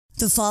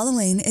The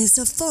following is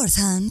a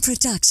fourth-hand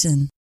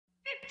production.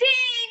 15,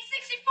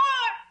 64,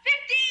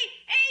 50,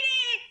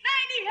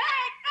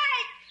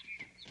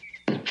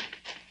 80, 90, hey!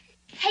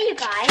 Hey, you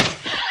guys.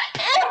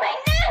 Oh, my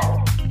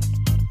no!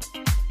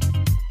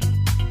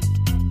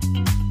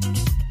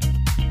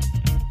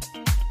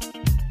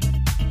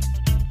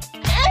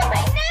 Oh,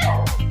 my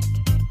no!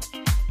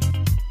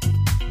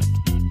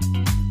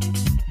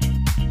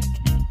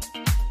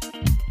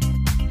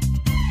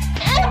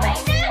 Oh, my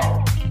no!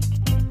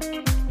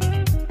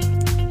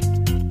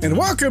 And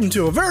welcome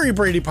to a very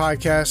Brady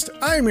podcast.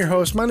 I am your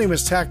host. My name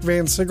is Tack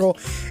Van Sickle,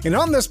 and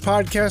on this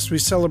podcast, we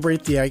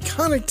celebrate the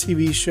iconic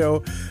TV show,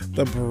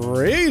 The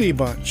Brady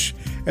Bunch.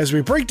 As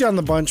we break down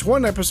the bunch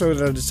one episode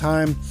at a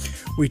time,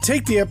 we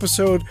take the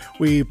episode,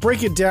 we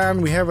break it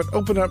down, we have it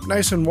open up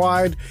nice and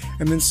wide,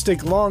 and then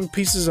stick long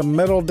pieces of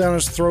metal down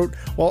its throat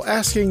while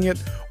asking it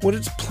what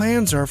its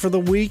plans are for the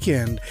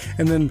weekend,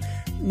 and then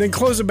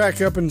close it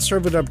back up and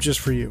serve it up just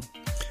for you.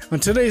 On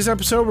today's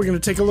episode, we're going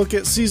to take a look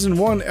at Season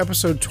 1,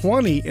 Episode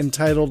 20,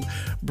 entitled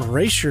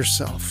Brace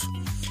Yourself.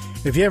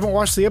 If you haven't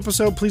watched the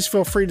episode, please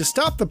feel free to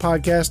stop the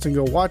podcast and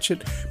go watch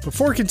it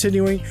before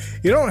continuing.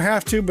 You don't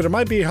have to, but it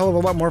might be a hell of a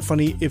lot more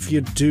funny if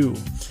you do.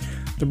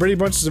 The Brady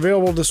Bunch is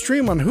available to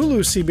stream on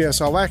Hulu,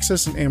 CBS All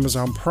Access, and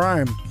Amazon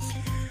Prime.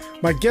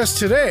 My guest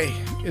today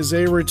is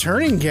a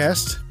returning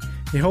guest.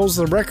 He holds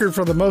the record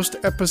for the most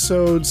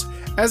episodes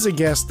as a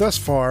guest thus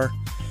far.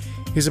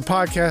 He's a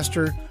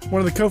podcaster,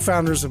 one of the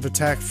co-founders of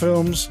Attack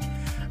Films.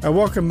 I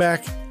welcome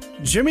back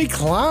Jimmy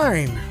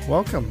Klein.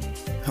 Welcome.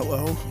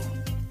 Hello.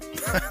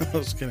 I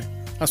was kidding.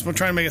 I was trying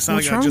to make it sound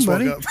What's like I just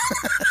wrong, woke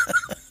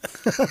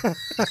up.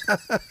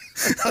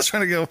 I was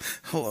trying to go,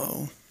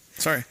 hello.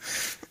 Sorry.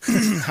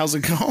 How's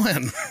it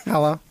going?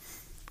 Hello.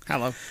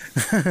 Hello.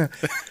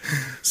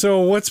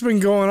 So what's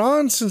been going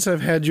on since I've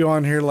had you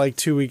on here like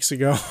 2 weeks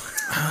ago?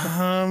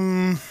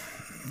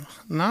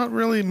 Not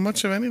really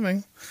much of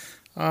anything.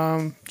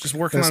 Just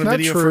working That's on a not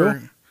video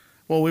true.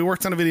 we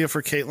worked on a video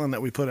for Caitlin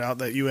that we put out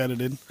that you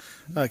edited.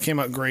 Came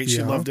out great.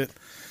 She loved it.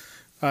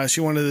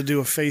 She wanted to do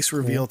a face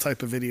reveal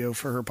type of video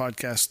for her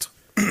podcast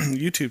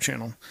YouTube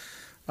channel.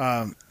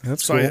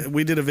 That's so cool.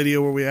 we did a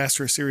video where we asked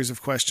her a series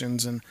of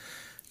questions, and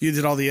you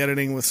did all the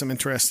editing with some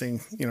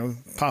interesting,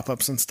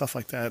 pop-ups and stuff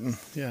like that. And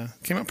yeah,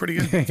 came out pretty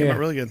good. Came out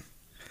really good.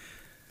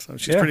 So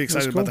she's pretty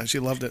excited about that. She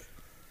loved it.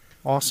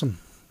 Awesome.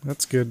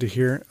 That's good to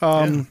hear.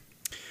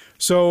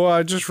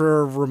 So just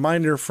for a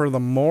reminder for the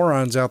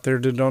morons out there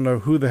that don't know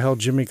who the hell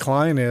Jimmy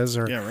Klein is,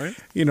 or and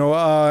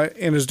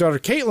his daughter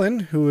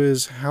Caitlin, who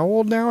is how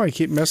old now? I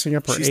keep messing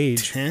up her age.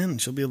 She's 10.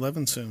 She'll be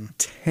 11 soon.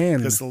 10.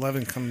 Because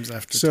 11 comes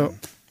after 10.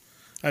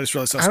 I just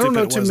realized how I don't stupid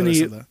know it too was many.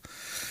 that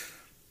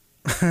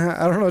I said that.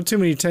 I don't know too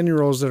many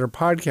 10-year-olds that are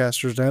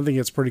podcasters, and I think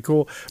it's pretty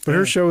cool. But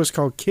her show is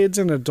called Kids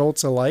and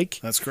Adults Alike.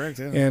 That's correct.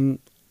 Yeah. And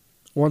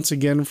once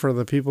again, for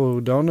the people who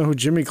don't know who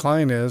Jimmy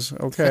Klein is,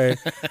 okay,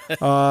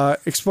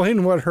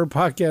 explain what her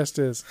podcast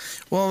is.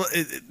 Well,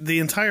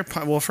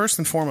 first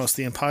and foremost,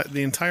 the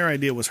entire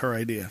idea was her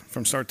idea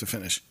from start to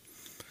finish.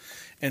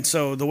 And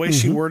so the way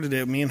she worded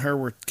it, me and her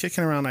were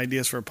kicking around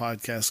ideas for a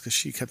podcast because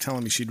she kept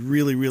telling me she'd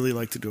really, really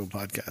like to do a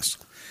podcast.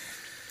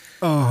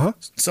 Uh-huh.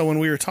 So when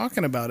we were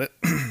talking about it,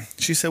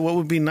 she said, what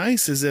would be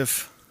nice is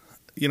if,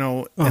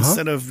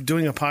 instead of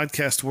doing a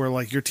podcast where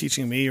like you're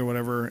teaching me or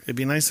whatever, it'd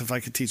be nice if I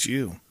could teach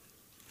you.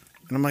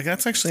 And I'm like,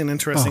 that's actually an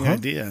interesting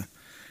idea.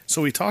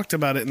 So we talked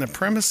about it, and the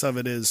premise of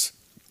it is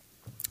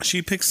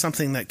she picks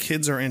something that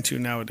kids are into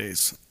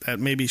nowadays that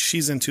maybe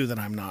she's into that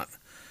I'm not.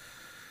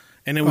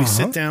 And then we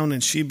sit down,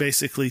 and she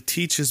basically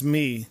teaches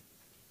me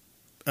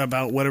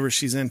about whatever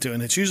she's into.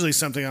 And it's usually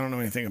something I don't know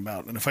anything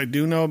about. And if I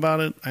do know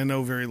about it, I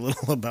know very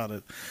little about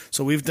it.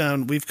 So we've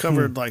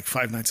covered like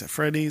Five Nights at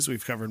Freddy's.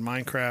 We've covered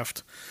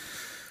Minecraft.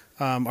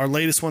 Our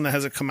latest one that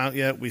hasn't come out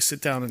yet, we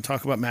sit down and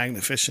talk about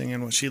magnet fishing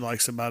and what she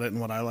likes about it and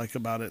what I like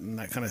about it and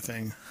that kind of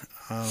thing.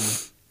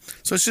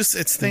 So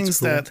it's things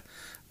that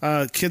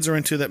kids are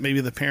into that maybe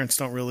the parents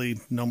don't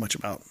really know much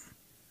about.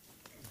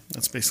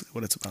 That's basically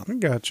what it's about. I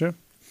gotcha.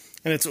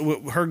 And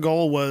her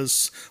goal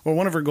was, or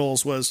one of her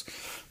goals was,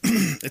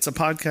 it's a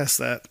podcast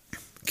that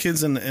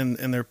kids and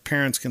their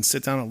parents can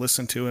sit down and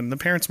listen to, and the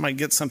parents might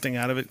get something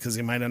out of it because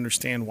they might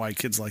understand why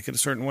kids like it a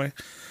certain way.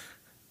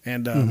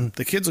 And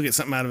the kids will get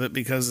something out of it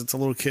because it's a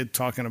little kid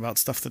talking about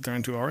stuff that they're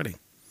into already.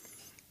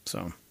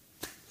 So,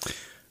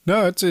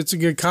 no, it's a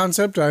good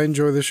concept. I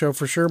enjoy the show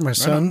for sure. My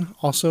son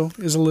also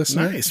is a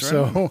listener. Nice, right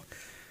so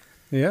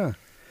yeah.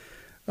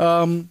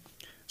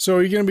 So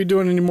are you going to be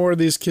doing any more of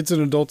these kids and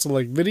adults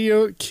alike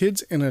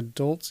kids and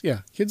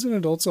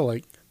adults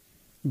alike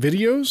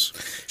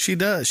videos? She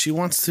does. She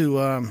wants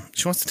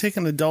to take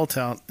an adult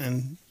out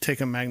and take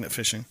them magnet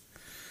fishing.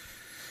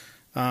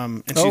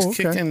 And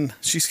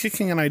she's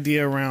kicking an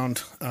idea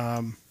around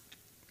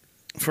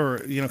for,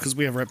 because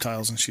we have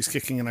reptiles, and she's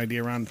kicking an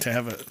idea around to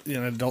have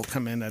an adult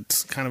come in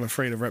that's kind of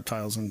afraid of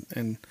reptiles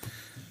and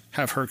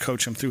have her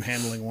coach him through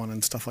handling one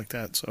and stuff like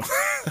that. So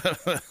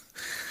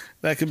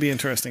that could be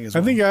interesting as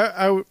well. I think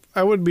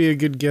I would be a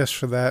good guest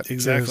for that.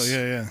 Exactly.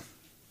 Yeah.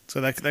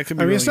 So that could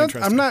be really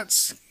interesting.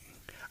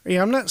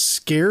 Yeah, I'm not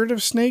scared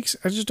of snakes.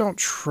 I just don't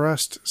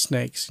trust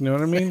snakes. You know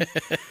what I mean?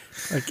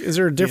 Like, is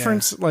there a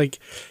difference? Yeah. Like,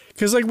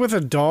 because like with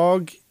a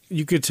dog,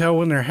 you could tell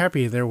when they're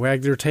happy. They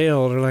wag their tail,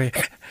 or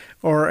like,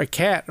 or a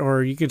cat,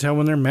 or you can tell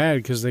when they're mad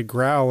because they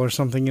growl or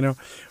something. You know,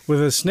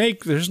 with a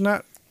snake, there's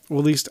not. Well,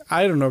 at least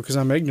I don't know because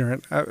I'm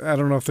ignorant. I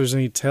don't know if there's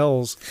any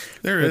tells.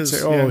 There is.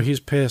 Say, oh, he's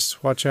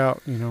pissed. Watch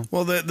out. You know.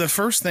 Well, the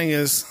first thing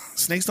is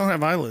snakes don't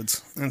have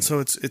eyelids, and so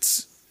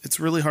it's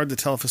really hard to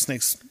tell if a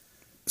snake's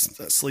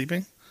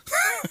sleeping.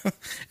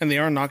 And they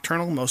are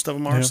nocturnal. Most of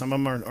them are. Yeah. Some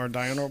of them are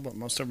diurnal, but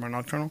most of them are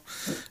nocturnal.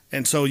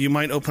 And so you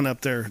might open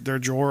up their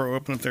drawer or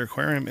open up their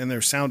aquarium and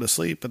they're sound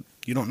asleep, but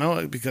you don't know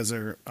it because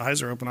their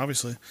eyes are open,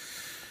 obviously.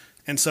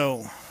 And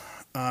so,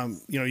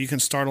 you can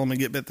startle them and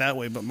get bit that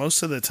way. But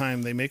most of the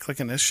time, they make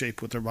like an S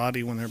shape with their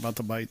body when they're about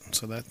to bite.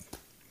 So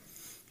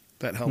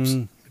that helps.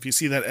 If you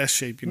see that S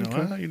shape, you're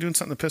doing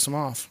something to piss them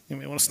off. You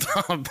may want to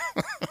stop.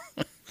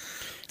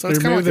 So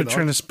it's maybe they're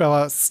trying to spell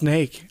out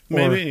snake.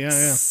 Maybe,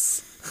 yeah.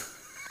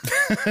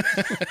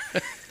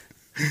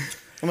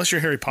 Unless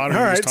you're Harry Potter,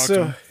 all right, just talk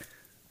to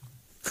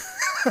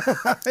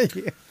him.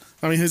 Yeah.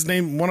 I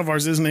mean, one of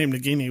ours is named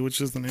Nagini,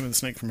 which is the name of the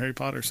snake from Harry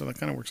Potter, so that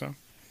kind of works out.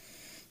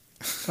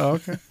 Oh,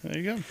 okay. There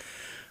you go.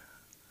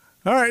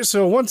 All right,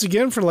 so once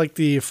again, for like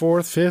the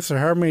 4th, 5th, or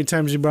however many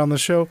times you've been on the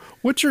show,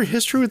 what's your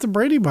history with the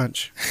Brady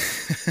Bunch?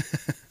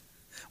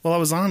 Well, I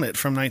was on it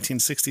from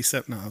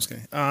 1967. No, I was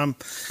kidding.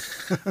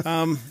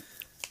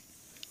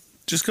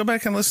 Just go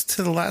back and listen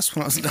to the last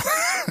one I was done.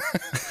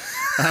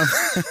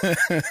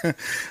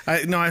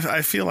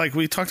 I feel like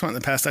we talked about it in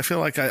the past. I feel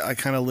like I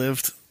kind of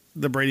lived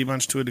the Brady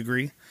Bunch to a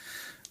degree,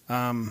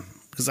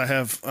 because I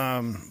have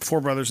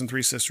 4 brothers and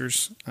 3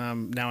 sisters.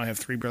 Now I have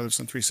 3 brothers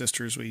and 3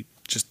 sisters. We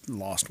just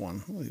lost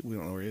one. We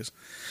don't know where he is.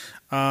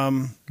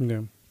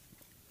 No.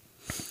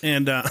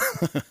 And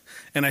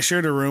and I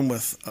shared a room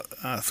with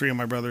 3 of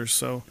my brothers.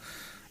 So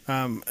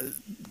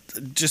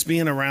just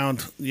being around,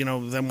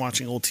 them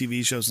watching old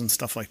TV shows and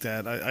stuff like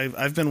that.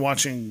 I've been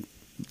watching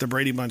the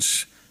Brady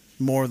Bunch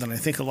more than I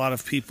think a lot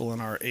of people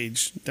in our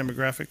age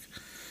demographic.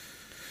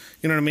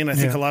 You know what I mean? I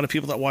think a lot of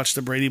people that watch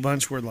the Brady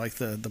Bunch were like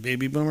the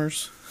baby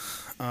boomers.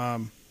 I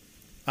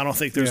don't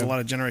think there's a lot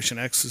of Generation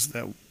X's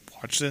that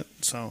watched it.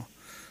 So,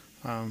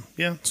 so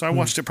I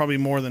watched it probably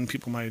more than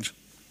people my age.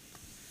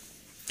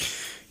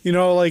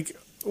 Like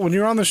when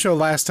you were on the show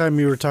last time,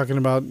 you were talking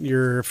about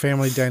your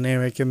family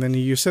dynamic, and then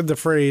you said the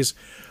phrase,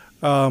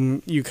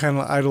 you kind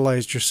of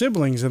idolized your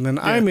siblings. And then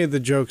I made the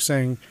joke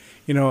saying,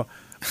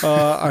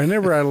 I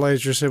never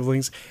idolized your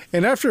siblings.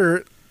 And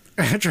after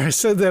I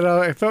said that,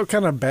 I felt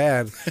kind of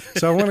bad.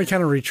 So I want to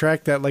kind of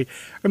retract that. Like,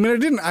 I mean, I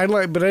didn't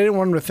idolize, but I didn't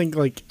want them to think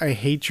like I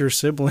hate your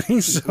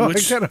siblings. So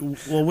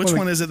which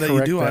one is it that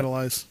you do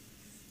idolize?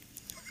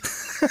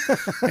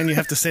 And you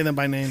have to say them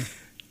by name.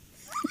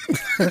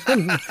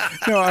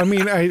 No, I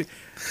mean, I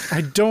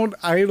don't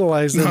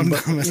idolize them.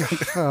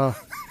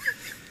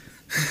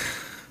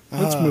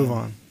 Let's move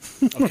on.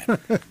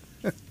 Okay.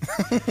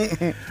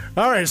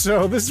 All right,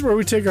 so this is where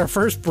we take our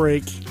first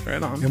break.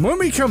 Right on. And when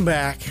we come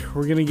back,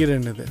 we're going to get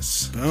into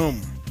this.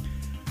 Boom.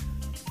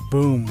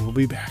 Boom. We'll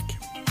be back.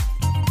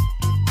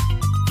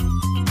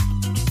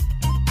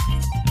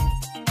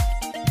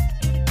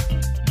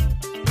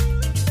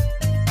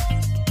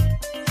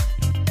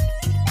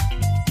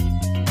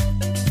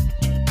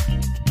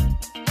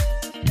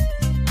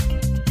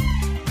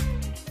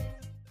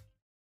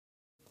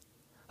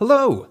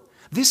 Hello,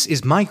 this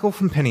is Michael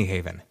from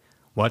Pennyhaven.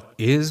 What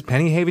is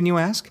Pennyhaven, you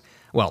ask?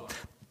 Well,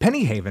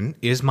 Pennyhaven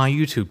is my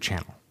YouTube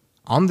channel.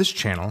 On this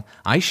channel,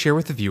 I share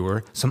with the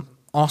viewer some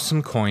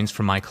awesome coins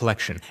from my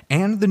collection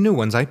and the new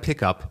ones I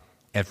pick up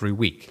every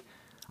week.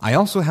 I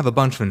also have a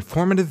bunch of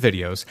informative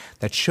videos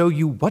that show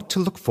you what to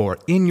look for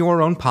in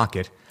your own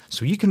pocket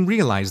so you can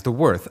realize the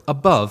worth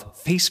above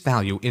face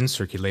value in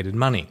circulated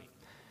money.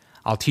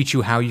 I'll teach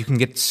you how you can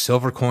get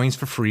silver coins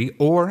for free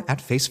or at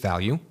face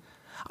value.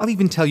 I'll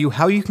even tell you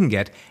how you can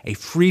get a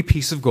free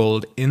piece of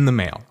gold in the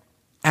mail.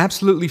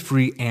 Absolutely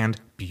free and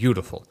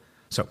beautiful.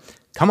 So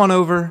come on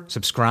over,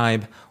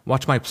 subscribe,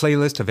 watch my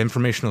playlist of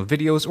informational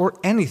videos or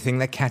anything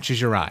that catches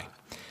your eye.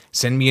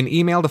 Send me an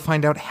email to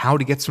find out how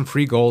to get some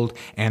free gold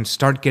and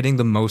start getting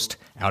the most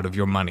out of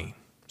your money.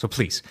 So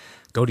please,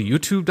 go to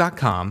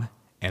youtube.com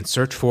and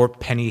search for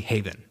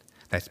Pennyhaven.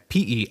 That's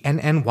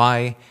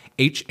PENNYHAVEN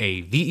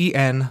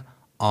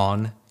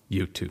on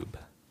YouTube.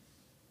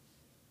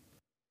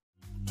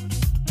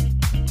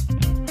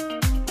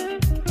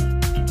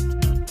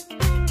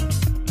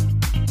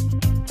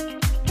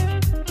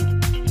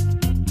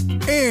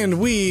 And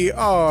we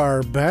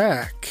are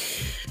back.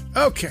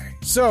 Okay,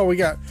 so we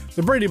got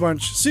The Brady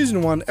Bunch,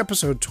 Season 1,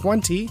 Episode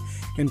 20,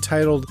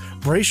 entitled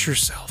Brace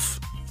Yourself.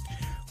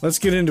 Let's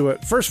get into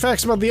it. First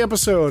facts about the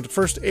episode.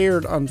 First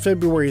aired on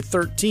February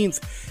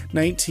 13th,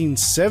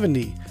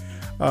 1970.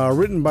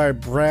 Written by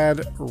Brad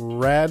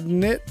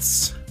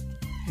Radnitz,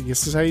 I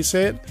guess is how you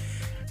say it,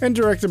 and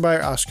directed by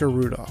Oscar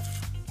Rudolph.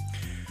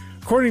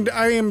 According to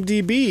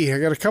IMDb, I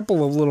got a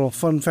couple of little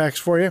fun facts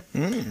for you.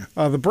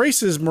 The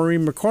braces,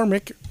 Maureen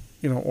McCormick,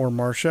 or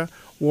Marcia,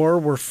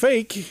 were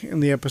fake in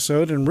the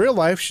episode. In real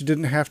life, she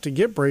didn't have to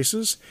get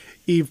braces.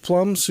 Eve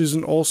Plum,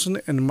 Susan Olsen,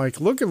 and Mike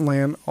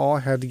Lookinland all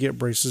had to get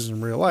braces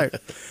in real life.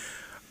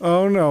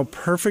 Oh no,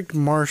 perfect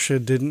Marcia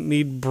didn't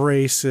need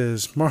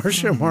braces.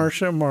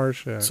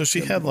 Marcia. So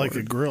she had like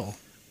a grill.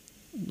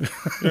 You know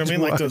what I mean?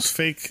 Like those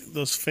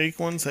fake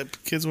ones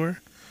that kids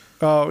wear.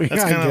 Oh, yeah,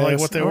 that's kind of like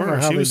what they were.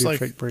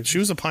 She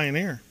was a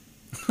pioneer.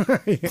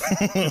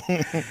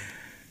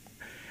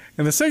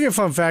 And the second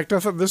fun fact, I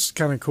thought this was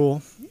kind of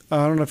cool.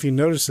 I don't know if you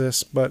noticed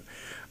this, but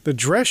the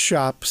dress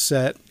shop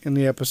set in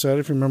the episode,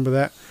 if you remember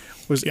that,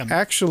 was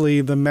actually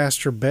the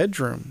master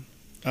bedroom.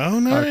 Oh,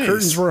 nice.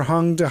 Curtains were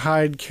hung to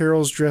hide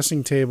Carol's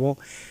dressing table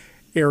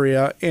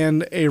area,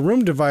 and a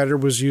room divider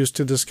was used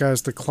to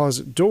disguise the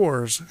closet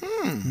doors.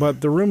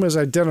 But the room is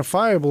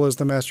identifiable as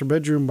the master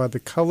bedroom by the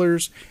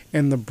colors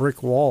and the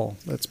brick wall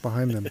that's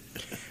behind them.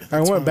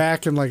 I went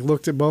back and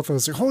looked at both. I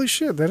was like, holy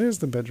shit, that is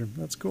the bedroom.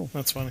 That's cool.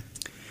 That's funny.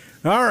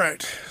 All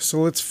right, so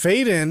let's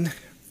fade in.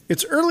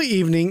 It's early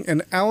evening,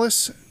 and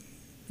Alice,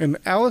 oh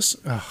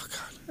God,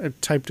 I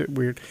typed it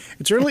weird.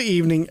 It's early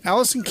evening.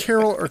 Alice and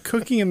Carol are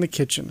cooking in the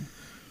kitchen.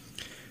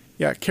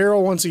 Yeah,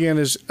 Carol once again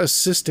is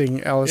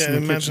assisting Alice in the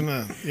kitchen.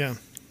 Imagine that.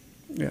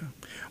 Yeah.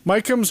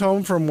 Mike comes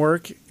home from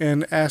work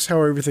and asks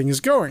how everything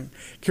is going.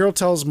 Carol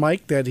tells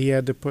Mike that they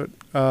had to put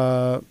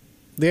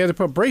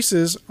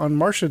braces on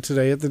Marcia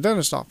today at the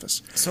dentist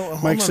office. So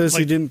Mike says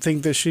he didn't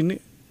think that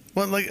she.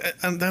 Well,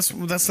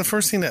 that's the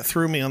first thing that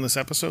threw me on this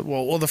episode.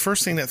 Well, the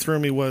first thing that threw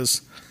me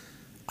was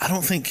I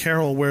don't think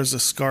Carol wears a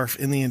scarf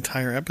in the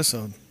entire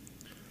episode.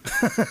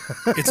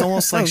 It's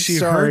almost like she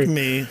heard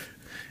me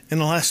in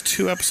the last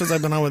 2 episodes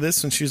I've been on with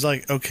this, and she's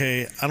like,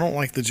 okay, I don't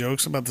like the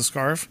jokes about the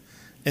scarf.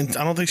 And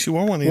I don't think she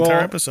wore one the entire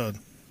episode.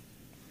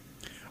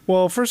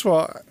 Well, first of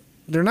all,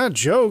 they're not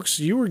jokes.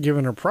 You were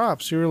giving her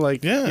props. You were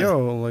like,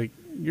 yo,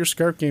 your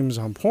scarf game is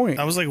on point.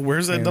 I was like,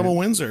 where's that double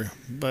Windsor?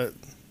 But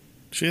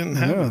she didn't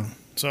have it.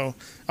 So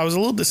I was a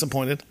little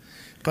disappointed.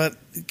 But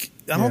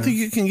I don't think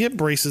you can get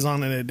braces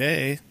on in a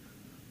day.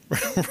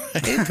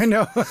 Right? I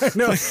know.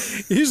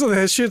 Usually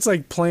that shit's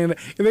like planned.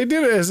 They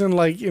did it as in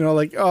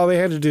oh, they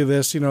had to do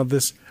this,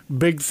 this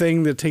big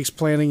thing that takes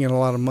planning and a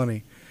lot of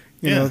money.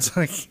 You know, it's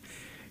like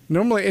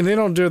normally, and they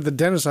don't do it at the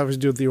dentist office,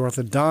 do it at the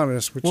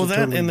orthodontist, which is a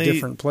totally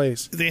different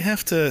place. They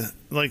have to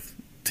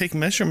take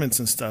measurements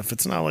and stuff.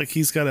 It's not like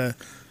he's got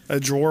a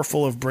drawer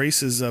full of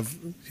braces of,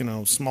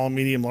 small,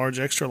 medium, large,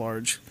 extra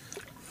large.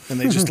 And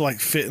they just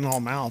fit in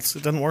all mouths.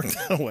 It doesn't work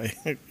that way,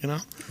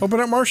 Open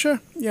up, Marcia.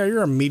 Yeah,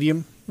 you're a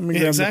medium.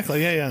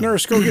 Exactly. Yeah.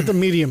 Nurse, go get the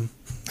medium.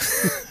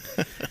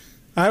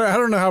 I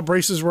don't know how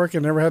braces work. I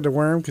never had to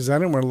wear them because I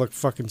didn't want to look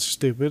fucking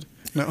stupid.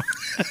 No.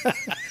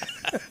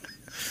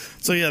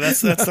 So yeah,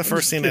 that's the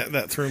first thing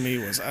that threw me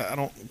was I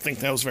don't think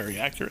that was very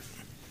accurate.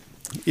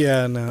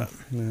 Yeah, no.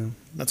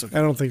 That's okay.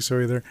 I don't think so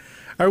either.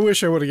 I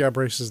wish I would have got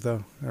braces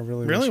though. I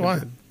really wish why? I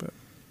did, but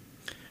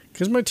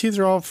because my teeth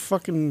are all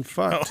fucking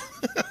fucked.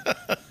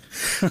 Oh.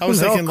 I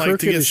was thinking to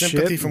get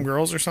sympathy from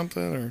girls or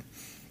something, or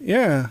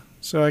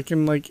so I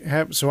can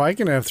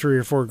have 3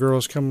 or 4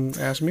 girls come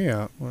ask me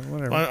out.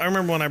 Whatever. Well, I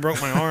remember when I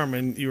broke my arm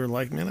and you were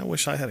like, "Man, I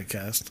wish I had a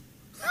cast."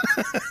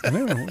 I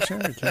wish I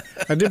had a cast.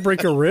 I did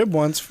break a rib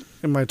once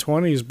in my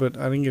 20s, but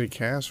I didn't get a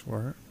cast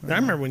for it. I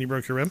remember when you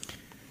broke your rib.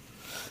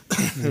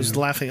 I was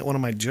laughing at one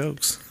of my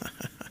jokes.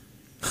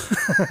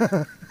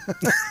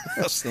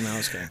 So now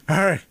it's okay.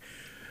 All right.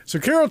 So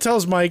Carol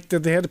tells Mike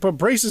that they had to put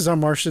braces on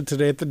Marcia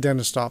today at the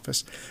dentist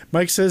office.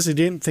 Mike says he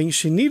didn't think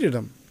she needed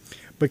them,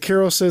 but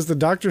Carol says the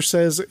doctor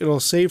says it'll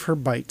save her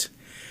bite.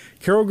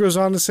 Carol goes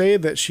on to say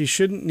that she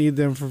shouldn't need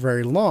them for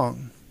very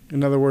long.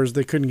 In other words,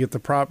 they couldn't get the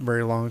prop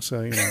very long,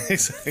 so,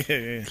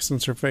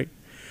 since they're fake.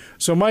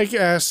 So Mike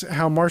asks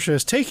how Marcia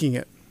is taking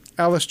it.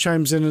 Alice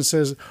chimes in and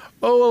says,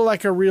 oh,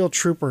 like a real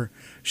trooper.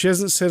 She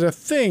hasn't said a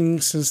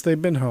thing since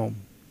they've been home.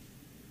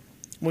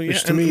 Well, yeah,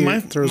 to me, my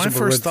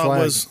first thought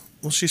was,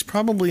 well, she's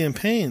probably in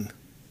pain.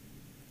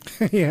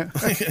 Yeah.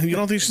 You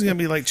don't think she's going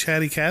to be like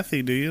Chatty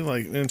Cathy, do you?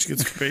 When she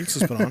gets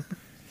braces put on.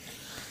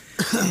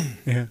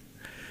 Yeah.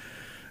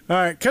 All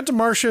right. Cut to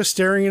Marcia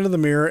staring into the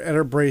mirror at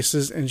her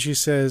braces, and she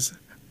says,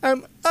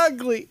 I'm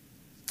ugly,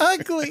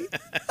 ugly,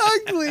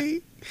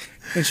 ugly.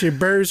 And she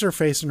buries her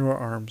face into her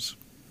arms.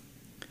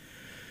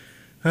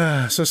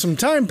 So some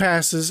time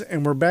passes,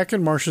 and we're back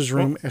in Marcia's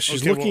room as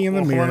she's looking in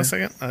the mirror. Hold on a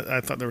second.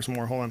 I thought there was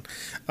more. Hold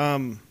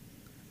on.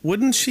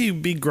 Wouldn't she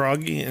be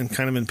groggy and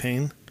kind of in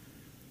pain?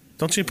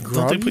 Don't they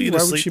put you to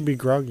sleep? Why would she be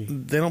groggy?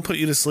 They don't put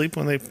you to sleep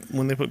when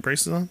they put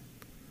braces on?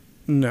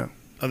 No.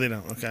 Oh, they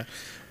don't. Okay.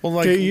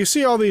 Well, you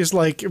see all these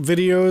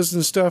videos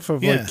and stuff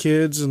of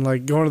kids and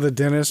going to the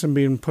dentist and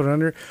being put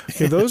under.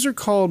 Okay, those are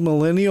called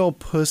millennial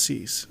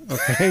pussies.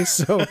 Okay,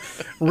 so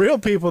real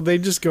people, they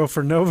just go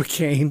for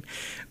Novocaine.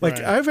 Right.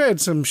 I've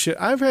had some shit.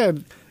 I've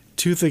had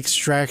tooth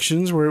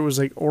extractions where it was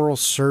oral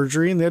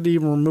surgery and they had to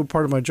even remove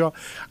part of my jaw.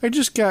 I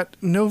just got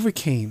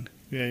Novocaine.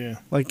 Yeah.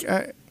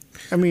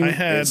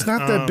 It's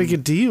not that big a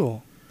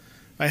deal.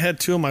 I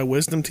had 2 of my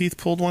wisdom teeth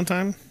pulled one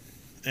time,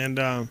 and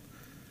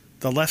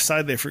the left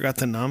side they forgot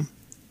to numb.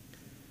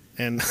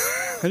 And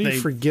how do you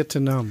forget to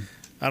numb?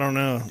 I don't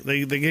know.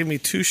 They gave me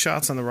 2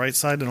 shots on the right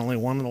side and only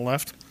 1 on the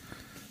left,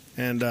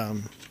 and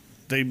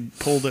they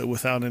pulled it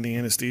without any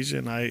anesthesia.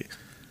 And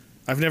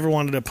I've never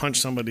wanted to punch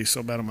somebody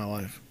so bad in my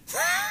life.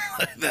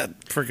 That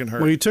freaking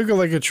hurt. Well, you took it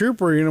like a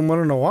trooper. You don't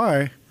want to know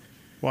why.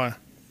 Why?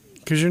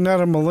 Because you're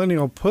not a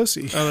millennial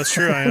pussy. Oh, that's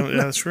true. Yeah,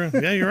 that's true.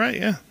 Yeah, you're right.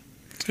 Yeah,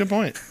 that's a good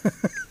point.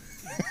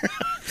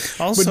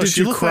 Also, but did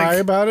you cry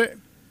about it?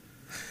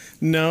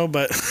 No,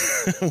 but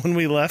when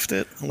we left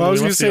it, well, I was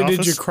going to say,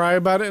 did you cry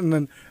about it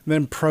and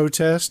then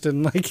protest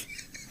and like?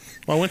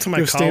 Well, I went to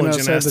my college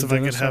and asked if I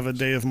could have a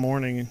day of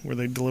mourning where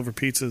they deliver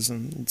pizzas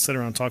and sit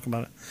around and talk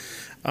about it.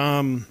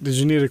 Did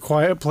you need a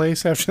quiet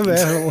place after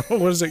that?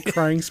 What is it,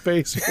 crying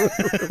space?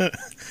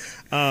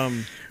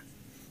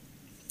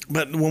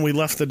 But when we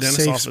left the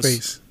dentist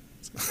office,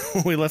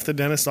 when we left the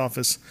dentist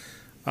office,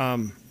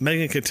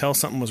 Megan could tell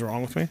something was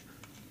wrong with me.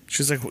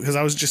 She's like, because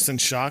I was just in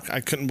shock.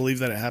 I couldn't believe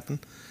that it happened.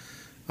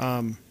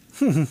 And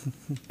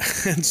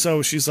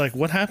so she's like,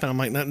 "What happened?" I'm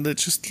like,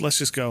 let's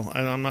just go.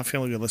 I'm not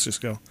feeling good. Let's just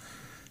go."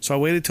 So I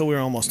waited till we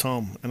were almost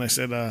home, and I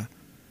said, "Yeah,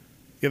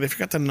 they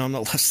forgot to numb the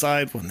left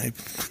side when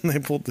they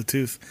pulled the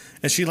tooth."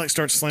 And she like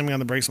starts slamming on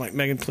the brakes. I'm like,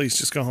 "Megan, please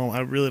just go home. I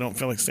really don't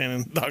feel like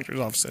standing in the doctor's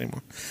office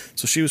anymore."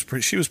 So she was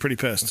pretty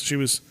pissed.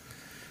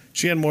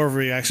 She had more of a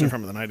reaction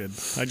from it than I did.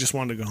 I just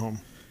wanted to go home.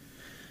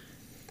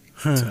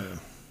 So,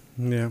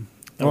 yeah.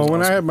 Well,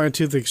 when I had my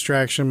tooth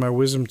extraction, my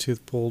wisdom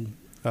tooth pulled.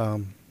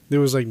 There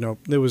was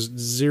there was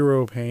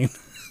zero pain.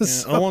 Yeah.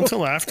 So,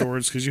 until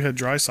afterwards, because you had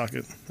dry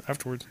socket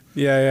afterwards.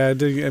 Yeah, I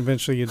did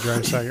eventually get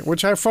dry socket,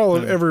 which I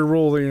followed every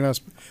rule that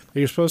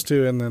you're supposed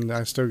to, and then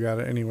I still got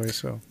it anyway.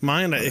 So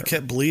mine, it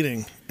kept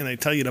bleeding, and they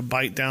tell you to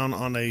bite down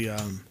on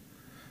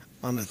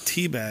a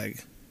tea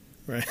bag,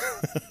 right?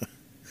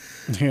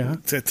 Yeah,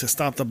 to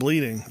stop the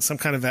bleeding. Some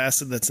kind of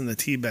acid that's in the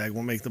tea bag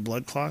will make the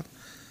blood clot.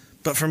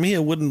 But for me,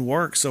 it wouldn't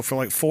work. So for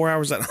like 4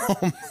 hours at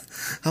home,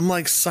 I'm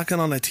like sucking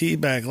on a tea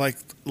bag, like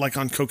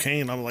on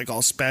cocaine. I'm like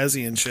all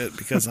spazzy and shit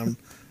because I'm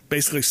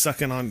basically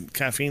sucking on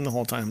caffeine the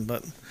whole time.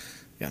 But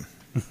yeah,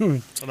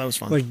 so that was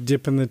fun. Like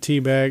dipping the tea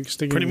bag,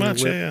 sticking pretty it in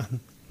much, your yeah.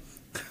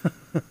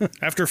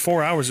 After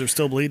 4 hours, they're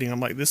still bleeding. I'm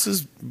like, this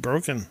is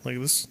broken. Like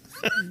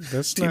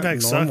this tea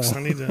bag sucks.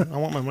 I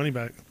want my money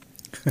back.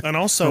 And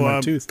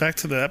also, back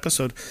to the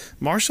episode,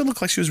 Marcia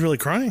looked like she was really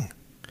crying.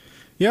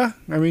 Yeah,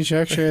 I mean, she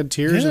actually had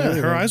tears. Yeah,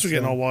 her eyes were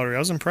getting all watery. I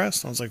was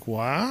impressed. I was like,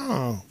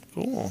 wow,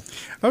 cool.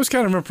 I was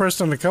kind of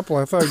impressed on a couple.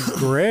 I thought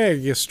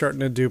Greg is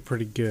starting to do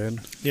pretty good.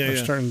 Yeah, They're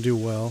starting to do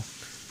well.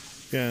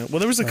 Yeah, well,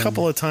 there was a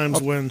couple of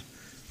times when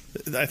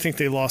I think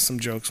they lost some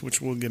jokes,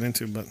 which we'll get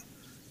into.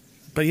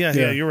 But yeah,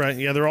 you're right.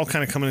 Yeah, they're all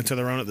kind of coming into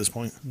their own at this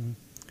point. Mm-hmm.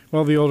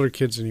 Well, the older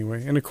kids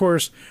anyway. And, of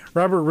course,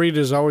 Robert Reed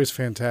is always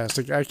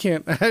fantastic. I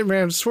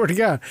swear to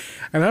God.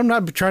 And I'm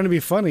not trying to be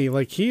funny.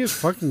 Like, he is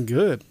fucking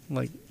good.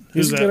 Like,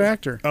 he's a good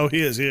actor. Oh,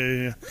 he is.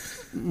 Yeah.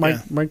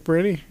 Mike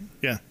Brady?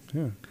 Yeah.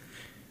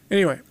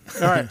 Anyway,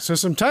 all right. So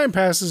some time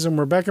passes, and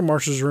we're back in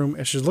Marsha's room,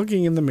 and she's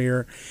looking in the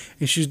mirror,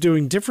 and she's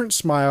doing different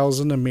smiles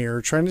in the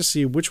mirror, trying to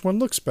see which one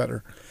looks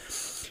better.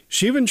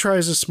 She even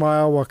tries to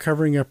smile while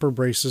covering up her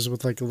braces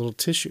with like a little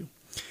tissue.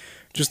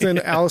 Just then,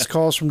 Alice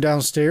calls from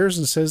downstairs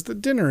and says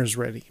that dinner is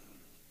ready.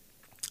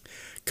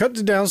 Cut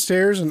to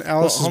downstairs, and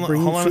Alice is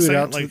bringing food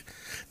out.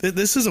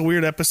 This is a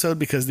weird episode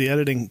because the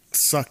editing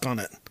sucked on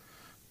it.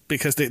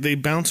 Because they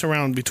bounce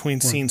around between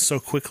scenes so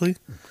quickly.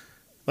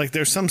 Like,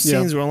 there's some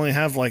scenes where only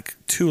have, like,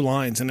 2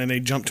 lines, and then they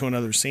jump to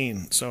another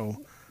scene. So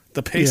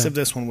the pace of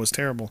this one was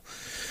terrible.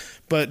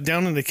 But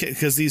down in the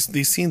because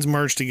these scenes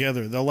merge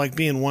together. They'll, like,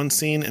 be in one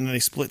scene, and then they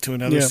split to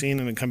another scene,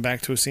 and then come back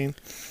to a scene.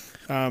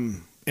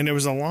 And there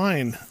was a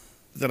line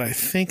that I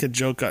think a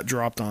joke got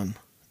dropped on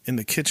in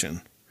the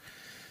kitchen.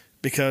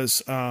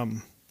 Because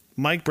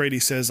Mike Brady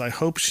says, I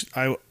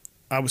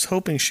was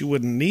hoping she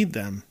wouldn't need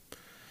them.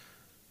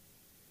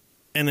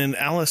 And then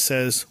Alice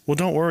says, well,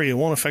 don't worry, it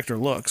won't affect her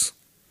looks.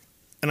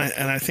 And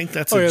I think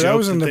that's a joke. That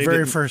was in the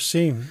very first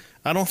scene.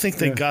 I don't think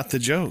they got the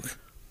joke.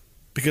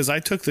 Because I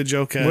took the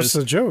joke as... What's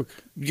the joke?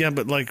 Yeah,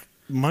 but like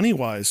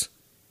money-wise.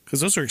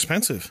 Because those are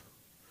expensive.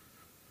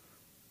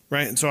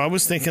 Right? And so I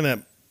was thinking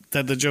that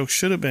the joke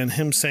should have been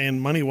him saying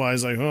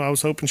money-wise, like, oh, I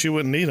was hoping she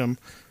wouldn't need them.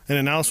 And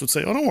then Alice would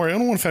say, oh, don't worry, I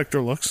don't want to affect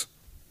her looks.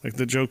 Like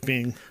the joke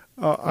being...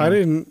 I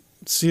didn't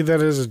see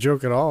that as a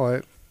joke at all.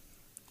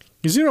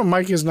 Because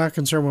Mike is not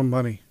concerned with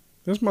money.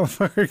 This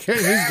motherfucker,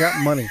 he's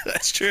got money.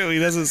 That's true. He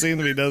doesn't seem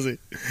to be, does he?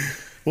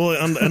 Well,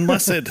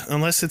 unless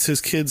it's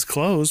his kid's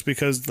clothes,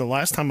 because the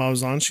last time I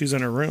was on, she's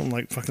in her room,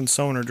 like fucking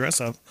sewing her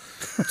dress up.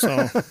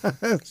 So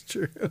that's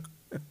true.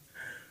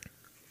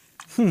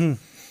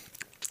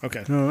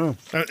 Okay. Oh.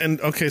 And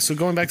okay, so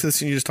going back to the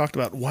scene you just talked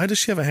about, why does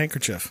she have a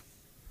handkerchief?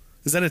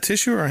 Is that a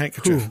tissue or a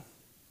handkerchief? Who?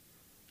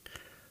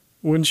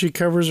 When she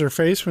covers her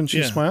face when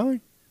she's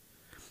smiling?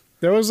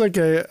 That was like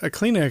a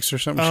Kleenex or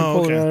something. She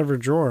pulled it out of her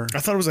drawer. I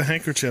thought it was a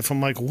handkerchief.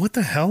 I'm like, what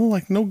the hell?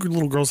 Like, no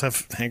little girls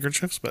have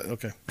handkerchiefs, but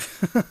okay.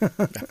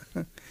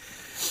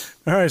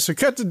 All right, so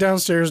cut to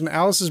downstairs, and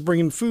Alice is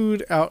bringing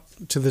food out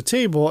to the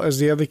table as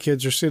the other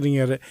kids are sitting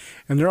at it,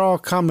 and they're all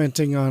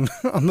commenting on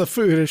the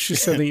food as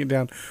she's setting it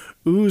down.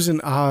 oohs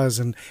and ahs,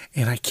 and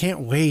I can't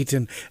wait,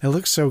 and it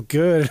looks so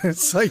good.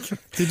 It's like,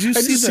 did you I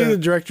see just see the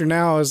director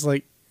now as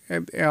like,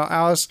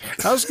 Alice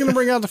going to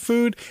bring out the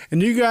food,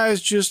 and you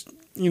guys just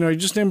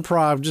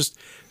improv, just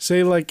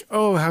say like,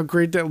 oh, how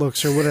great that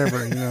looks, or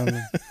whatever.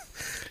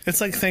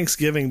 It's like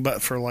Thanksgiving,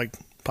 but for like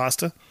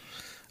pasta.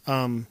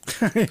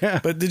 Yeah.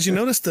 But did you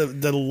notice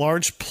the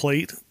large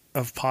plate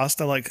of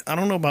pasta? Like, I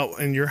don't know about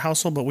in your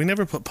household, but we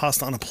never put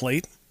pasta on a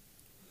plate.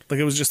 Like,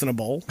 it was just in a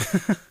bowl.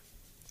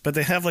 But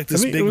they have like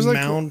this big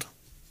mound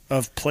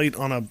of plate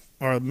or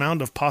a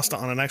mound of pasta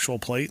on an actual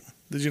plate.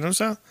 Did you notice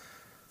that?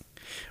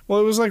 Well,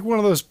 it was like one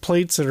of those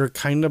plates that are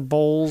kind of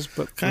bowls,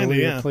 but kind of,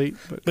 really yeah. A plate.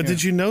 But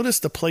did you notice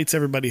the plates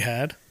everybody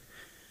had?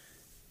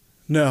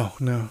 No.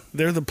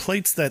 They're the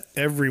plates that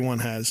everyone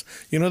has.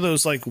 You know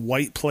those like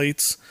white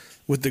plates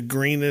with the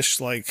greenish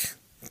like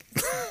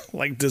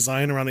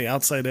design around the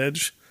outside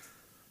edge?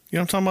 You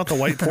know what I'm talking about? The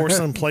white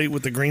porcelain plate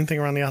with the green thing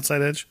around the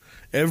outside edge?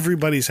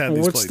 Everybody's had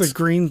these plates. What's the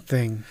green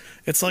thing?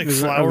 It's like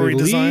flowery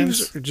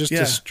designs. Or just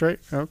a straight?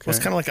 Okay. Well, it's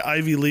kind of like an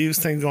ivy leaves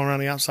thing going around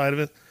the outside of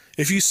it.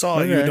 If you saw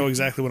it, you would know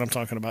exactly what I'm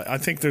talking about. I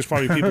think there's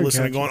probably people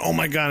listening going, oh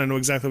my God, I know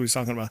exactly what he's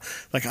talking about.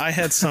 Like, I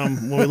had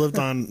some when we lived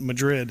on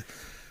Madrid,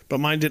 but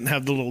mine didn't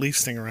have the little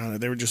leaves thing around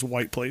it. They were just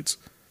white plates.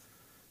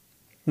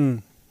 You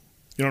don't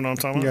know what I'm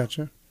talking about?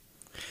 Gotcha.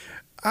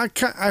 I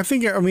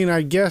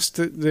guessed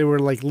that they were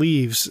like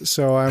leaves,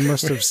 so I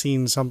must have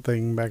seen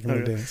something back in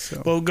the day.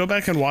 So. Well, go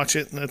back and watch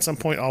it. At some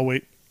point, I'll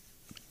wait.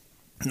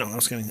 No, I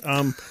was kidding.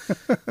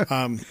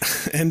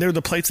 And they're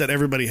the plates that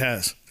everybody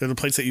has. They're the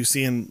plates that you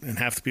see in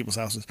half the people's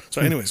houses.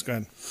 So anyways, go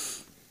ahead.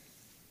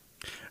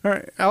 All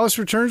right. Alice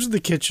returns to the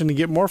kitchen to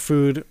get more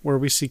food, where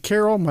we see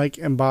Carol, Mike,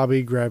 and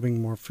Bobby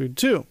grabbing more food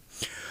too.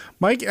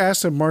 Mike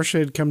asks if Marcia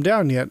had come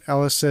down yet.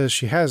 Alice says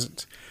she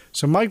hasn't.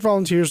 So Mike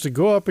volunteers to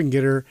go up and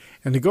get her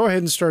and to go ahead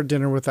and start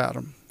dinner without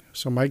him.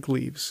 So Mike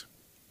leaves.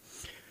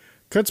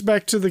 Cuts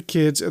back to the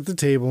kids at the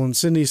table, and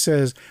Cindy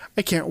says,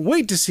 I can't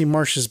wait to see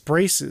Marcia's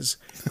braces.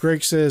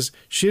 Greg says,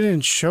 she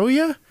didn't show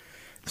you?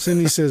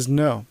 Cindy says,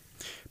 no.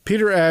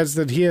 Peter adds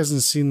that he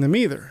hasn't seen them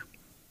either.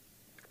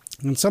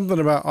 And something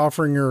about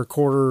offering her a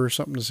quarter or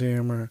something to see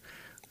him. Or,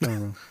 I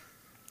don't know.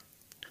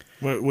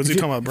 What was he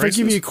talking about, braces?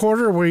 If I give you a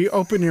quarter where you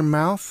open your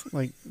mouth,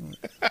 like,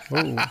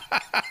 whoa.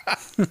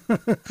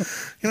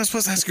 You're not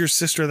supposed to ask your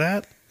sister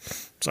that?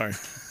 Sorry.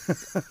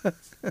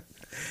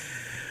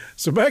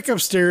 So back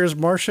upstairs,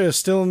 Marcia is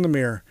still in the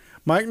mirror.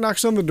 Mike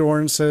knocks on the door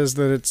and says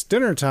that it's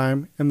dinner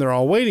time and they're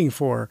all waiting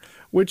for her,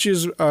 which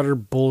is utter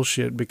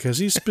bullshit because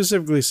he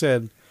specifically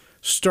said,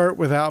 start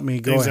without me,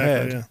 go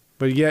ahead. Yeah.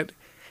 But yet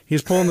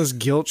he's pulling this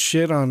guilt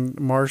shit on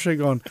Marcia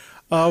going,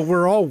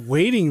 we're all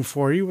waiting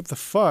for you. What the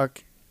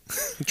fuck?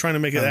 Trying to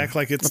make it act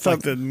like it's like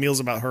the meal's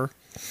about her.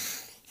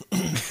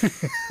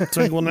 It's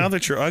like, well, now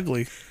that you're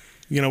ugly,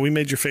 we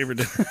made your favorite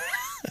dinner.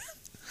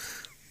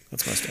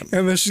 That's messed up.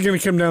 And then she's going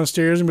to come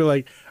downstairs and be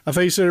like, I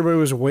thought you said everybody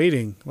was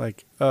waiting.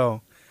 Like,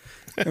 oh.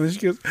 And then she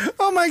goes,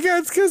 oh my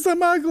God, it's because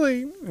I'm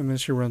ugly. And then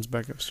she runs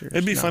back upstairs.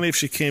 It'd be funny if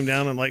she came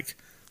down and like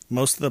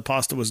most of the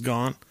pasta was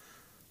gone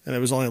and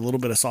there was only a little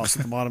bit of sauce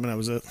at the bottom and that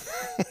was it.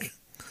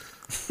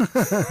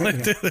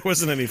 There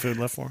wasn't any food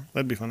left for her.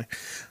 That'd be funny.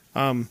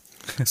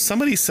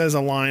 Somebody says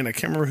a line, I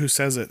can't remember who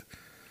says it,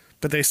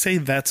 but they say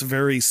that's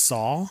very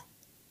Saw.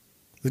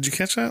 Did you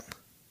catch that?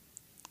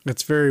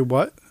 It's very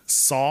what?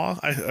 Saw.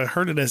 I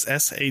heard it as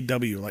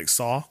S-A-W, like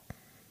Saw.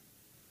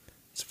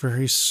 It's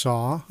very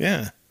Saw?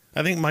 Yeah.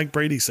 I think Mike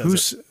Brady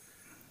says it.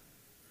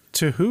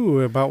 To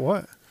who? About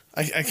what?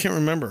 I can't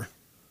remember.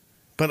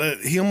 But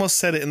he almost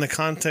said it in the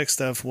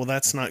context of, well,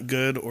 that's not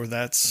good or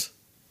that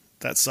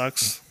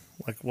sucks.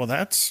 Like, well,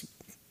 that's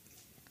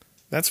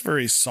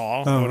very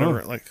Saw or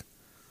whatever. Like,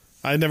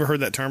 I never heard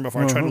that term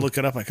before. I tried to look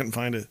it up. I couldn't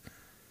find it.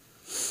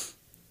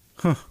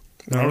 Huh.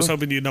 I was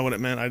hoping you'd know what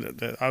it meant.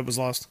 I was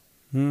lost.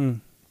 I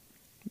don't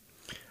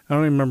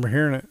even remember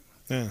hearing it.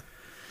 Yeah.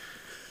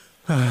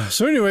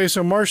 So anyway,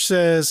 Marsh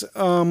says,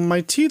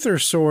 my teeth are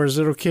sore. Is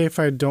it okay if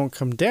I don't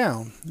come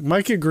down?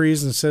 Mike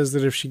agrees and says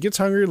that if she gets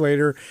hungry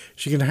later,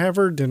 she can have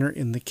her dinner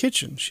in the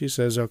kitchen. She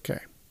says, okay.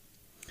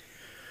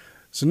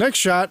 So next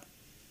shot,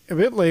 a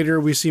bit later,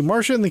 we see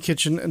Marcia in the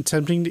kitchen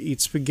attempting to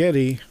eat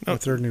spaghetti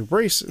with her new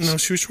braces. No,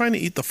 she was trying to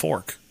eat the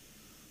fork.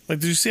 Like,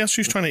 did you see how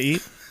she was trying to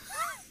eat?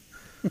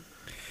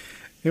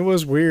 It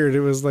was weird.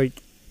 It was like,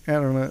 I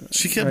don't know.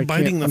 She kept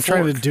biting the fork.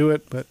 I'm trying to do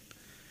it, but...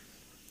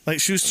 Like,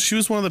 she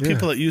was one of the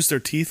people that used their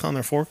teeth on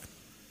their fork.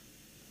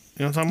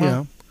 You know what I'm talking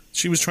about?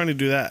 She was trying to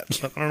do that.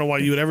 But I don't know why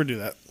you would ever do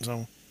that.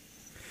 So,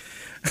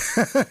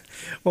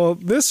 well,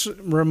 this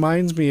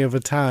reminds me of a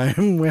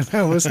time when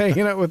I was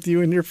hanging out with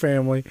you and your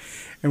family,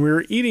 and we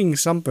were eating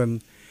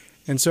something.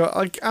 And so,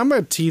 like, I'm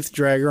a teeth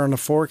dragger on a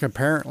fork,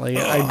 apparently.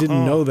 I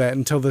didn't know that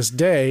until this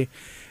day.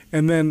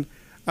 And then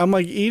I'm,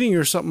 like, eating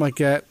or something like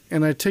that,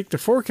 and I take the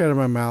fork out of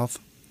my mouth,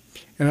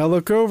 and I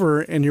look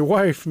over, and your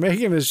wife,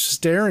 Megan, is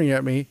staring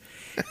at me.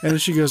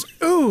 And she goes,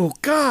 "Oh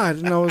God!"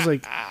 And I was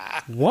like,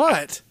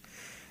 "What?"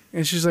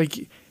 And she's like,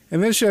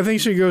 and then I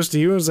think she goes to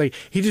you and was like,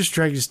 "He just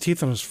dragged his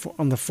teeth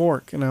on the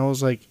fork." And I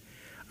was like,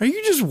 are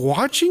you just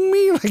watching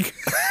me? Like,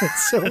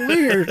 it's so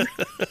weird.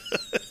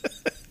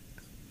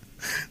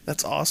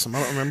 That's awesome.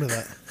 I don't remember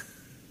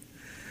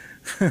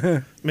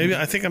that. Maybe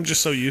I think I'm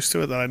just so used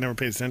to it that I never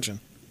paid attention.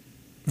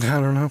 I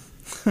don't know.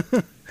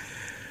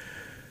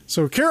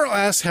 So Carol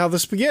asks how the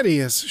spaghetti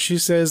is. She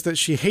says that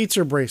she hates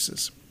her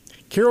braces.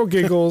 Carol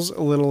giggles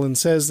a little and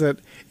says that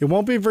it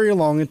won't be very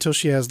long until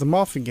she has them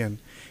off again.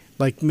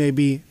 Like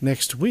maybe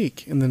next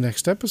week in the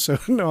next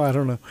episode. No, I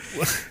don't know.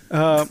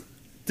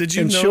 Did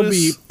you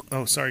notice?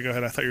 Oh, sorry. Go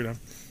ahead. I thought you were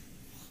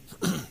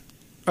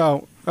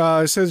done.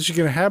 It says she's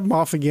going to have them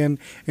off again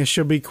and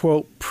she'll be,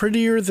 quote,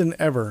 prettier than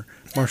ever,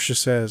 Marcia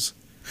says.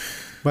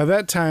 By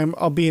that time,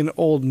 I'll be an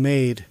old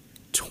maid,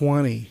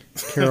 20.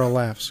 Carol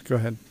laughs. Go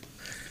ahead.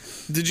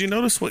 Did you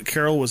notice what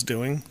Carol was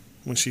doing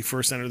when she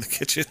first entered the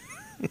kitchen?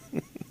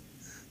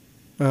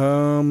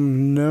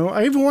 No.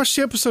 I even watched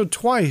the episode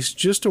twice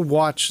just to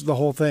watch the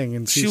whole thing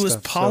and see She was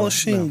stuff,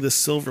 polishing the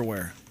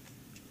silverware.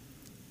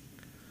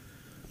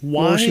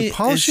 Why was she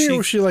polishing or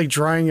was she like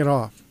drying it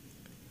off?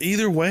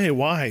 Either way,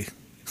 why?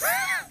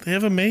 They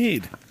have a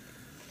maid.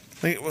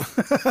 Like,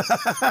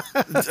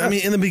 I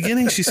mean, in the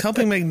beginning, she's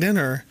helping make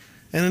dinner,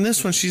 and in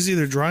this one, she's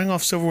either drying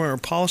off silverware or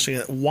polishing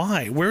it.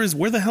 Why? Where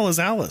the hell is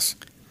Alice?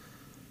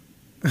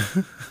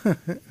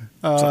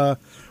 Well,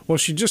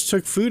 she just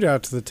took food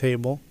out to the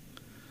table.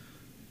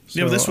 So,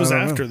 yeah, but this was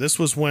after. Know. This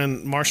was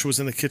when Marcia was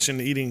in the kitchen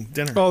eating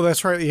dinner. Oh,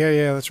 that's right.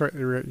 Yeah, that's right.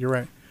 You're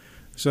right.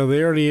 So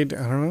they already ate.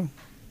 I don't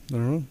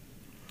know.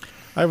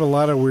 I have a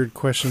lot of weird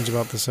questions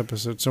about this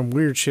episode. Some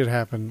weird shit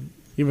happened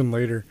even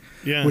later.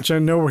 Yeah. Which I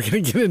know we're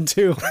going to get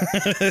into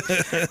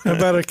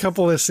about a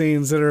couple of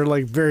scenes that are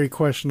like very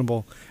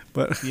questionable.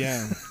 But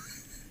yeah.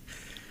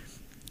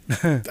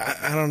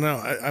 I don't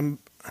know.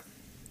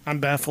 I'm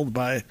baffled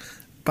by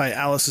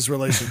Alice's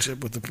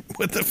relationship with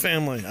the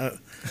family.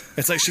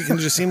 It's like she can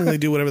just seemingly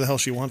do whatever the hell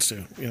she wants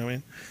to. You know what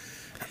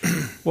I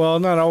mean?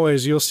 Well, not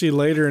always. You'll see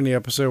later in the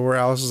episode where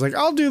Alice is like,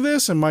 "I'll do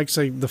this," and Mike's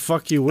like, "The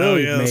fuck you will." Oh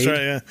yeah, maid. that's right.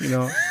 Yeah. You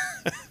know.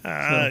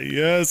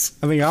 Yes.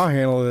 I think I'll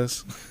handle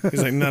this.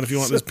 He's like, "Not if you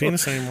want this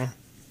penis anymore."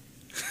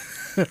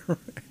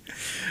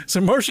 So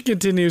Marcia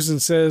continues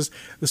and says,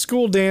 "The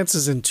school dance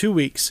is in 2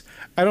 weeks.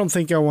 I don't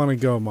think I want to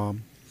go,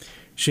 Mom."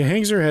 She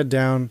hangs her head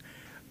down.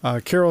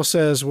 Carol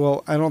says,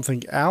 "Well, I don't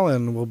think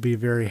Alan will be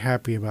very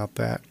happy about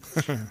that."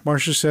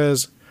 Marcia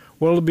says,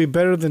 "Well, it'll be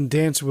better than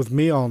dancing with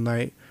me all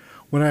night.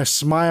 When I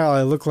smile,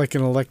 I look like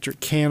an electric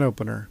can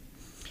opener."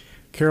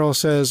 Carol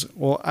says,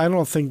 "Well, I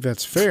don't think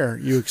that's fair.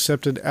 You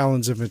accepted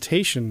Alan's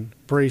invitation,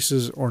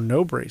 braces or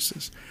no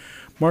braces."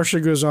 Marcia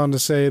goes on to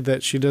say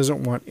that she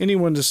doesn't want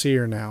anyone to see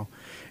her now,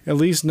 at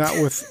least not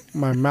with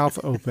my mouth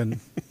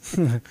open.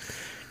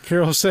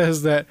 Carol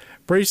says that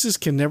braces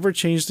can never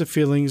change the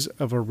feelings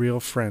of a real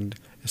friend,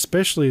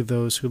 especially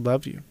those who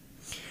love you.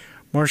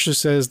 Marcia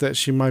says that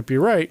she might be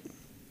right.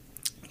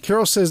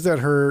 Carol says that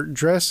her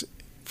dress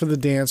for the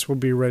dance will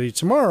be ready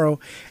tomorrow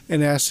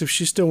and asks if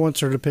she still wants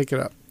her to pick it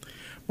up.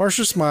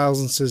 Marcia smiles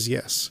and says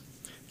yes.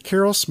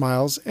 Carol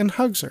smiles and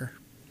hugs her.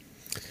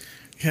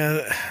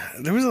 Yeah,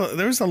 there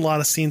was a lot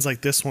of scenes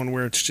like this one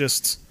where it's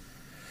just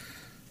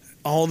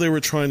all they were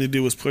trying to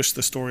do was push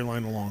the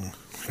storyline along.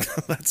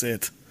 That's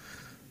it.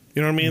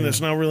 You know what I mean? Yeah.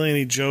 There's not really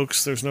any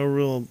jokes. There's no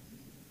real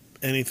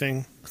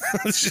anything.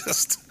 It's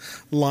just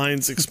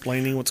lines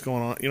explaining what's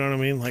going on. You know what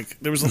I mean? Like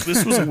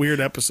this was a weird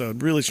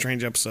episode, really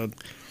strange episode.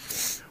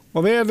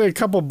 Well, they had a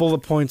couple bullet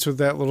points with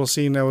that little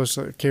scene. That was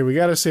okay. We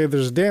got to say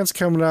there's a dance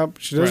coming up.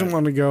 She doesn't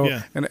want to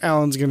go, and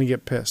Alan's going to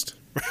get pissed.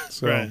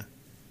 So. Right.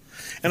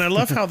 And I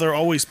love how they're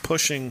always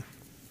pushing,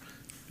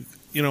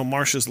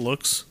 Marcia's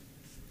looks.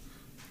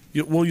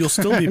 You'll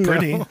still be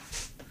pretty.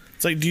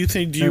 It's like, do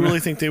you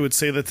really think they would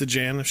say that to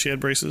Jan if she had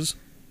braces?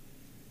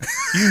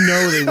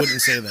 They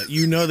wouldn't say that.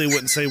 They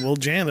wouldn't say, well,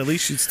 Jan, at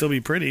least she'd still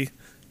be pretty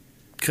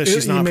because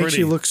she's not pretty. It makes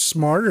you look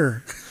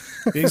smarter.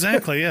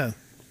 Exactly, yeah.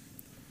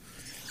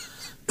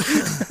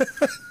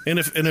 and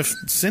if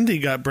Cindy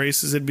got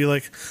braces, it'd be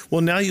like,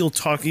 well, now you'll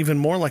talk even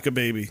more like a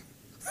baby.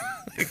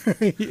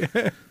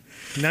 Yeah.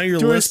 Now you're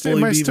less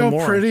bullied even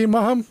more. Am I still pretty,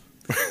 Mom?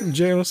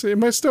 Jan will say,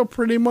 "Am I still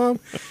pretty, Mom?"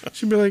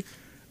 She'd be like,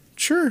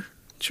 Sure,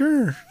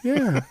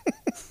 yeah.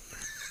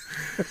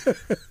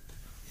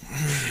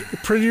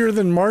 Prettier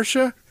than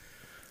Marcia?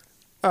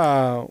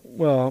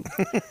 Well,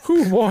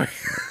 whoo boy.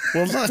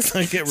 Well, let's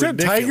not get ridiculous. Is that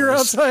tiger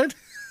outside?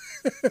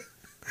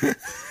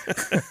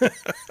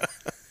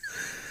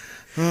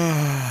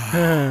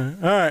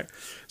 All right.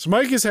 So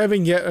Mike is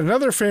having yet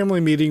another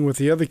family meeting with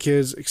the other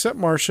kids, except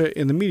Marcia,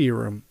 in the media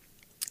room.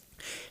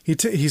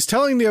 He's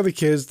telling the other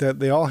kids that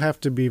they all have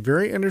to be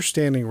very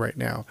understanding right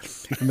now,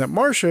 and that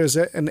Marcia is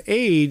at an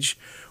age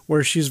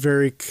where she's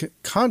very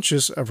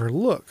conscious of her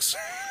looks.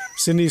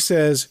 Cindy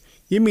says,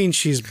 "You mean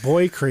she's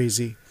boy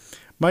crazy?"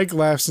 Mike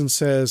laughs and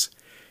says,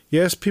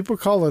 "Yes, people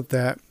call it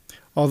that,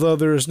 although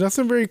there is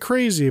nothing very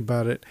crazy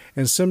about it,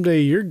 and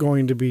someday you're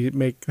going to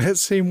make that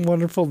same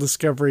wonderful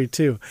discovery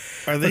too."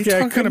 Are they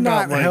talking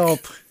about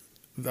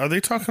Are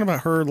they talking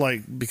about her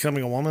like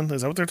becoming a woman?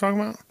 Is that what they're talking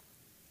about?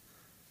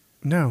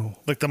 No.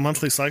 Like the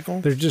monthly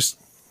cycle? They're just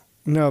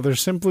No, they're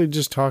simply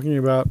just talking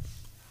about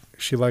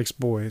she likes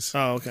boys.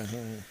 Oh, okay.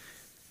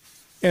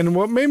 And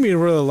what made me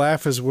really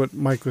laugh is what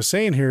Mike was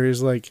saying here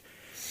is like,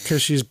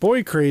 because she's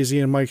boy crazy,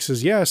 and Mike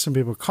says, yeah, some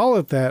people call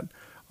it that,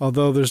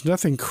 although there's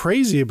nothing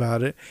crazy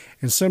about it,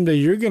 and someday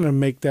you're going to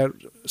make that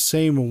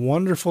same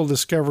wonderful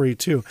discovery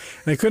too.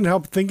 And I couldn't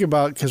help think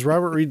about, because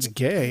Robert Reed's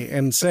gay,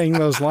 and saying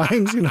those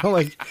lines, you know,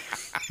 like,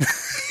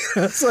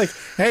 it's like,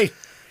 hey,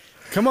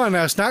 come on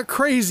now, it's not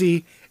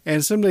crazy,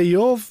 and someday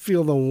you'll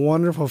feel the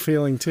wonderful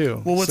feeling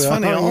too. Well, what's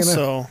funny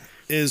also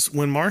is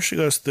when Marcia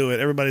goes through it,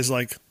 everybody's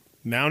like,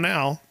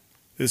 now,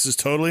 this is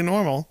totally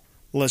normal.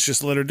 Let's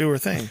just let her do her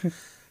thing.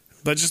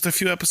 But just a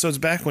few episodes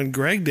back when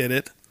Greg did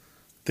it,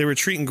 they were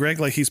treating Greg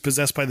like he's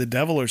possessed by the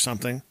devil or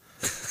something.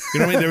 You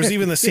know what I mean? There was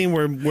even the scene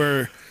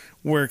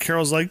where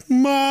Carol's like,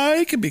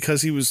 Mike,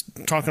 because he was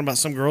talking about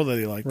some girl that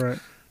he liked. Right.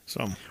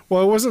 So,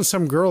 well, it wasn't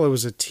some girl, it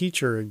was a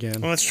teacher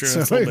again. Well, that's true.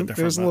 So it's a little bit different.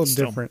 It was a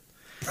little different.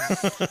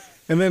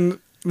 And then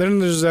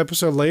there's an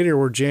episode later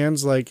where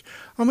Jan's like,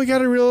 oh my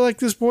God, I really like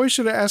this boy.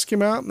 Should I ask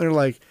him out? And they're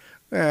like,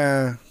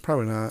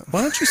 probably not.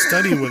 Why don't you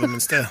study with him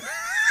instead?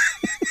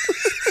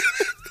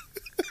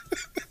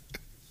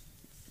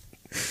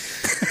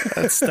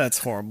 That's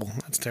horrible.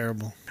 That's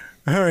terrible.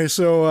 All right,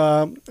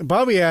 so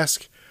Bobby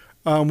asks,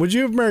 would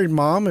you have married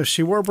Mom if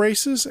she wore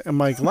braces? And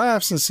Mike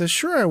laughs and says,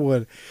 sure I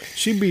would.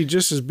 She'd be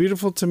just as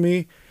beautiful to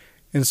me,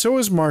 and so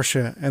is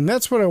Marcia, and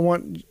that's what I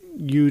want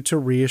you to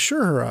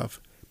reassure her of.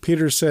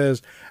 Peter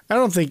says, I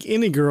don't think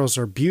any girls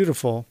are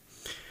beautiful.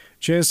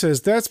 Jan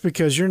says, that's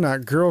because you're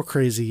not girl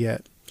crazy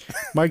yet.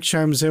 Mike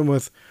chimes in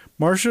with,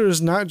 Marcia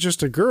is not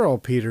just a girl,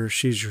 Peter,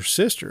 she's your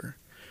sister.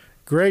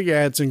 Greg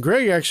adds, and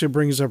Greg actually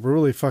brings up a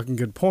really fucking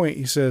good point.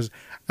 He says,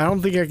 I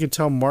don't think I could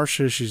tell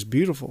Marcia she's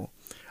beautiful.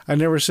 I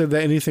never said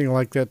that anything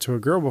like that to a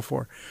girl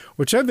before,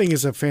 which I think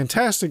is a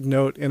fantastic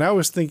note, and I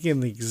was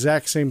thinking the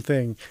exact same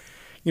thing.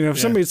 You know, if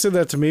somebody had said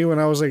that to me when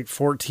I was like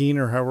 14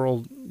 or however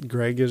old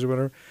Greg is or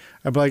whatever,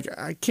 I'd be like,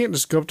 I can't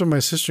just go up to my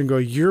sister and go,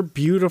 you're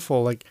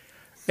beautiful. Like,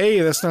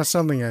 A, that's not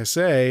something I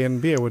say,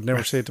 and B, I would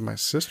never say it to my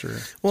sister.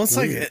 Well, it's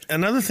like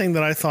another thing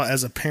that I thought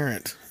as a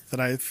parent,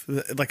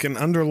 like an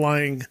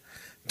underlying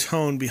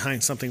tone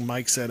behind something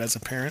Mike said as a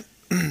parent.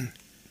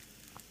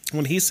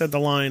 When he said the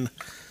line,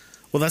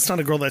 well, that's not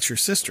a girl, that's your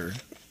sister.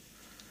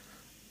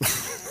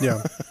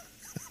 Yeah.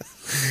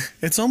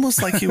 It's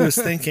almost like he was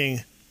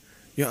thinking,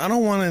 I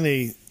don't want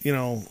any,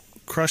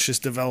 crushes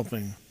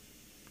developing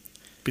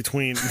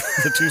between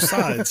the two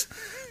sides,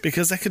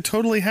 because that could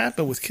totally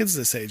happen with kids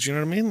this age. You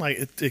know what I mean?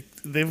 Like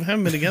they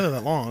haven't been together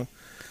that long.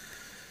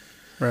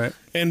 Right.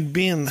 And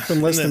it's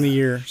been less than a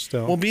year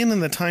still. Well, being in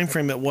the time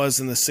frame it was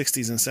in the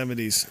 60s and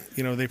 70s,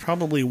 they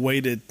probably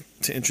waited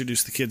to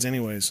introduce the kids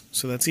anyways.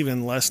 So that's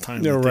even less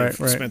time that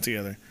they've spent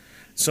together.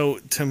 So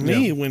to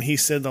me, when he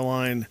said the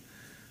line,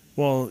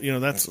 well,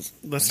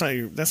 that's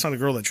not a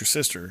girl, that's your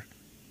sister.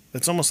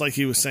 It's almost like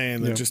he was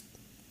saying that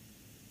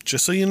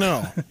just so you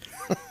know.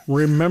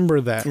 Remember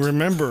that.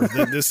 Remember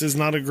that this is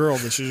not a girl,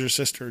 this is your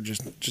sister.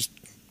 Just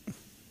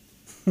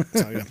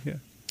so, yeah.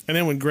 And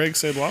then when Greg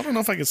said, well, I don't know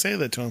if I can say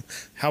that to him,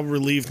 how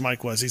relieved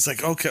Mike was. He's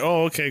like,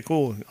 okay,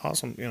 cool,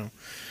 awesome,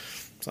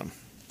 So.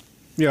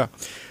 Yeah.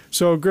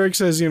 So Greg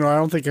says, I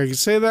don't think I can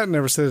say that.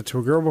 Never said it to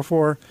a girl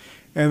before.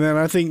 And then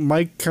I think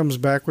Mike comes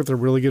back with a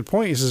really good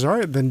point. He says, all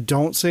right, then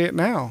don't say it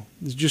now.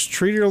 Just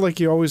treat her like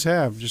you always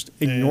have. Just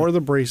ignore the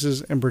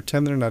braces and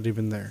pretend they're not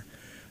even there.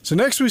 So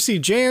next we see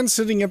Jan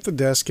sitting at the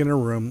desk in her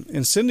room,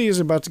 and Cindy is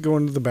about to go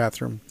into the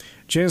bathroom.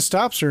 Jan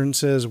stops her and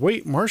says,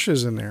 wait,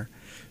 Marcia's in there.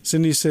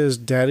 Cindy says,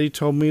 Daddy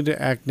told me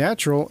to act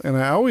natural, and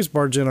I always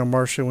barge in on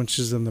Marcia when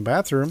she's in the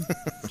bathroom.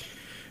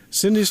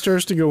 Cindy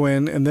starts to go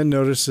in and then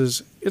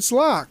notices it's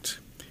locked.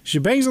 She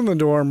bangs on the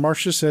door.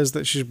 Marcia says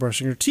that she's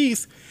brushing her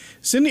teeth.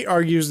 Cindy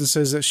argues and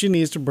says that she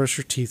needs to brush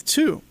her teeth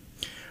too.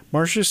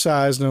 Marcia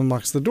sighs and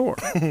unlocks the door.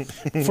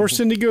 Before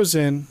Cindy goes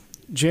in,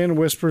 Jan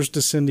whispers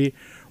to Cindy,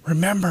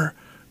 remember,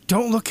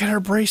 don't look at her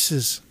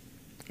braces.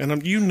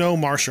 And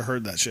Marcia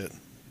heard that shit.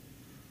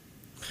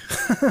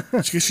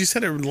 She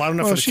said it loud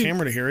enough for the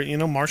camera to hear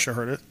it. Marcia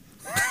heard it.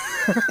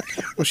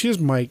 Well, she is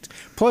mic'd.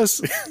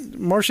 Plus,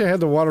 Marcia had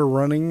the water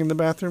running in the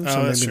bathroom,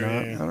 so maybe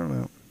not. Yeah. I don't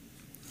know.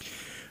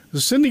 So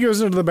Cindy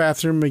goes into the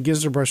bathroom and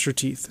begins to brush her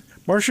teeth.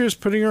 Marcia is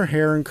putting her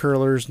hair in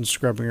curlers and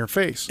scrubbing her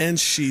face. And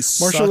she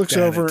Marcia looks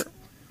over. It.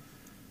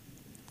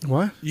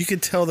 What? You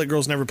could tell that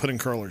girls never put in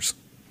curlers.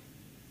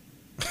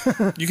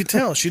 You could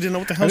tell. She didn't know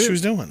what the hell she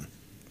was doing.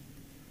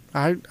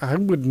 I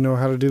wouldn't know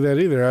how to do that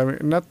either. I mean,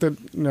 not that,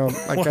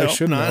 I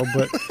should know,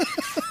 but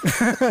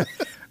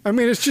I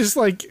mean, it's just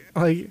like,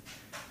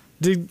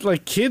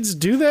 did kids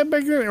do that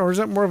back then, or is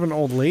that more of an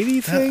old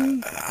lady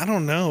thing? I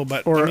don't know,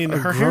 but or I mean,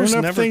 her hair's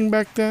never thing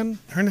back then.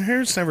 Her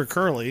hair's never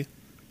curly,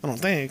 I don't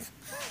think.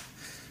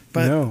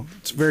 But no,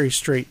 it's very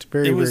straight,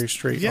 very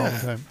straight all the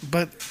time.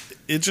 But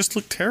it just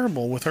looked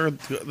terrible with her.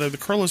 The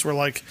curlers were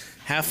like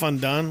half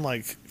undone,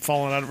 like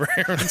falling out of her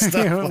hair and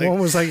stuff. One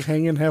was like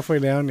hanging halfway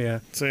down. Yeah.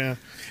 So yeah,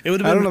 it would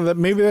have been. I don't know that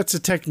maybe that's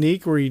a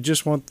technique where you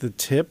just want the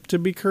tip to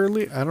be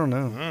curly. I don't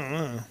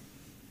know.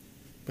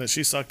 But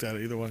she sucked at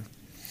it either way.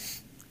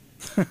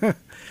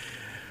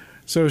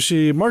 So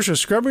Marcia's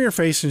scrubbing her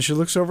face, and she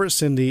looks over at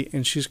Cindy,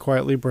 and she's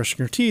quietly brushing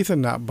her teeth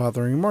and not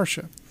bothering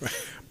Marcia.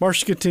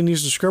 Marcia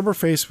continues to scrub her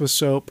face with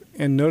soap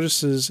and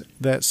notices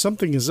that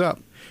something is up.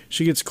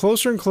 She gets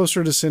closer and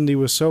closer to Cindy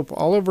with soap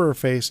all over her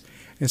face,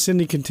 and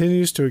Cindy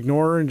continues to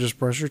ignore her and just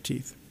brush her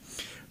teeth.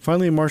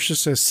 Finally, Marcia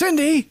says,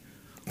 "Cindy,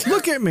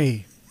 look at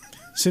me."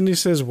 Cindy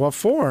says, "What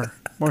for?"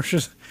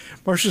 Marcia's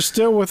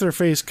still with her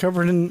face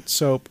covered in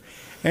soap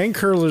and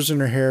curlers in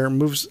her hair,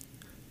 moves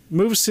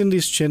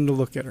Cindy's chin to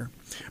look at her.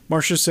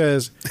 Marcia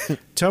says,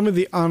 "Tell me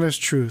the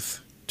honest truth.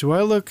 Do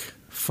I look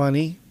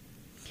funny?"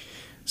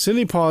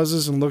 Cindy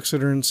pauses and looks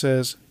at her and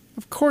says,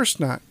 "Of course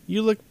not.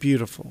 You look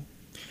beautiful."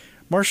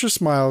 Marcia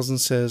smiles and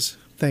says,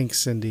 "Thanks,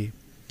 Cindy."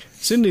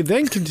 Cindy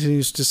then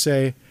continues to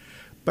say,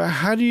 "But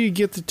how do you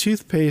get the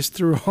toothpaste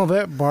through all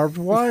that barbed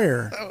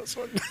wire?" That was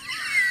fun.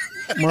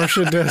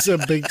 Marcia does a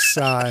big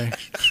sigh.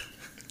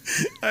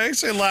 I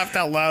actually laughed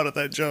out loud at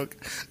that joke.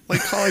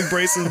 Like calling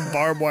braces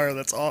barbed wire,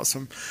 that's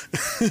awesome.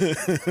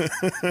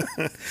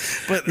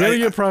 But You gotta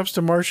give props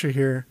to Marcia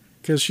here,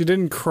 because she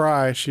didn't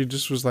cry. She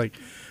just was like,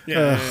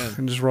 yeah.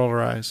 and just rolled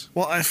her eyes.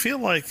 Well, I feel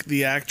like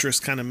the actress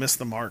kind of missed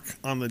the mark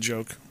on the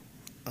joke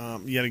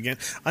yet again.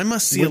 I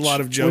must see a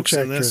lot of jokes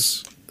in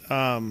this.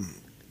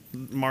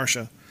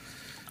 Marcia.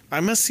 I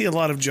must see a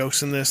lot of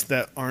jokes in this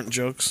that aren't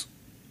jokes.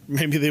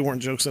 Maybe they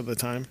weren't jokes at the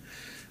time.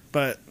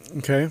 But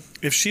Okay.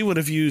 if she would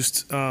have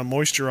used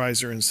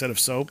moisturizer instead of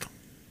soap,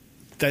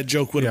 that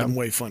joke would have been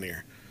way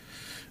funnier.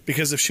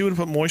 Because if she would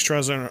have put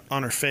moisturizer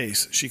on her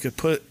face, she could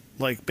put,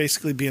 like,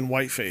 basically be in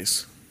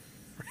whiteface.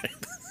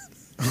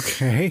 Right?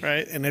 Okay.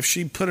 Right? And if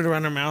she put it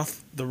around her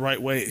mouth the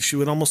right way, she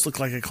would almost look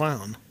like a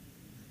clown.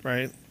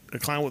 Right? A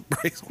clown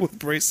with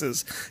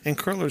braces and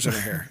curlers in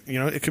her hair. You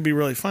know, it could be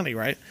really funny,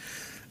 right?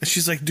 And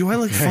she's like, "Do I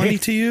look funny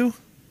to you?"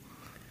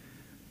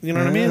 You know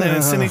what I mean?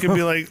 And Cindy could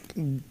be like,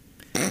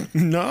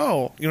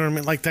 "No." You know what I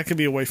mean? Like, that could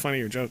be a way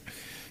funnier joke.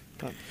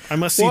 But I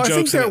must see Well, I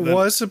jokes think in that it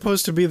was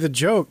supposed to be the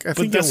joke. I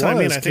think that's it what I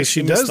mean. was, I think because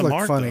she she missed does the look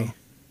mark, funny.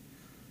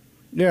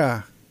 though.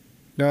 Yeah.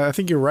 No, I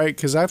think you're right,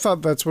 because I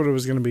thought that's what it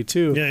was going to be,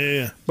 too.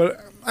 Yeah. But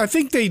I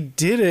think they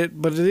did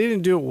it, but they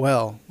didn't do it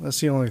well.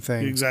 That's the only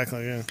thing.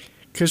 Exactly, yeah.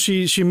 Because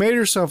she made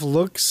herself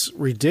look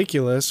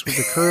ridiculous with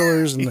the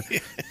curlers and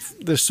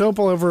the soap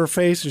all over her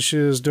face, and she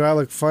says, "Do I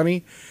look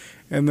funny?"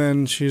 And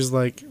then she's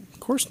like, "Of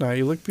course not.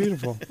 You look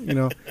beautiful." You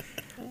know.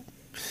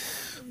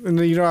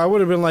 And I would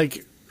have been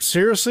like,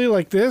 "Seriously,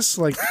 like this,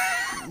 like,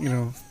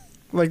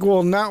 like,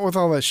 well, not with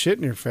all that shit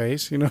in your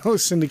face."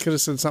 Cindy could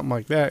have said something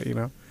like that.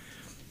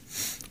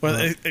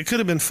 Well, it could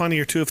have been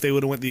funnier, too, if they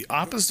would have went the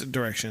opposite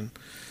direction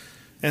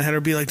and had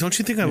her be like, "Don't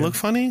you think I look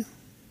funny?"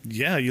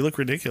 "Yeah, you look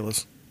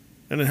ridiculous."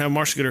 And then have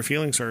Marcia get her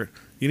feelings hurt.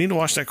 "You need to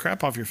wash that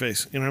crap off your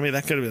face." You know what I mean?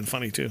 That could have been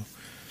funny, too.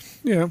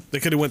 Yeah. They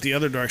could have went the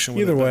other direction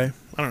with Either it, way.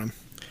 I don't know.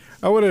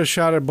 I would have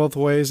shot it both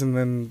ways and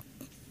then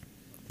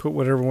put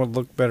whatever would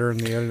look better in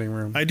the editing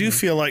room. I do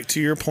feel like, to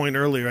your point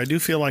earlier, I do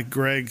feel like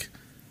Greg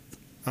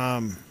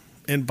and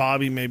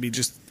Bobby maybe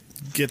just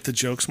get the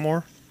jokes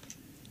more.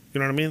 You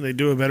know what I mean? They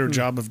do a better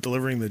job of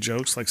delivering the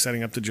jokes, like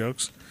setting up the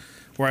jokes,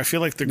 where I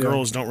feel like the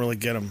girls don't really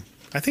get them.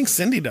 I think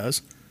Cindy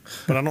does,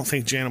 but I don't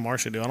think Jan and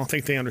Marcia do. I don't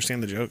think they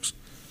understand the jokes.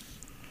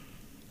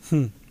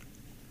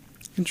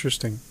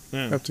 Interesting.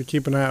 Yeah. Have to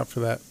keep an eye out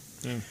for that.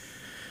 Yeah.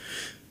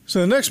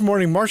 So the next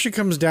morning, Marcia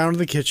comes down to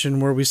the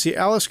kitchen where we see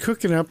Alice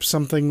cooking up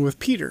something with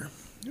Peter.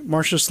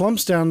 Marcia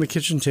slumps down the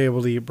kitchen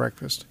table to eat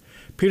breakfast.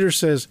 Peter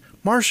says,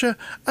 "Marcia,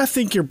 I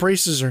think your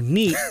braces are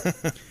neat."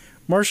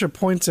 Marcia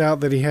points out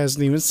that he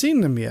hasn't even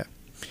seen them yet.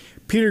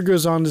 Peter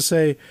goes on to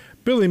say,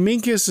 "Billy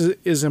Minkus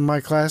is in my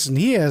class and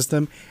he has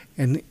them,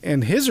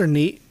 and his are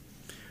neat."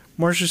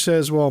 Marcia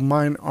says, "Well,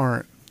 mine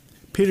aren't."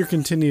 Peter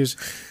continues,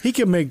 "He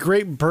can make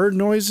great bird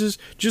noises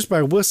just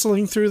by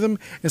whistling through them,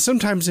 and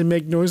sometimes they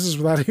make noises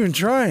without even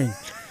trying."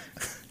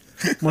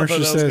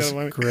 Marcia says,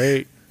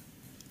 "Great."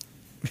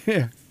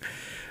 Yeah.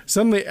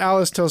 Suddenly,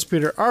 Alice tells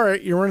Peter, "All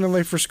right, you're running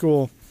late for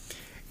school."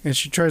 And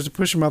she tries to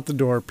push him out the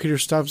door. Peter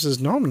stops and says,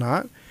 "No, I'm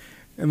not."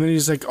 And then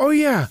he's like, "Oh,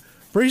 yeah,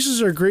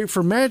 braces are great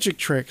for magic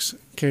tricks."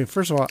 Okay,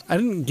 first of all, I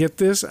didn't get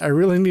this. I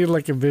really needed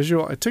like a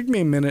visual. It took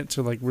me a minute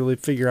to like really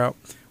figure out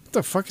what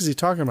the fuck is he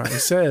talking about. He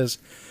says,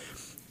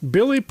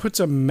 Billy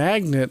puts a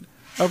magnet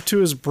up to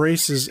his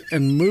braces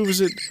and moves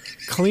it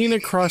clean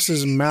across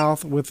his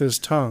mouth with his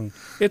tongue.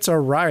 It's a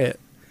riot.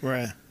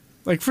 Right.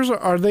 Like, first of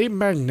all, are they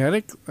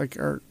magnetic? Like,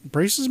 are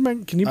braces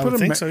magnetic? Can you I put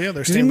would a think so, yeah.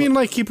 Does he mean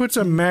like he puts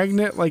a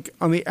magnet like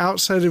on the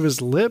outside of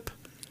his lip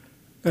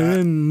and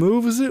then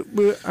moves it?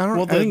 I don't.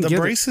 Well, I didn't the get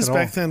braces it at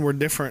back all. then were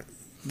different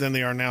than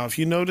they are now. If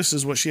you notice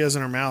is what she has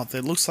in her mouth,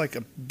 it looks like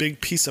a big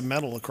piece of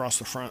metal across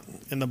the front.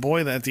 And the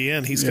boy at the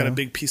end, he's got a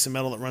big piece of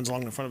metal that runs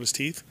along the front of his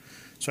teeth.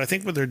 So I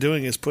think what they're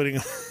doing is putting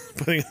a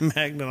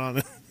magnet on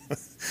it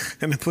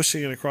and then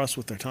pushing it across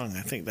with their tongue.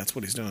 I think that's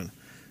what he's doing.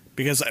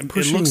 Because it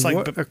looks like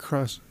what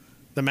across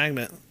the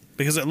magnet.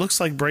 Because it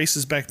looks like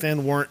braces back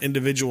then weren't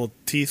individual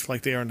teeth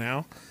like they are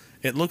now.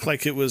 It looked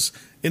like it was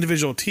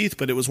individual teeth,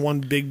 but it was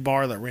one big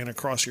bar that ran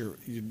across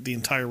the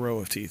entire row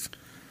of teeth.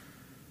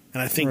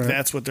 And I think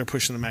that's what they're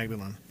pushing the magnet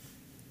on.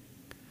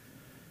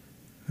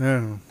 I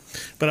don't know.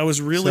 But I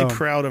was really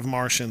proud of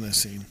Marcia in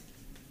this scene.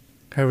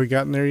 Have we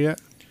gotten there yet?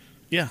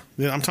 Yeah.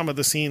 I'm talking about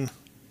the scene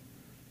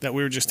that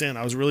we were just in.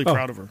 I was really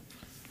proud of her.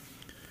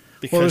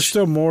 Because Well, there's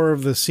still more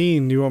of the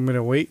scene. Do you want me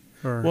to wait?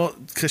 Or? Well,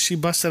 because she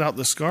busted out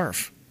the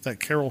scarf that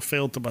Carol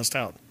failed to bust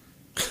out.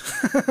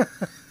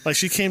 Like,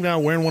 she came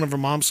down wearing one of her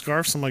mom's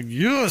scarves. I'm like,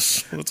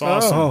 yes, that's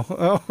awesome.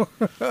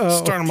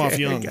 Start them off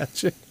young.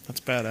 Gotcha.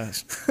 That's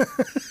badass.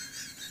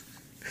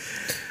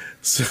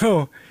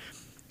 So,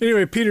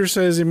 anyway, Peter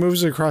says he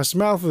moves it across the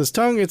mouth with his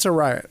tongue. It's a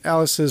riot.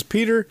 Alice says,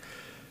 Peter.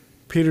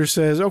 Peter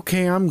says,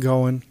 okay, I'm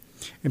going.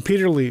 And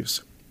Peter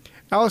leaves.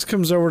 Alice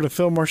comes over to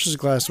fill Marcia's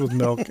glass with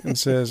milk and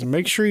says,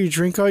 make sure you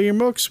drink all your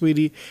milk,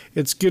 sweetie.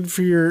 It's good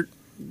for your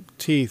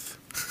teeth.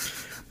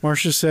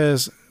 Marcia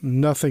says,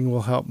 nothing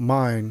will help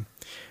mine.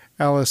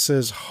 Alice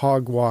says,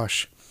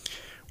 hogwash.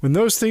 When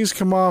those things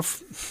come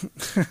off,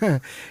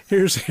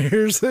 here's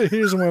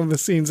one of the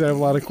scenes I have a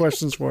lot of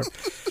questions for.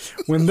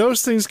 When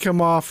those things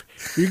come off,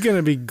 you're going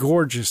to be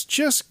gorgeous,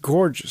 just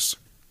gorgeous.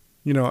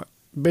 You know,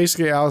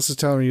 basically Alice is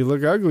telling me you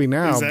look ugly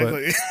now,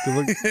 exactly. But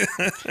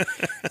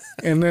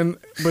you look.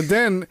 But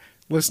then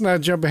let's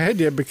not jump ahead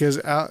yet because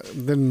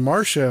then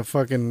Marcia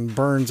fucking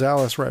burns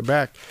Alice right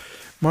back.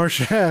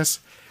 Marcia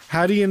asks,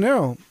 "How do you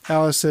know?"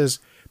 Alice says,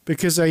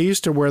 "Because I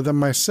used to wear them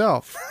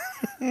myself."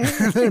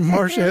 And then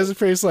Marcia has a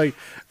face like,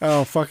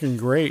 "Oh, fucking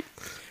great."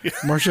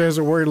 Marcia has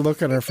a worried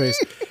look on her face,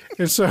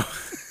 and so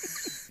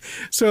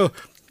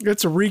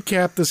let's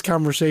recap this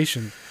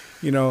conversation.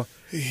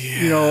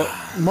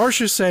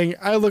 Marcia's saying,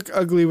 I look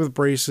ugly with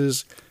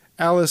braces.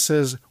 Alice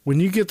says, when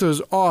you get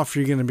those off,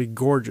 you're going to be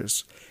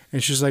gorgeous.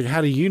 And she's like,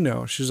 how do you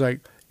know? She's like,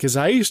 because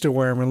I used to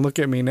wear them and look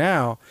at me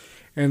now.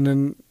 And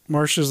then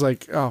Marcia's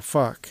like, oh,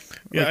 fuck.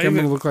 Yeah, I'm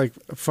going to look like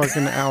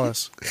fucking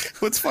Alice.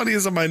 What's funny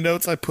is in my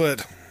notes I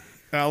put,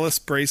 Alice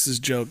Brace's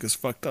joke is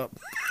fucked up.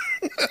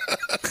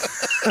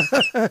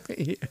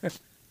 Yeah.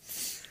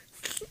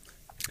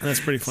 That's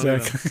pretty funny,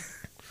 though.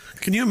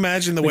 Can you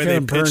imagine the way they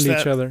they pitched burned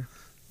each other?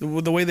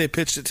 The way they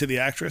pitched it to the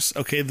actress?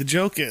 Okay, the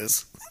joke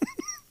is,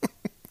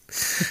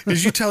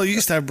 did you tell her you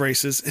used to have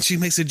braces, and she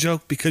makes a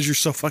joke because you're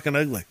so fucking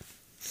ugly?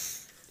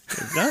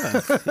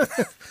 God.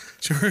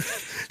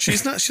 She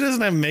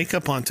doesn't have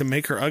makeup on to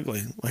make her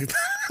ugly. Like,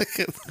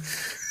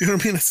 you know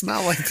what I mean? It's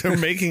not like they're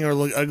making her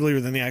look uglier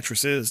than the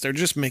actress is. They're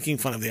just making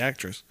fun of the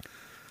actress.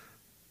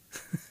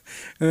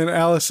 And then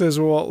Alice says,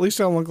 well, at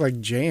least I don't look like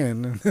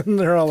Jan. And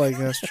they're all like,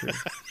 that's true.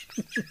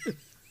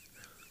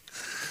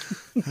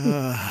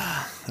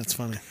 That's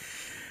funny.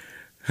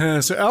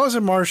 So Alice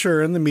and Marcia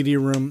are in the media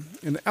room,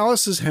 and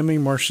Alice is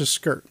hemming Marcia's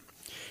skirt.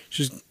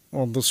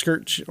 The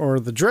skirt or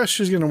the dress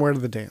she's going to wear to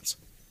the dance.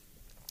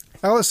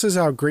 Alice says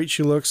how great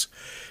she looks.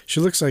 She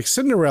looks like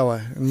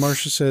Cinderella. And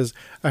Marcia says,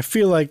 I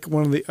feel like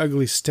one of the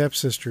ugly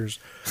stepsisters.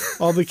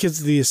 All the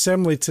kids at the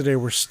assembly today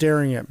were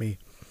staring at me.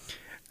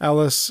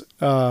 Alice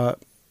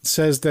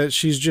says that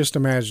she's just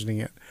imagining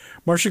it.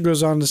 Marcia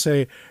goes on to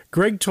say,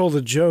 Greg told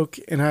a joke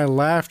and I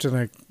laughed and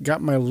I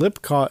got my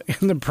lip caught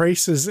in the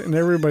braces and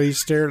everybody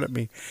stared at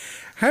me.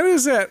 How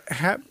does that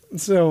happen?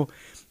 So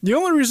the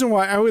only reason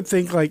why I would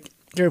think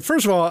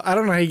first of all, I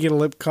don't know how you get a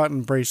lip caught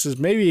in braces.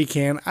 Maybe you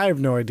can. I have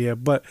no idea.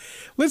 But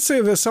let's say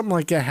that something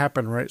like that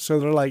happened, right?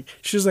 So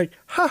she's like,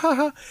 ha ha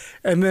ha.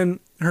 And then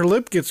her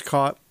lip gets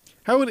caught.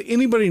 How would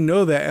anybody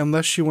know that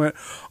unless she went,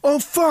 oh,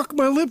 fuck,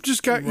 my lip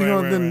just got,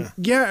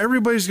 yeah,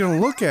 everybody's going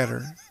to look at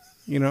her,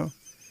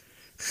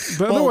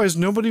 But otherwise,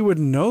 nobody would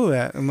know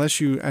that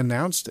unless you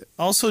announced it.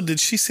 Also,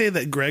 did she say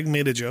that Greg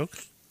made a joke?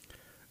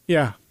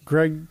 Yeah,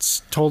 Greg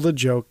told a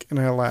joke and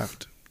I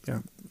laughed.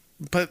 Yeah.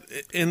 But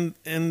in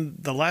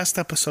the last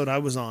episode I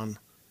was on,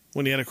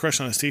 when he had a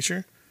crush on his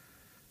teacher,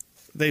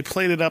 they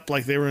played it up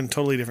like they were in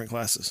totally different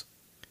classes.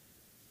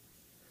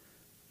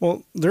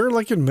 Well, they're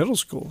like in middle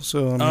school,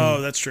 so.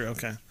 That's true.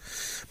 Okay.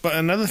 But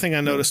another thing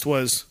I noticed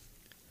was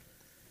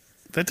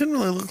that didn't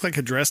really look like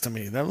a dress to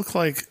me. That looked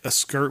like a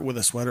skirt with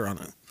a sweater on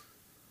it.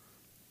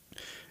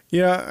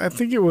 Yeah, I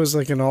think it was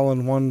like an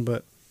all-in-one,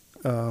 but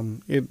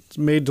it's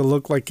made to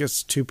look like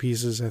it's two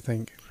pieces, I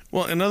think.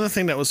 Well, another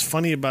thing that was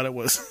funny about it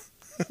was,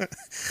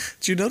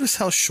 did you notice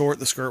how short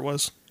the skirt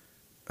was?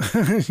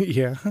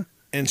 Yeah.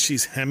 And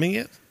she's hemming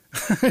it?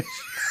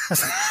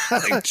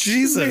 Like,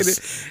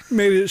 Jesus.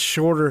 Made it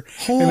shorter.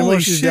 Holy and then when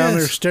she's shit. down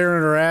there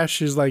staring at her ass,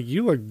 she's like,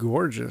 you look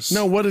gorgeous.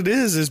 No, what it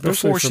is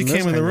Especially before she from came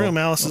this in the angle. room,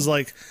 Alice is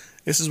like,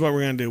 this is what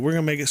we're going to do. We're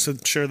going to make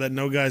it sure that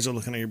no guys are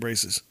looking at your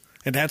braces.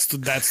 And that's the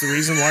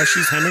reason why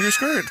she's hemming her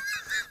skirt.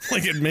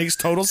 Like, it makes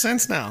total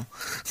sense now.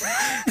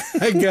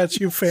 I got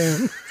you,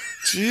 fam.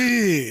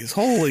 Jeez.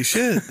 Holy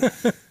shit.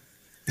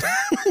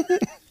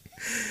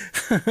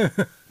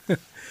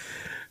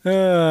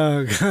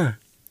 Oh, God.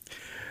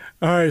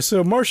 All right,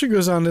 so Marcia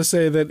goes on to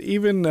say that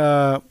even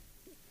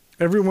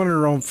everyone in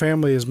her own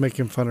family is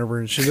making fun of her,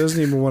 and she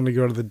doesn't even want to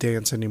go to the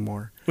dance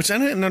anymore. Which I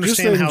didn't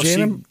understand how she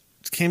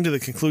came to the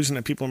conclusion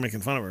that people are making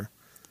fun of her.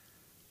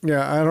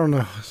 Yeah, I don't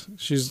know.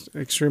 She's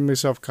extremely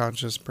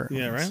self-conscious, apparently.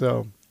 Yeah, right?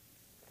 So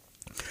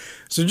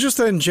just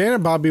then, Jan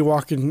and Bobby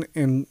walk in,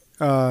 and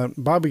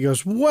Bobby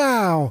goes,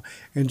 wow.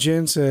 And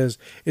Jen says,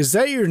 is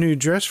that your new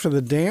dress for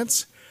the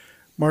dance?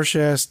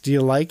 Marcia asks, do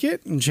you like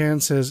it? And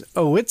Jen says,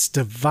 oh, it's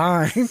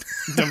divine.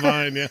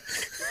 Divine, yeah.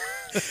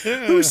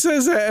 Who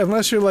says that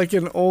unless you're like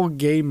an old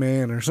gay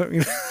man or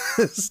something?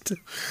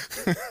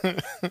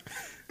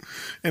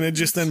 And it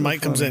just then so Mike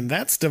funny. Comes in.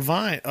 That's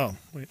divine. Oh,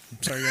 wait.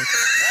 I'm sorry, guys.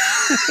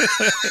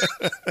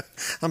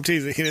 I'm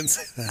teasing. He didn't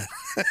say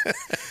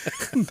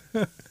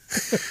that.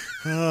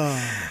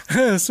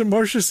 Oh. So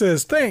Marcia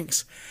says,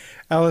 thanks.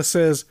 Alice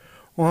says,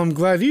 well, I'm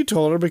glad you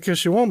told her because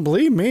she won't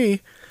believe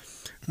me.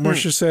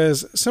 Marcia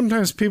says,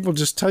 sometimes people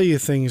just tell you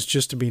things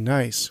just to be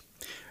nice.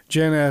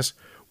 Jen asks,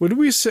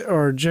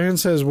 Jen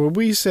says, would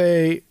we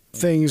say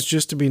things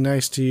just to be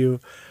nice to you?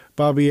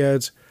 Bobby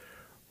adds,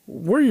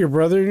 we're your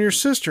brother and your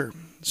sister.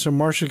 So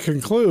Marcia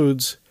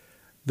concludes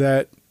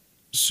that,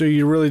 so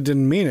you really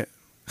didn't mean it.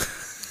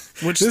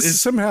 Which this is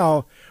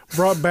somehow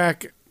brought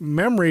back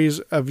memories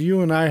of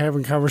you and I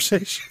having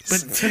conversations.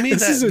 But to me,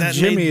 that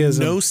made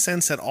no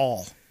sense at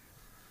all.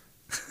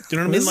 Do you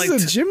know what I mean?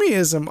 This is a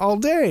Jimmyism all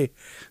day.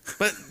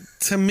 But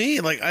to me,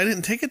 like, I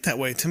didn't take it that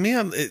way. To me,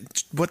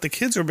 what the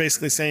kids are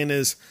basically saying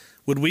is,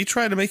 would we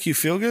try to make you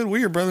feel good? We're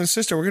your brother and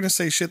sister. We're going to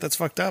say shit that's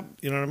fucked up.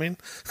 You know what I mean?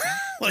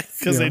 Like,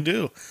 because they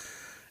do.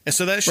 And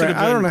so that should have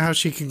been... I don't know how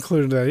she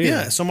concluded that either.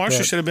 Yeah, so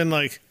Marcia should have been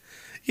like,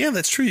 yeah,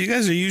 that's true. You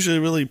guys are usually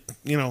really,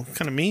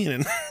 kind of mean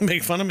and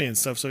make fun of me and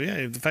stuff. So,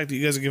 yeah, the fact that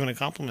you guys are giving a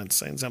compliment,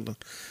 saying something.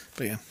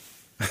 But, yeah.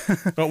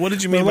 But what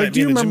did you mean by it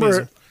being a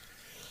Jimmyism?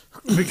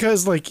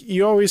 Because, like,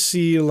 you always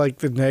see, like,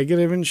 the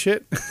negative and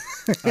shit.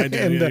 I do,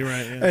 and, you're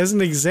right. Yeah. As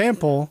an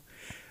example,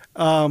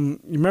 you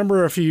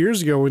remember a few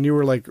years ago when you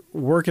were, like,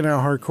 working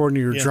out hardcore and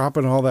you were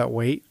dropping all that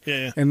weight?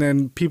 Yeah. And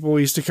then people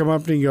used to come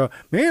up and go,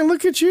 man,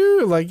 look at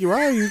you. Like, wow,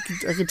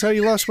 I can tell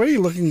you lost weight.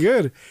 You're looking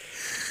good.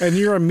 And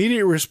your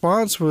immediate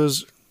response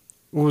was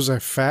I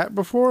fat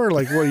before?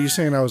 Like, what, are you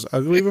saying I was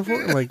ugly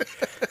before? Like,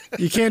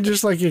 you can't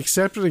just, like,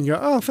 accept it and go,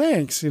 oh,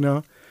 thanks,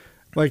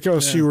 Like, so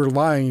you were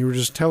lying. You were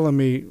just telling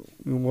me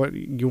what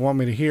you want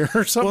me to hear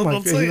or something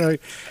like that.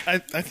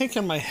 I think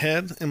in my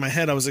head,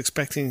 I was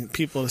expecting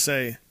people to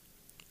say,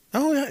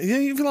 oh, yeah,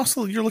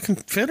 you're looking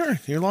fitter.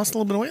 You lost a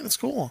little bit of weight. That's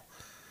cool.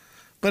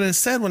 But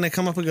instead, when they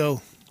come up and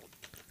go,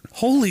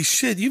 holy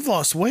shit, you've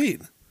lost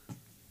weight.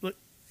 Like,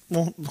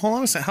 well, hold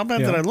on a second. How bad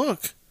did I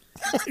look?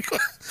 Like,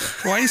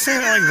 why are you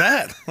saying it like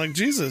that? Like,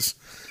 Jesus.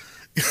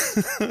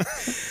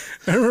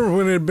 I remember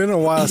when it had been a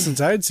while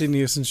since I'd seen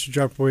you since you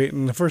dropped weight,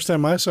 and the first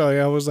time I saw you,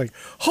 I was like,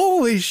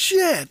 "Holy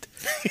shit!"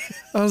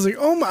 I was like,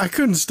 "Oh my!" I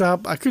couldn't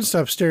stop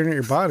staring at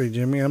your body,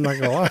 Jimmy. I'm not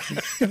gonna lie.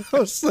 I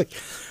was like,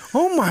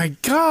 "Oh my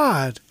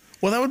god!"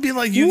 Well, that would be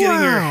like you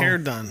getting your hair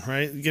done,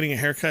 right? Getting a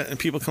haircut, and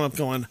people come up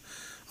going,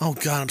 "Oh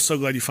god, I'm so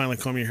glad you finally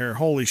combed your hair.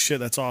 Holy shit,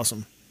 that's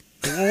awesome."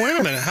 Well, wait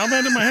a minute. How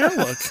bad did my hair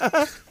look?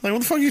 Like, what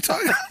the fuck are you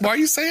talking about? Why are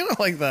you saying it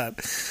like that?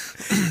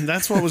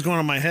 That's what was going on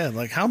in my head.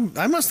 Like,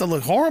 I must have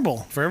looked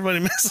horrible for everybody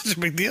to make such a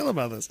big deal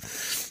about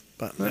this.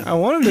 But I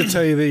wanted to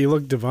tell you that you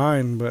look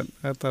divine, but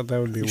I thought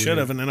that would be weird. You should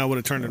have, and then I would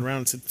have turned it around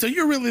and said, so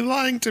you're really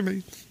lying to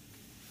me.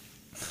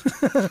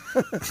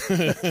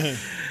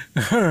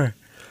 All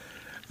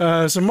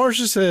right. So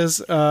Marcia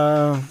says,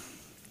 Bobby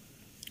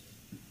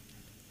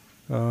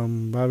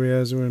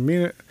has to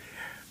mean it.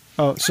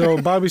 Oh,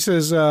 so Bobby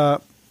says,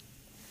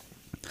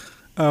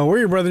 we're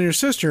your brother and your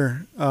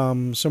sister.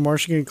 So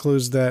Marcia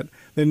concludes that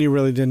then you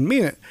really didn't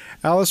mean it.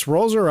 Alice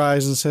rolls her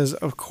eyes and says,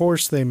 of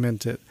course they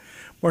meant it.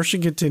 Marcia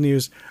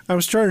continues,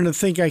 I'm starting to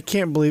think I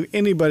can't believe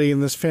anybody in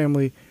this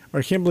family,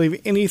 or I can't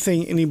believe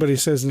anything anybody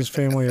says in this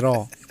family at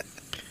all.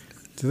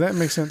 Does that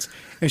make sense?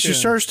 And she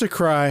starts to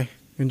cry,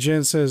 and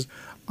Jen says,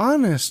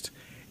 honest,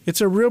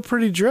 it's a real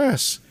pretty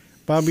dress.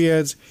 Bobby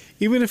adds,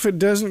 even if it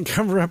doesn't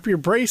cover up your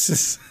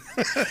braces.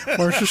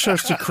 Marcia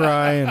starts to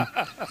cry and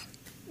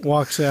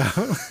walks out.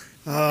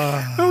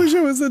 I wish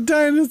I was a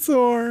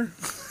dinosaur.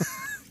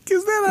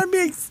 Because then I'd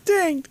be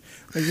extinct.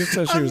 Like, that's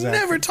how she was I'm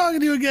never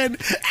talking to you again.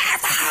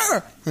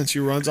 Ever! And she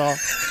runs off.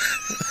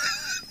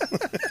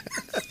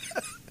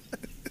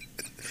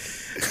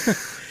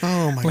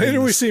 Oh, my Later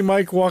goodness. we see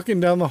Mike walking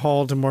down the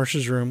hall to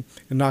Marcia's room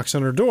and knocks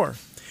on her door.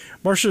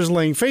 Marcia's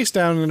laying face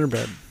down in her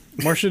bed.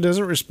 Marcia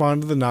doesn't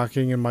respond to the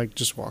knocking, and Mike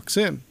just walks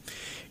in.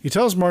 He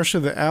tells Marcia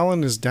that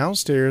Alan is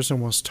downstairs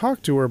and wants to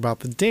talk to her about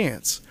the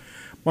dance.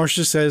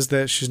 Marcia says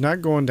that she's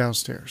not going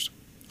downstairs.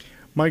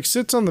 Mike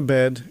sits on the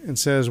bed and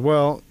says,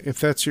 well, if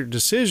that's your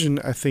decision,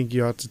 I think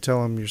you ought to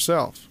tell him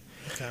yourself.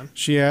 Okay.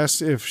 She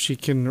asks if she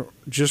can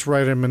just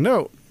write him a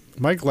note.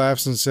 Mike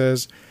laughs and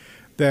says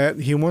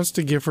that he wants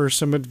to give her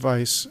some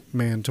advice,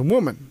 man to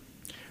woman.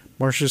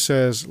 Marcia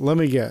says, let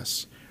me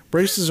guess.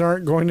 Braces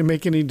aren't going to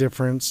make any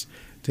difference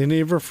to any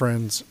of her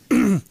friends.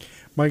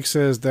 Mike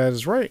says that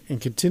is right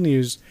and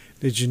continues,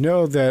 did you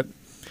know that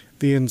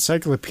the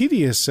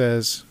encyclopedia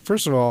says,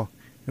 first of all,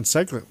 what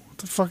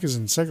the fuck is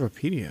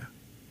encyclopedia?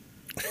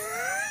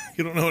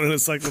 You don't know what an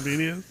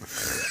encyclopedia is?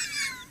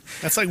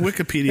 That's like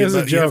Wikipedia,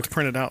 but you have to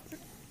print it out.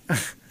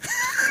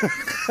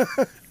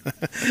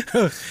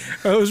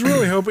 I was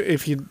really hoping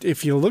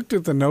if you looked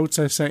at the notes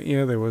I sent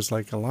you, there was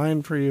like a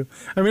line for you.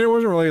 I mean, it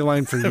wasn't really a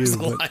line for you,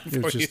 but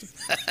it was just.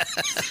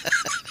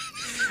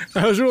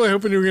 I was really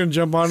hoping you were going to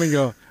jump on and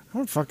go, I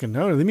don't fucking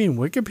know. Do they mean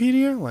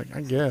Wikipedia? Like,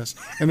 I guess.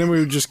 And then we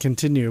would just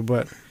continue,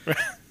 but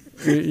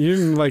you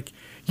didn't like.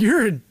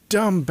 You're a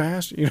dumb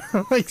bastard. You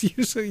know, like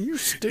you're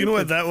stupid. You know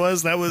what that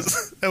was? That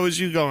was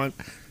you going,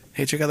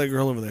 hey, check out that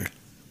girl over there.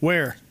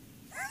 Where?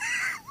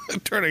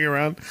 Turning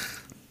around.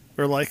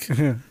 Or like,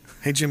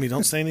 hey, Jimmy,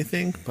 don't say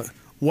anything. But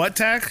what,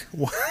 Tack?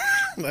 What?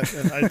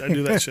 I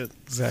do that shit.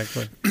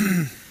 Exactly.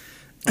 I'm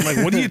like,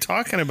 what are you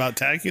talking about,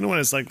 Tack? You know what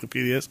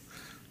encyclopedias?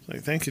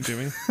 Like, thank you,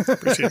 Jimmy.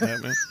 Appreciate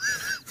that, man.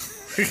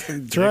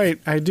 That's right.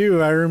 I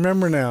do. I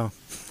remember now.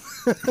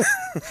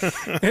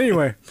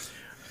 Anyway.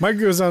 Mike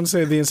goes on to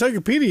say, the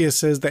encyclopedia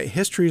says that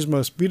history's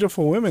most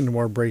beautiful women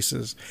wore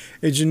braces.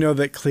 Did you know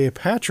that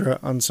Cleopatra,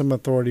 on some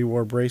authority,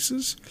 wore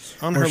braces?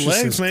 On her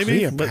legs,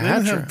 maybe? But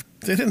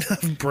they didn't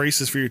have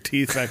braces for your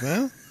teeth back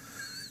then.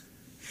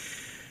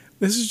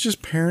 This is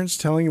just parents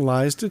telling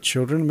lies to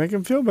children to make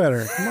them feel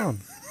better. Come on.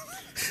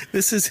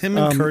 This is him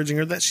encouraging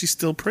her that she's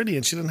still pretty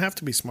and she doesn't have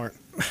to be smart.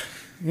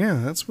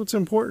 Yeah, that's what's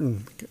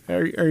important.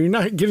 Are you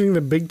not getting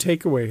the big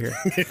takeaway here?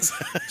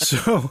 Exactly.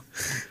 So...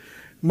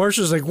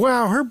 Marcia's like,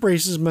 wow, her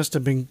braces must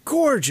have been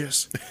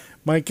gorgeous.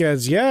 Mike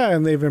adds, yeah,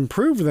 and they've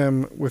improved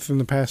them within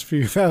the past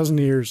few thousand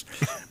years.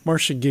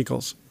 Marcia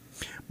giggles.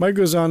 Mike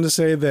goes on to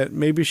say that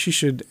maybe she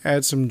should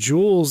add some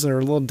jewels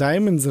or little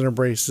diamonds in her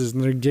braces,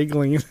 and they're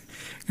giggling. And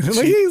they're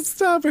like, hey,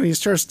 stop. And he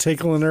starts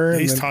tickling her.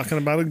 He's talking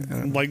about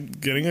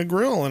like getting a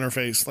grill in her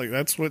face. Like,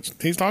 that's what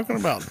he's talking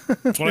about.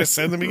 That's what I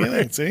said in the beginning,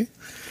 right. See?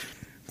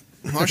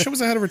 Marcia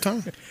was ahead of her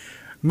time.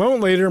 A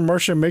moment later,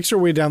 Marcia makes her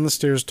way down the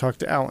stairs to talk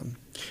to Alan.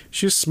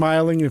 She's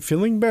smiling and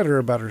feeling better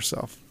about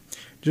herself.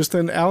 Just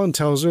then, Alan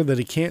tells her that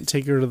he can't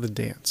take her to the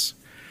dance.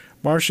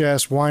 Marcia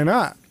asks why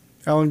not.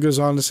 Alan goes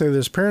on to say that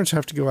his parents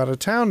have to go out of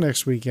town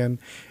next weekend,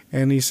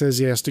 and he says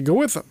he has to go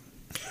with them.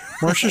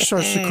 Marcia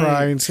starts to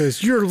cry and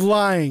says, you're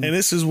lying. And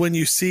this is when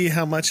you see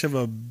how much of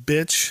a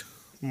bitch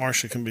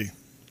Marcia can be.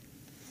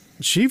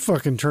 She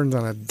fucking turns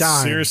on a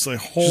dime. Seriously,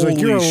 holy She's like,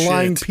 you're a shit.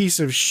 lying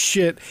piece of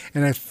shit,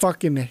 and I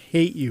fucking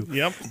hate you.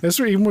 Yep. That's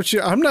what, even what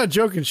I'm not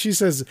joking. She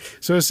says,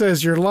 so it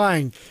says, you're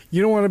lying.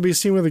 You don't want to be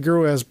seen with a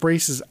girl who has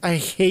braces. I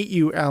hate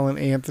you, Alan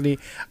Anthony.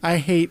 I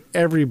hate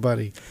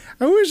everybody.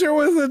 I wish I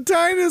was a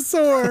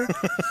dinosaur.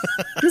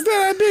 Because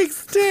then I'd be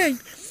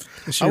extinct.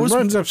 And she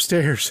runs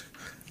upstairs.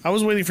 I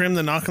was waiting for him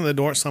to knock on the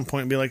door at some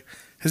point and be like,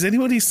 has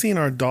anybody seen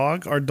our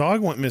dog? Our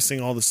dog went missing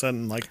all of a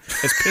sudden. Like,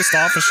 as pissed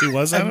off as she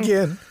was at him.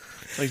 Again.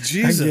 Like,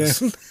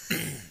 Jesus.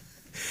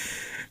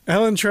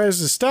 Ellen tries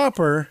to stop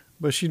her,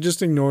 but she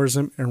just ignores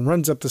him and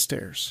runs up the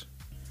stairs.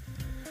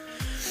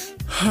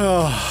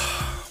 So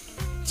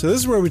this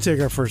is where we take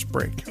our first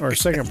break, or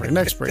second break,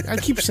 next break. I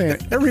keep saying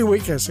it. Every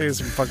week I say this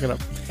and fuck it up.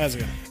 How's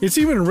it going? It's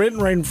even written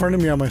right in front of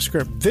me on my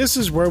script. This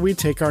is where we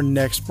take our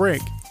next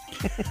break.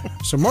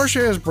 So Marcia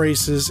has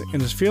braces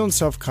and is feeling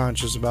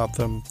self-conscious about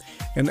them,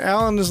 and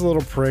Alan is a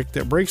little prick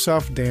that breaks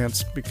off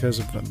dance because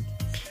of them.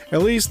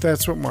 At least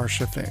that's what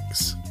Marcia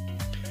thinks.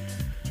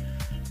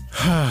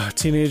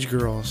 Teenage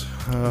girls.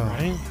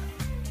 Right?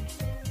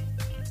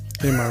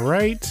 Am I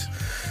right?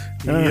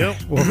 Yep.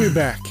 We'll be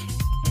back.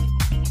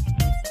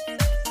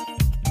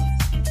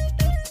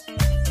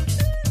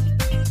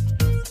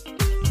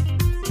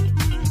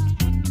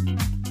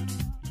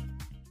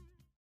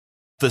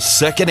 The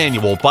second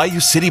annual Bayou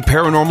City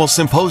Paranormal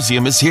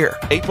Symposium is here,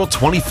 April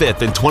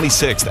 25th and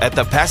 26th at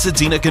the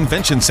Pasadena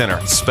Convention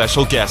Center.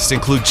 Special guests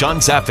include John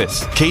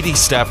Zaffis, Katie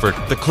Stafford,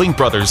 the Kling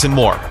Brothers, and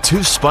more.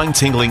 2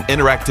 spine-tingling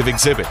interactive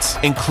exhibits,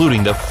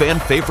 including the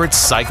fan-favorite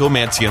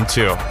Psychomantium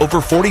 2.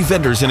 Over 40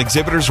 vendors and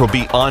exhibitors will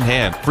be on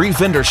hand. Free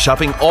vendor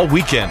shopping all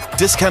weekend.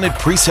 Discounted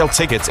pre-sale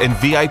tickets and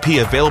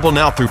VIP available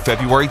now through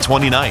February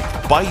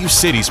 29th. Bayou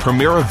City's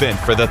premier event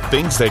for the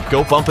things that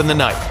go bump in the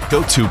night.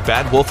 Go to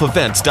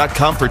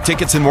badwolfevents.com for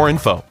tickets and more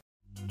info.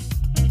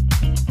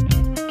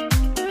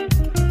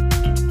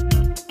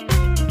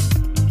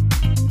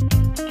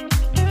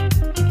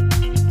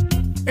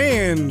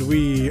 And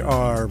we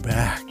are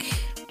back.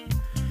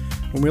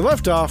 When we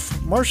left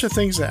off, Marcia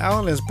thinks that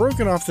Alan has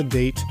broken off the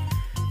date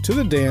to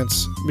the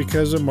dance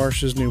because of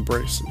Marcia's new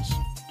braces.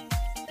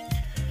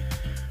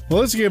 Well,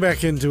 let's get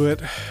back into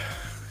it.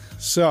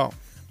 So,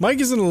 Mike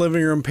is in the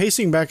living room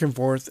pacing back and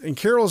forth, and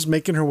Carol is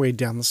making her way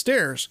down the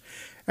stairs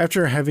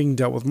after having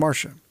dealt with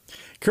Marcia.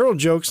 Carol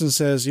jokes and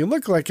says, you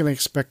look like an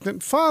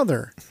expectant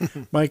father.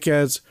 Mike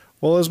adds,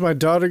 well, is my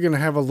daughter going to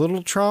have a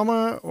little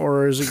trauma,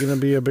 or is it going to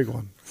be a big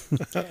one? I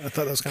thought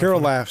that was kind Carol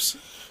of laughs.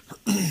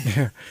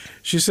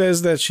 She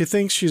says that she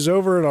thinks she's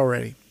over it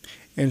already,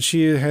 and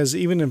she has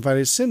even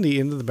invited Cindy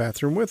into the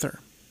bathroom with her.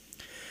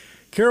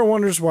 Carol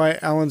wonders why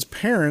Alan's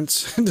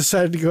parents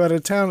decided to go out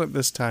of town at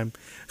this time.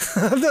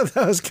 I thought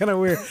that was kind of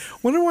weird.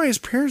 Wonder why his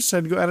parents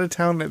decided to go out of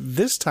town at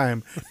this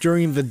time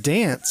during the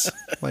dance.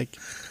 Like,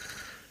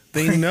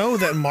 they know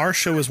that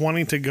Marcia was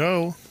wanting to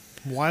go.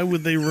 Why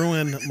would they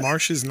ruin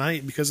Marcia's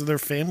night because of their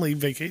family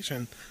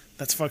vacation?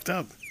 That's fucked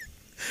up.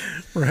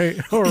 Right.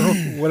 Or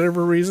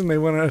whatever reason they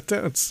went out of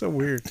town. It's so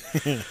weird.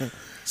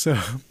 So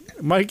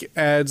Mike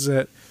adds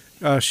that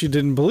she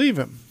didn't believe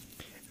him.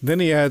 Then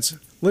he adds,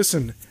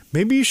 listen,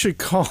 maybe you should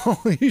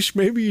call.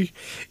 Maybe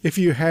if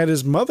you had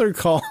his mother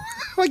call.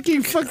 Like, are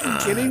you fucking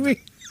kidding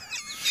me?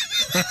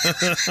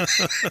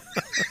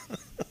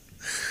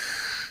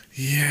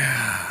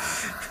 Yeah.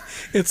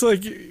 It's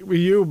like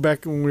you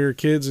back when we were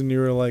kids and you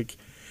were like,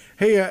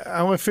 hey,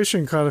 I went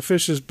fishing, caught a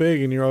fish this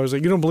big. And you're always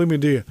like, you don't believe me,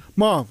 do you?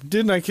 Mom,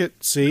 didn't I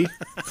see?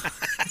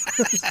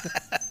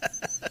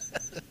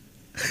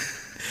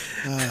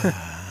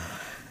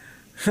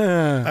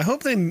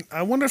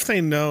 I wonder if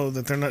they know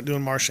that they're not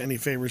doing Marsha any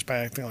favors by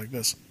acting like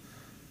this.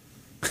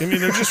 I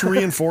mean, they're just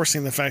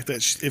reinforcing the fact that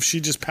if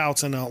she just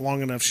pouts and out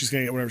long enough, she's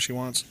going to get whatever she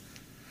wants.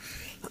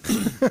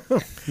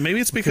 Maybe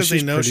it's because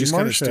they know she's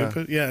kind of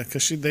stupid. Yeah,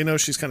 because they know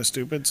she's kind of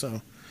stupid.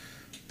 So,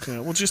 yeah,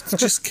 well,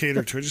 just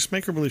cater to her. Just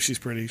make her believe she's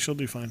pretty. She'll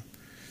do fine.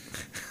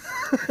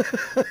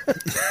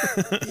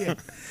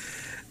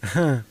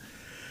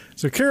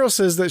 So Carol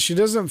says that she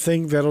doesn't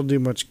think that'll do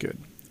much good,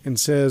 and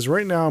says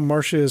right now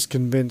Marsha is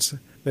convinced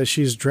that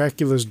she's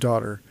Dracula's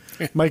daughter.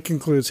 Mike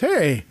concludes,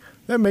 "Hey,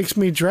 that makes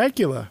me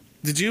Dracula."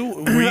 Were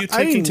you taking...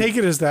 I didn't take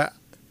it as that.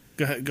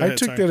 Go ahead, I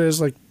took that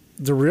as like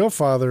the real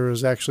father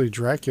is actually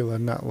Dracula,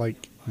 not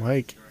like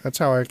Mike. That's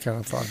how I kind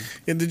of thought.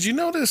 And did you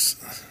notice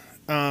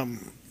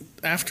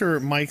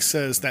after Mike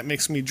says that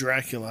makes me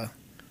Dracula,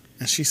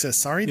 and she says,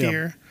 "Sorry,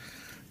 dear,"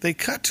 they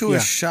cut to a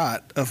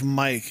shot of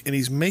Mike, and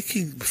he's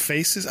making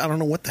faces. I don't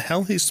know what the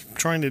hell he's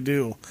trying to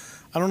do.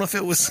 I don't know if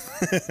it was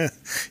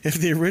if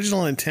the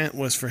original intent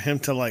was for him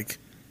to like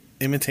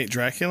imitate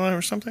Dracula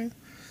or something.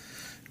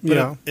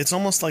 But it's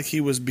almost like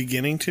he was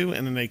beginning to,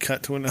 and then they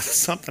cut to another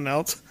something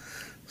else.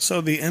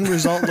 So the end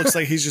result looks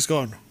like he's just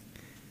going,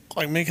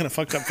 like making a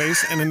fucked up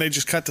face, and then they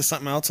just cut to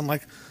something else. I'm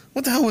like,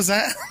 what the hell was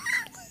that?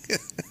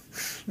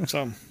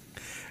 So,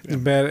 it's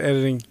bad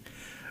editing.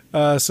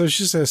 So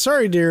she says,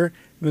 "Sorry, dear."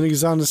 And then he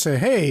goes on to say,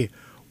 "Hey,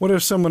 what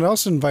if someone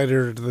else invited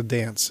her to the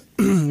dance?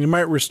 You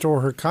might restore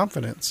her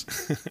confidence."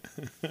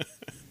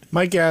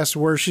 Mike asks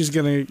where she's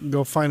going to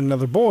go find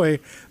another boy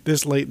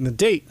this late in the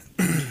date.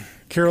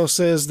 Carol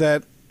says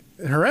that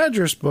her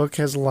address book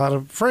has a lot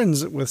of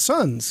friends with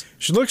sons.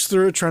 She looks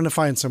through it trying to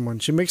find someone.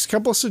 She makes a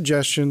couple of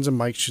suggestions and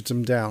Mike shoots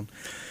them down.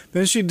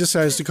 Then she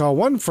decides to call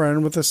one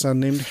friend with a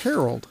son named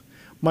Harold.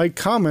 Mike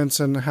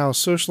comments on how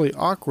socially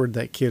awkward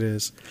that kid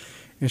is.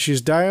 And she's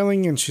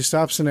dialing and she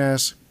stops and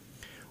asks,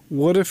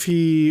 what if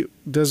he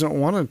doesn't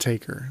want to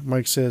take her?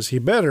 Mike says he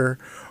better,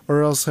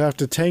 or else he'll have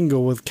to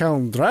tangle with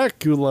Count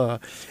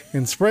Dracula,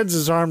 and spreads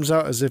his arms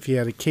out as if he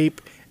had a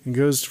cape and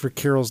goes for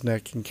Carol's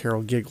neck, and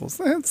Carol giggles.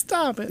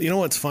 Stop it. You know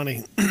what's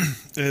funny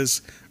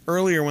is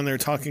earlier when they were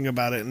talking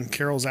about it and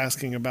Carol's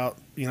asking about,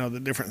 the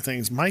different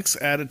things, Mike's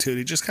attitude,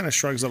 he just kind of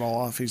shrugs it all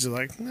off. He's just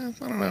like, I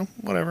don't know,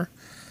 whatever.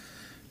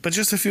 But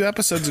just a few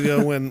episodes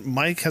ago when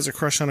Mike has a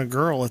crush on a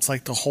girl, it's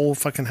like the whole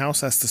fucking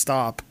house has to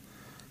stop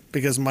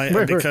because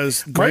Greg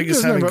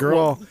is having a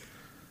girl.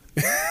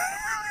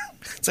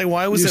 It's like,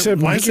 why was you it?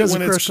 Said why Mike has a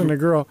crush on a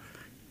girl.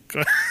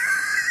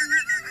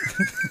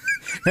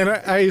 And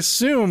I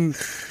assume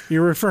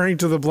you're referring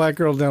to the black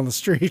girl down the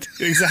street.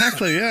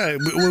 Exactly, yeah.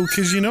 Well,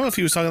 because if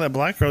he was talking to that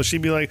black girl,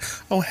 she'd be like,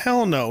 oh,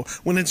 hell no.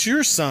 When it's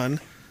your son,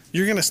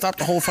 you're going to stop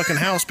the whole fucking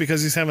house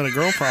because he's having a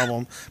girl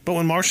problem. But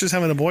when Marsha's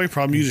having a boy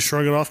problem, you just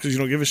shrug it off because you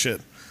don't give a shit.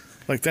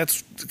 Like,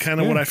 that's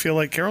kind of what I feel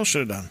like Carol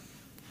should have done.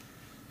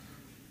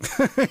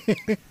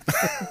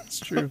 It's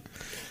true.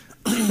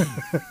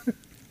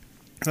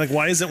 Like,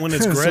 why is it when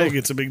it's Greg,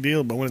 it's a big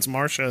deal, but when it's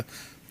Marsha...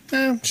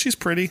 she's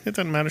pretty. It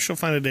doesn't matter. She'll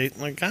find a date.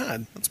 Like,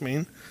 God, that's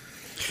mean.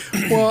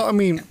 Well, I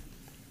mean,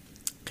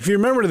 if you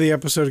remember the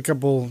episode a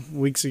couple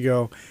weeks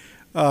ago,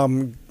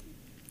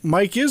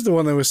 Mike is the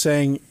one that was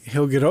saying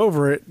he'll get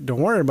over it.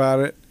 Don't worry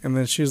about it. And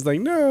then she's like,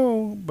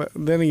 no. But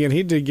then again,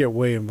 he did get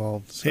way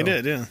involved. So, he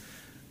did, yeah.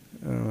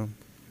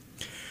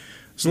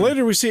 So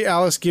later we see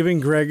Alice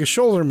giving Greg a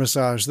shoulder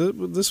massage.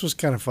 This was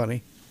kind of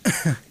funny.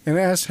 And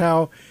asks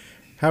how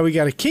he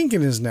got a kink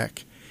in his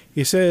neck.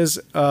 He says,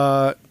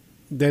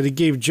 that he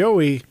gave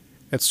Joey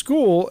at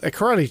school a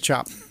karate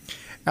chop.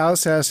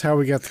 Alice asks how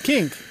he got the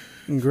kink,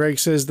 and Greg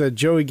says that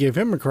Joey gave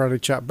him a karate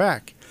chop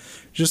back.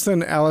 Just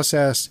then Alice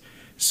asks,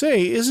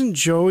 say, isn't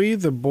Joey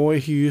the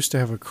boy who used to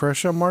have a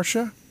crush on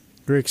Marsha?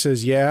 Greg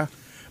says, yeah,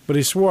 but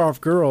he swore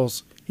off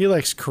girls. He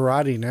likes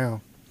karate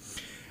now.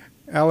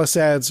 Alice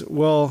adds,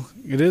 well,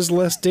 it is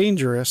less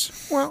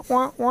dangerous. Wah,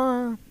 wah,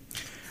 wah.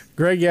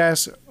 Greg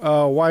asks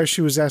why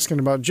she was asking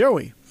about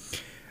Joey.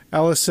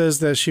 Alice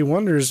says that she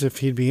wonders if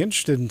he'd be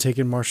interested in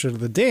taking Marsha to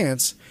the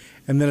dance,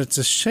 and that it's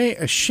a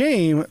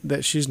shame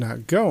that she's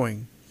not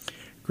going.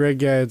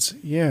 Greg adds,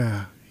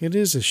 yeah, it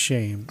is a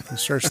shame, and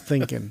starts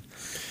thinking.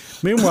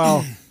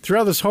 Meanwhile,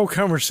 throughout this whole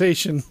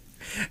conversation,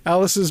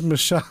 Alice's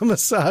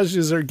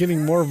massages are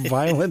getting more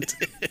violent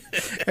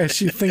as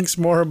she thinks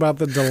more about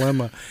the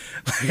dilemma.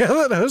 Like, I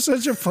thought that was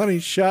such a funny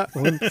shot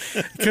when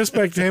it goes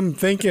back to him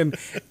thinking,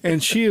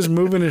 and she is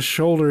moving his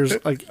shoulders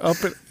like up.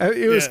 And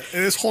it was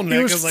his whole neck.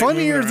 It was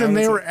funnier than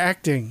they were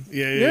acting.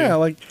 Yeah.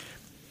 Like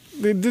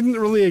they didn't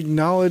really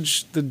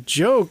acknowledge the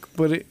joke,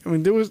 but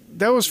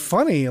that was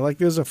funny. Like,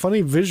 there was a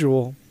funny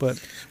visual,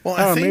 but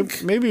I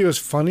think maybe it was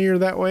funnier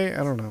that way.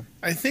 I don't know.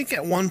 I think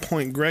at one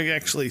point Greg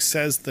actually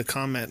says the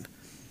comment,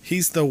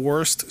 "He's the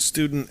worst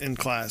student in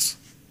class."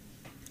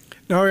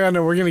 No, yeah,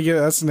 no, we're gonna get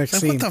it. That's the next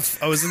scene. What the?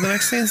 Oh, is it the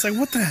next scene? It's like,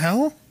 what the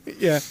hell?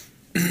 Yeah.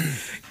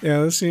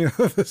 Yeah, this scene.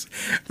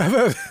 I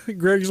thought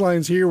Greg's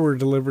lines here were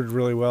delivered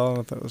really well, and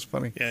I thought it was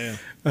funny. Yeah.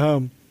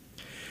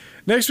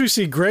 Next, we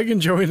see Greg and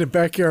Joey in the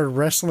backyard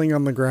wrestling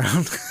on the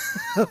ground.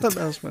 I thought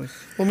that was funny.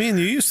 Well, me and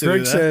you used to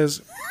Greg do that.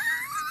 says.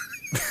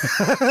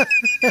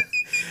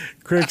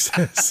 Greg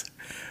says.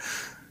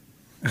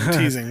 I'm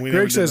teasing. We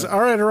Greg says, all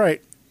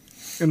right,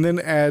 and then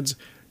adds,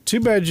 "Too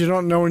bad you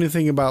don't know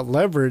anything about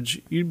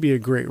leverage. You'd be a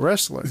great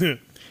wrestler."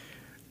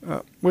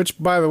 Which,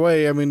 by the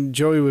way, I mean,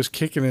 Joey was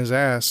kicking his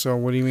ass, so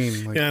what do you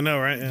mean? Like, yeah, I know,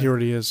 right? Yeah. He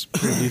already is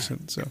pretty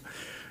decent. So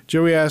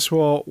Joey asks,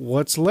 well,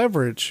 what's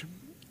leverage?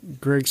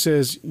 Greg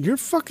says, you're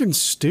fucking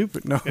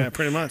stupid. No. Yeah,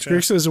 pretty much.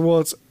 Greg says, well,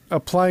 it's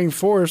applying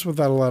force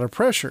without a lot of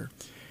pressure.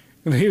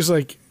 And he was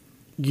like,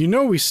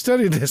 we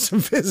studied this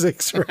in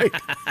physics, right?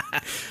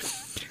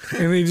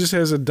 And he just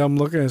has a dumb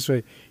look on his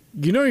face.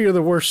 You're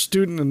the worst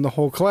student in the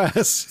whole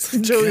class.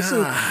 Joey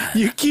says,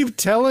 you keep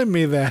telling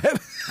me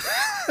that.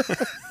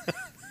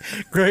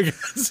 Greg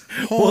says,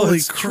 well,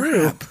 it's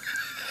crap.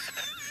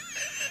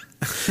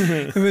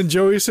 True. And then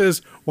Joey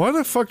says, why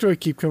the fuck do I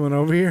keep coming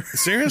over here?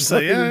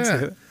 Seriously,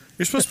 yeah.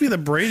 You're supposed to be the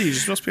Brady's. You're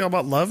supposed to be all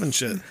about love and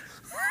shit.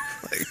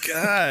 My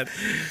God.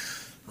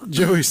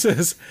 Joey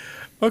says,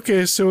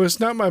 okay, so it's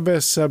not my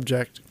best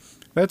subject.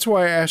 That's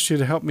why I asked you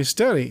to help me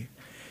study.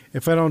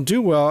 If I don't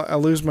do well,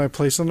 I'll lose my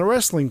place on the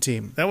wrestling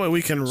team. That way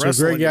we can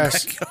wrestle in your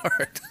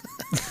backyard.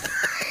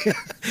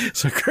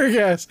 So Greg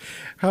asks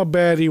how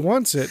bad he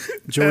wants it.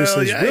 Joey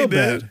says, yeah, real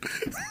bad.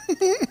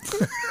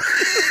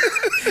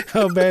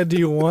 How bad do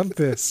you want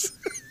this?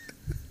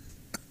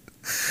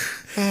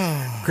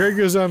 Greg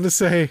goes on to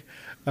say,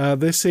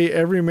 they say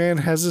every man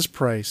has his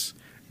price.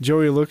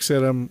 Joey looks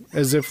at him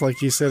as if like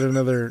he said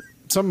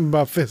something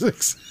about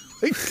physics.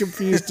 Like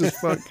confused as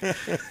fuck.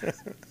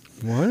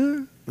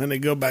 What? Then they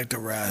go back to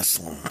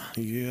wrestling.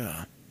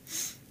 Yeah.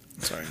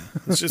 Sorry.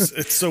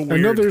 It's so weird. I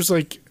know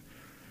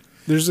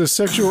there's a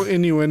sexual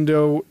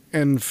innuendo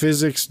and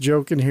physics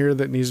joke in here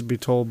that needs to be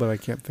told, but I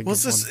can't think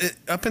of one.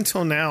 Up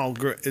until now,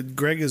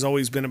 Greg has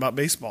always been about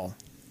baseball.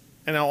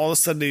 And now all of a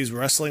sudden he's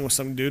wrestling with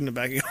some dude in the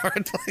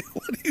backyard. Like,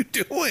 what are you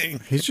doing?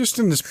 He's just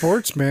into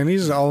sports, man.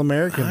 He's an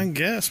All-American. I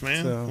guess,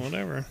 man. So.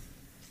 Whatever.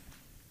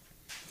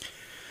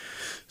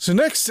 So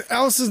next,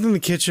 Alice is in the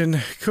kitchen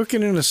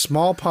cooking in a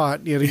small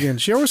pot yet again.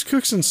 She always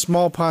cooks in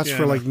small pots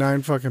for like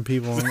 9 fucking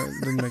people, and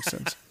it doesn't make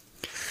sense.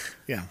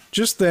 Yeah.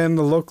 Just then,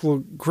 the local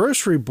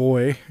grocery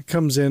boy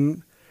comes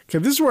in. Okay,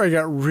 this is where I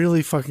got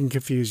really fucking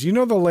confused. You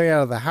know the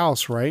layout of the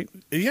house, right?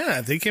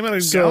 Yeah, they came out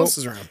of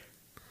Alice's room.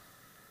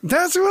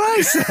 That's what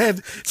I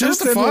said.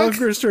 Just then, the local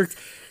grocery store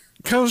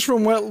comes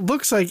from what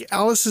looks like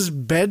Alice's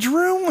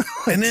bedroom.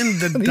 And then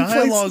the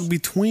dialogue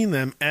between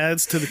them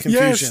adds to the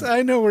confusion. Yes,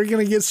 I know. We're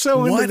going to get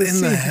so into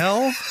this. What in the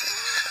hell?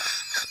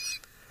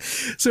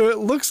 So it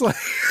looks like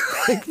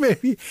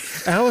maybe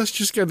Alice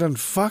just got done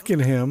fucking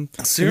him.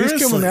 Seriously?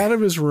 He's coming out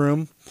of his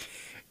room,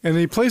 and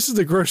he places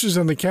the groceries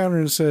on the counter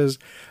and says,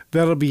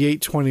 that'll be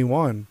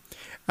 $8.21.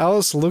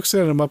 Alice looks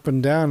at him up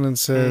and down and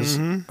says,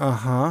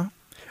 uh-huh.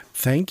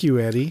 Thank you,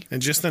 Eddie.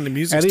 And just then the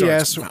music starts. Eddie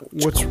asks,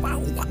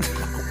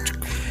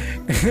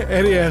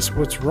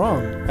 what's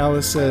wrong?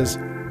 Alice says,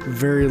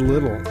 very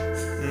little.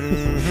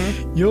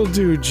 You'll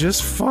do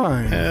just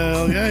fine.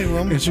 Hell yeah, you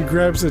will. And she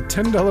grabs a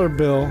 $10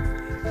 bill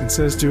and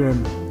says to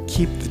him,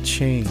 keep the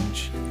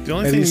change. The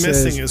only thing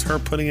missing is her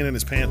putting it in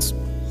his pants.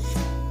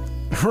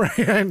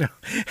 Right, I know.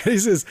 And he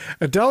says,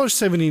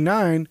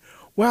 $1.79.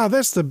 Wow,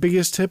 that's the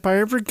biggest tip I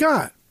ever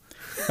got.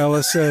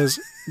 Alice says,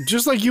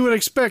 just like you would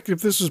expect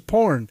if this was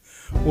porn.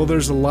 Well,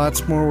 there's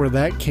lots more where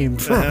that came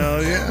from.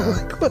 Hell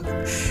yeah.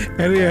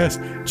 And he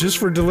asks, just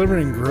for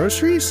delivering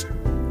groceries?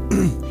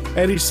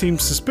 Eddie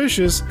seems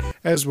suspicious,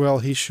 as well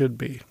he should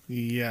be.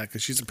 Yeah,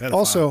 because she's a pedophile.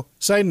 Also,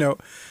 side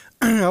note,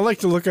 I like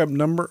to look up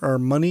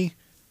money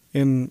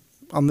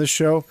on this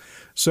show.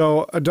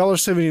 So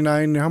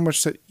 $1.79, how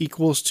much that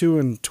equals to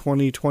in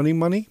 2020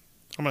 money?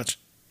 How much?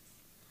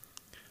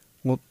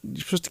 Well,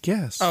 you're supposed to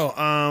guess. Oh,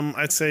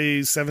 I'd say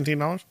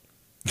 $17.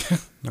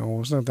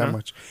 No, it's not that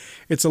much.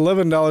 It's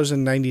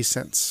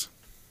 $11.90.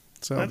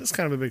 So that is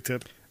kind of a big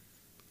tip.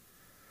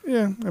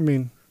 Yeah, I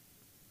mean,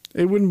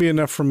 it wouldn't be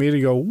enough for me to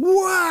go,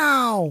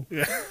 wow,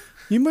 yeah.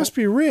 You must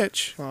be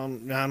rich. I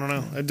don't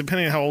know.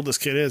 Depending on how old this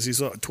kid is, he's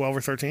 12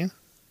 or 13.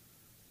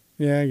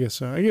 Yeah, I guess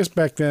so. I guess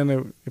back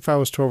then, if I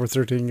was 12 or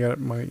 13, got it.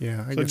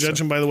 I guess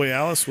judging by the way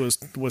Alice was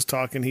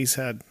talking, he's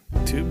had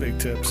 2 big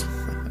tips.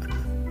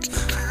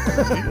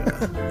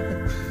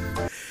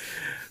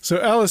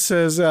 So Alice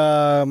says,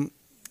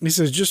 he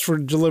says, just for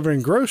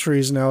delivering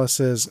groceries. And Alice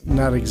says,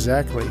 not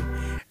exactly.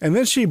 And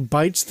then she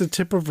bites the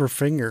tip of her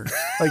finger.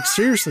 Like,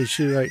 seriously,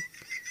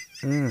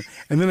 and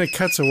then it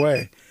cuts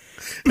away.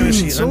 And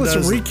she so let's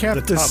recap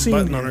the this top scene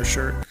button on her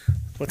shirt.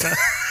 What's that?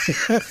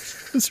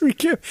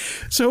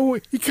 So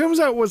he comes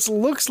out what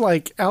looks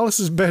like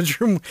Alice's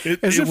bedroom,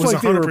 as if was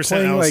like they were 100%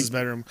 playing Alice's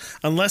like bedroom.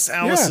 Unless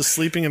Alice is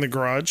sleeping in the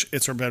garage,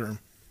 it's her bedroom.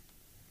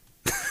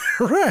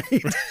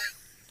 Right.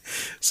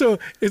 So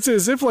it's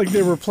as if like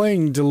they were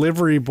playing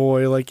delivery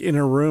boy like in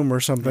a room or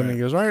something. Right. He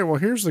goes, all right, well,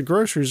 here's the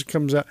groceries. It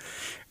comes out,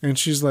 and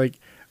she's like,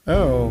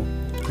 oh,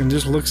 and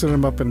just looks at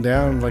him up and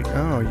down like,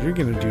 oh, you're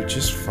going to do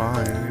just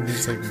fine. And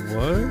he's like,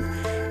 what?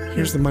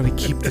 Here's the money.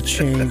 Keep the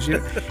change.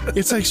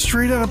 It's like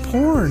straight out of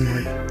porn.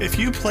 If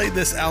you played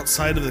this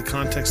outside of the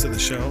context of the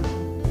show,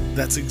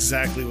 that's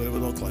exactly what it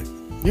would look like.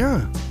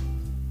 Yeah.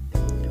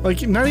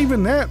 Like, not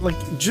even that.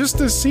 Like, just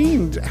the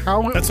scene,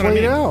 how it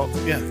played out.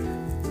 Yeah.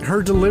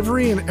 Her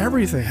delivery and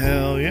everything.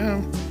 Hell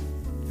yeah.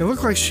 It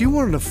looked like she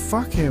wanted to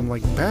fuck him,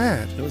 like,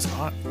 bad. It was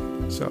hot.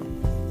 So.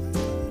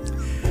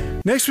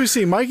 Next, we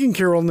see Mike and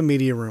Carol in the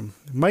media room.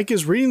 Mike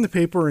is reading the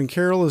paper, and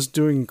Carol is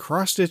doing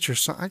cross-stitch or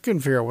something. I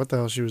couldn't figure out what the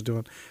hell she was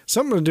doing.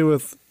 Something to do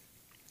with,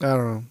 I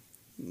don't know,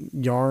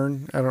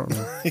 yarn. I don't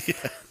know.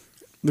 Yeah.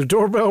 The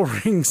doorbell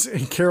rings,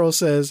 and Carol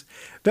says,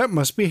 that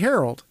must be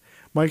Harold.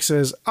 Mike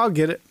says, I'll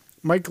get it.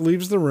 Mike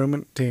leaves the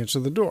room to answer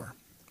the door.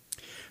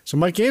 So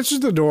Mike answers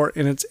the door,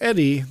 and it's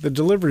Eddie, the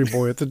delivery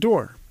boy at the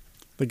door.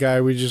 The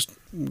guy we just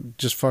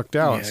fucked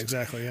Alice. Yeah,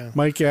 exactly, yeah.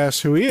 Mike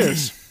asks who he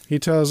is. He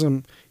tells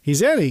him,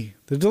 he's Eddie,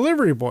 the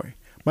delivery boy.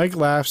 Mike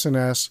laughs and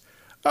asks,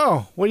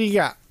 oh, what do you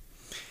got?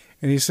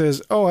 And he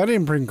says, oh, I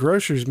didn't bring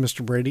groceries,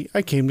 Mr. Brady.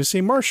 I came to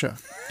see Marcia.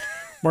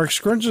 Mark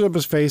scrunches up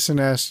his face and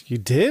asks, you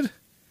did?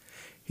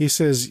 He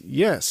says,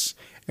 yes,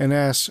 and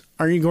asks,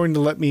 are you going to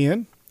let me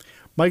in?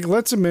 Mike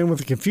lets him in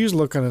with a confused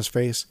look on his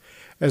face.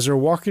 As they're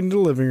walking to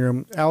the living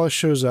room, Alice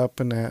shows up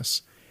and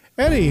asks,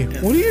 Eddie,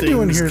 what are you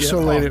doing here so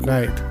late at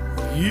night?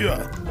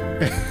 Yeah.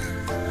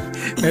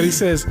 Eddie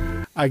says,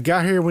 I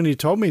got here when you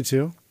told me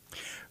to.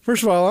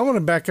 First of all, I want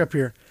to back up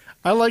here.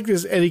 I like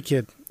this Eddie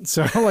kid.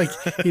 So, like,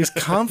 he's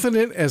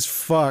confident as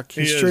fuck.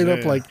 He's straight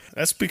up like...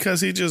 That's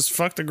because he just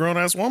fucked a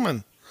grown-ass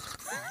woman.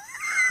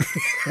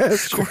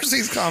 Of course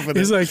he's confident.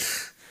 He's like...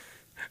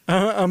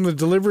 I'm the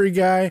delivery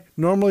guy.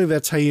 Normally,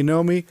 that's how you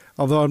know me.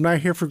 Although I'm not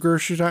here for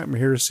grocery time. I'm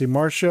here to see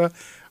Marcia.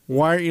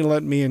 Why aren't you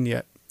letting me in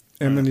yet?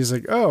 And then he's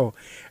like, oh.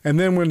 And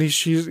then when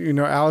she's,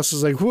 Alice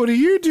is like, what are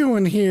you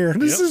doing here?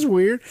 This is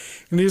weird.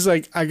 And he's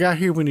like, I got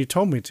here when you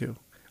told me to.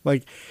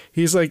 Like,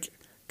 he's like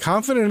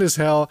confident as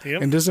hell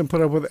and doesn't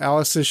put up with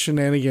Alice's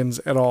shenanigans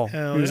at all.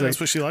 Hell he's yeah, like,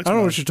 that's what she likes. I don't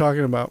know what you're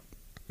talking about.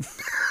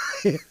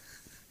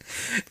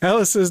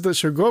 Alice says that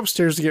she'll go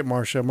upstairs to get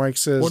Marcia. Mike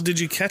says, well, did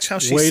you catch how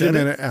she said said it? Wait a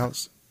minute,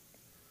 Alice.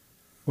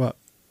 What?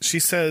 She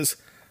says,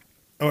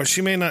 or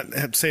she may not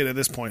have said it at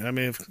this point. I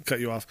may have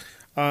cut you off.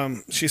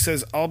 She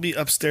says, I'll be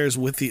upstairs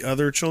with the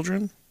other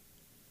children.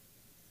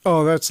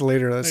 Oh, that's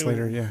later. That's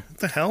later, yeah. What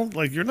the hell?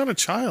 Like, you're not a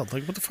child.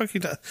 Like, what the fuck you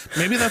do?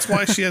 Maybe that's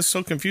why she is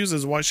so confused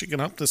as why she can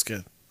up this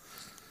kid.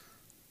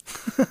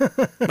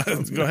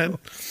 Go ahead.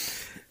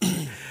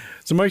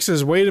 So Mike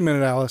says, wait a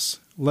minute, Alice.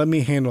 Let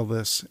me handle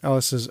this.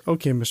 Alice says,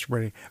 okay, Mr.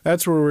 Brady.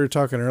 That's where we were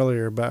talking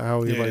earlier about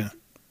how he,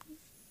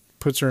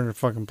 puts her in her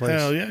fucking place.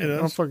 Hell yeah, he does.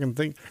 I don't fucking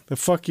think. The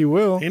fuck you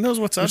will. He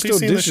knows what's up. Still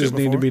dishes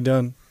need to be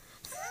done.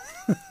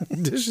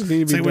 Dishes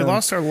need to be done. We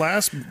lost our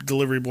last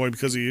delivery boy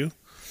because of you.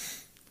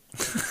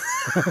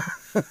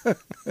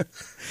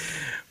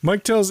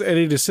 Mike tells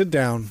Eddie to sit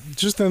down.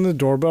 Just then the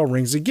doorbell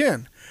rings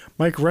again.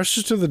 Mike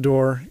rushes to the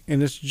door,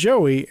 and it's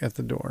Joey at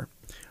the door.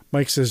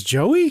 Mike says,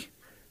 Joey?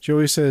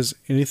 Joey says,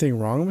 anything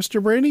wrong,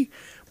 Mr. Brady?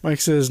 Mike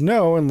says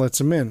no and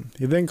lets him in.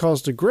 He then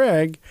calls to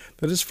Greg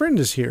that his friend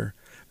is here.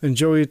 Then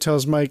Joey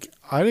tells Mike,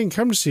 I didn't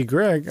come to see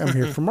Greg. I'm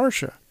here for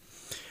Marcia.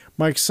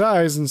 Mike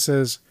sighs and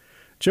says,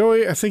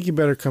 Joey, I think you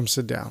better come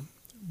sit down.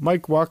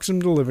 Mike walks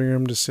him to the living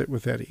room to sit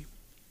with Eddie.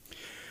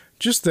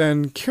 Just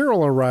then,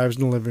 Carol arrives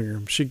in the living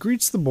room. She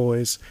greets the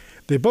boys.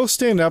 They both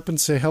stand up and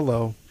say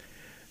hello.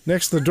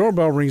 Next, the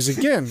doorbell rings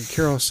again.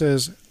 Carol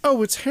says,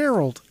 oh, it's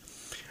Harold.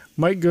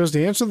 Mike goes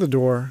to answer the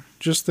door.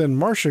 Just then,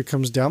 Marcia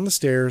comes down the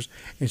stairs,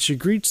 and she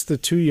greets the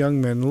two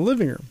young men in the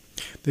living room.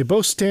 They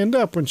both stand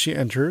up when she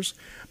enters.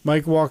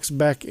 Mike walks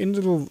back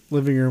into the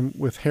living room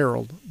with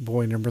Harold,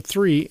 boy number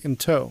 3, in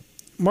tow.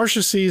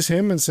 Marcia sees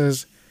him and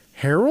says,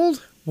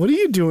 Harold? What are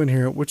you doing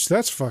here? Which,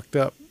 that's fucked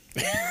up.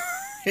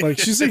 Like,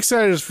 she's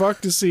excited as fuck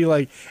to see,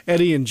 like,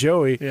 Eddie and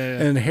Joey.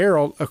 Yeah. And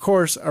Harold, of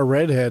course, a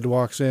redhead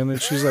walks in, and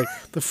she's like,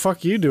 the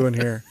fuck you doing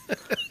here?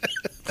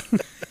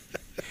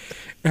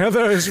 And I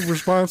thought his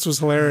response was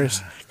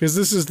hilarious, because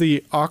this is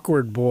the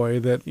awkward boy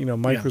that,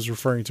 Mike was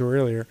referring to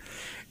earlier.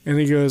 And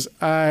he goes,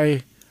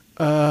 Mike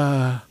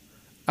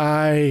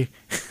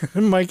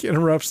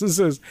interrupts and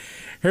says,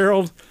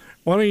 Harold,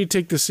 why don't you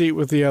take the seat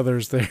with the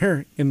others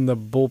there in the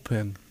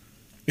bullpen?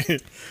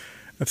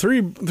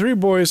 Three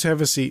boys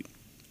have a seat.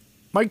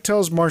 Mike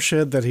tells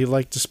Marcia that he'd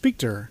like to speak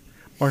to her.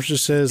 Marcia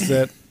says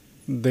that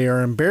they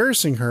are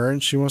embarrassing her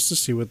and she wants to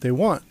see what they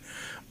want.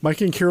 Mike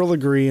and Carol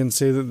agree and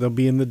say that they'll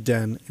be in the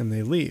den, and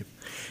they leave.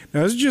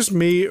 Now, is it just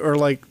me, or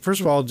like,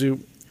 first of all, do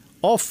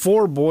all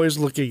 4 boys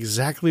look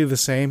exactly the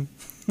same?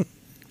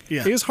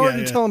 Yeah, it's hard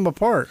to tell them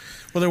apart.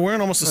 Well, they're wearing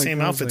almost the same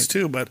outfits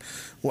too, but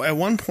at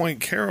one point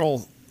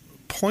Carol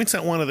points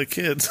at one of the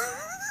kids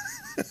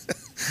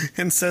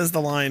and says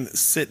the line,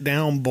 "Sit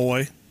down,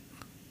 boy."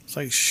 It's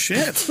like,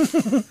 shit.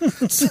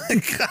 It's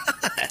like,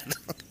 God.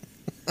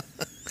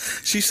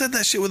 She said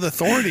that shit with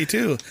authority,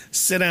 too.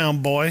 "Sit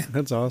down, boy."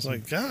 That's awesome.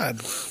 Like,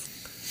 God.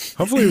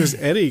 Hopefully it was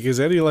Eddie, because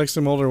Eddie likes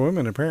some older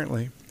women,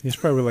 apparently. He's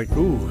probably like,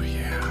 ooh,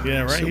 yeah.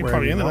 Yeah, right. Sit He's where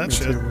probably you into want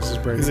that me shit. to,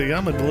 Mrs. Brady. He's like,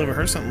 I'm going to deliver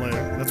her something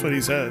later. That's what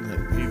he said.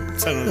 He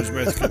said under his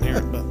breath, couldn't hear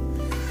it, but.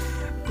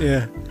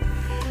 Yeah.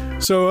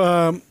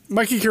 So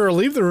Mike and Carol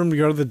leave the room to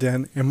go to the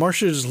den, and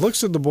Marcia just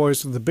looks at the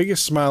boys with the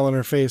biggest smile on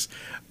her face,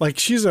 like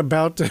she's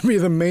about to be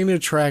the main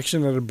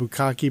attraction at a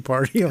bukkake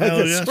party. Like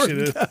Hell a yeah, sword she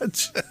did.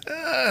 touch.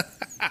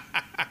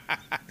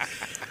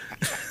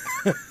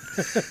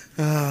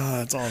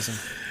 That's awesome.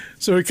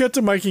 So we cut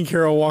to Mike and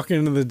Carol walking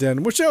into the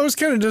den, which I was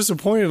kind of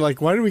disappointed.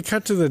 Like, why did we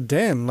cut to the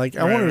den? Like,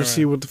 I wanted to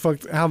see what the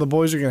fuck, how the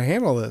boys are going to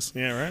handle this.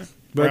 Yeah, right.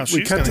 But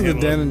we cut to the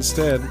den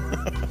instead.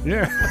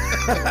 Yeah.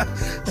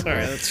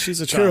 Sorry, she's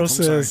a child. Carol I'm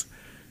says,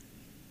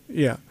 sorry.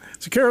 yeah.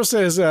 So Carol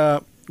says,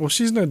 well,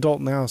 she's an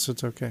adult now, so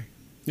it's okay.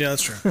 Yeah,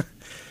 that's true.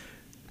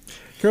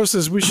 Carol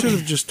says, we should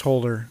have just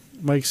told her.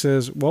 Mike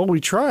says, well, we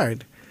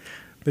tried.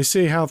 They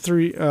say how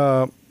three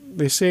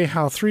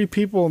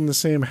people in the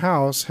same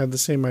house had the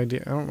same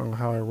idea. I don't know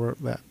how I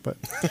wrote that, but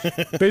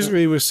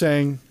basically he was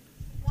saying,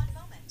 One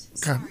moment.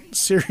 God,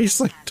 Sorry.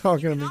 Siri's like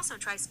talking You to can me. also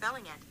try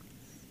spelling it.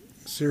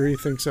 Siri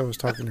thinks I was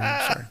talking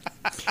to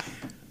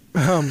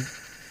him.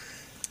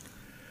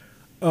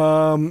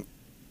 Sorry.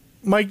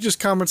 Mike just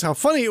comments how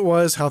funny it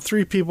was how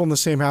three people in the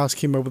same house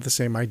came up with the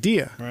same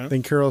idea. Right.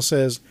 Then Carol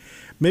says,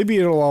 maybe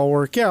it'll all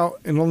work out,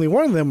 and only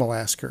one of them will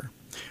ask her.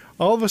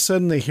 All of a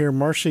sudden, they hear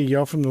Marcia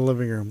yell from the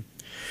living room,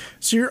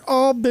 "So you've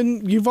all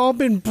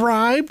been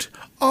bribed?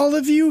 All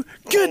of you?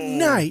 Good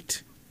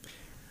night."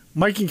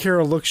 Mike and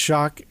Carol look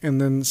shocked and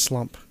then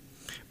slump.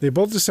 They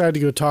both decide to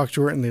go talk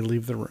to her, and they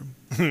leave the room.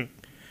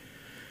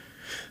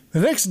 The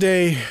next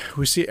day,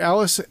 we see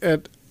Alice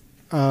at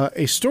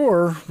a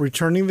store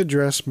returning the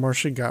dress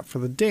Marcia got for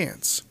the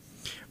dance.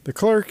 The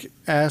clerk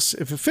asks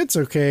if it fits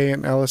okay,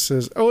 and Alice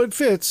says, "Oh, it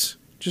fits,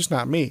 just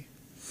not me."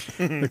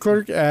 The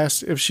clerk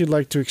asks if she'd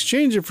like to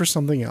exchange it for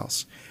something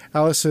else.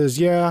 Alice says,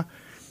 "Yeah,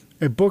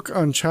 a book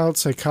on child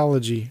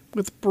psychology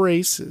with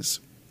braces."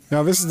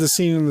 Now, this is the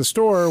scene in the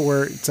store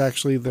where it's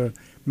actually the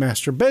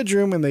master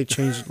bedroom, and they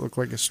changed it to look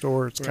like a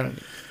store. It's kind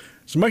of...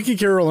 So Mike and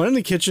Carol are in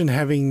the kitchen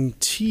having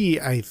tea,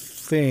 I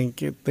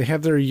think. They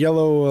have their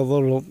yellow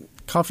little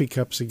coffee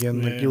cups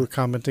again, like you were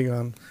commenting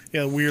on.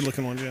 Yeah, weird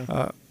looking ones,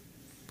 yeah.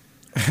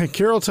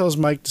 Carol tells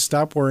Mike to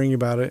stop worrying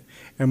about it,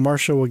 and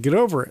Marcia will get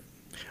over it.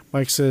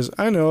 Mike says,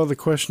 "I know, the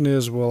question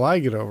is, will I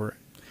get over it?"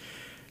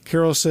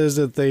 Carol says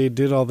that they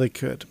did all they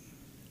could.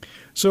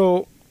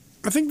 So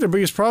I think their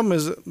biggest problem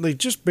is they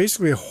just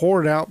basically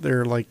hoard out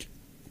their,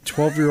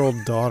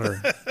 12-year-old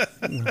daughter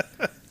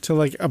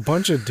to, a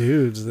bunch of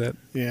dudes that...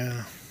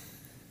 Yeah.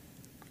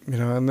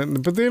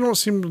 But they don't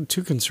seem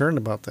too concerned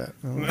about that.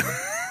 I don't know.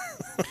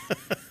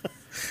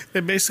 They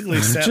basically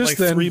sat Just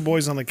then- three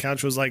boys on the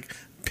couch. Was like,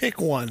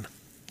 pick one.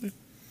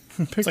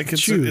 It's like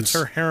it's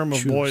her harem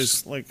of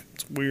boys. Like,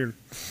 it's weird.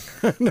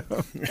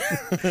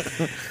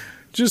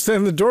 Just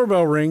then the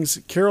doorbell rings.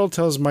 Carol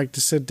tells Mike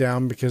to sit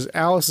down because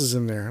Alice is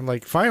in there.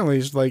 Finally,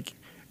 he's like,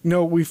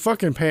 "No, we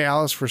fucking pay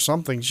Alice for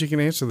something. She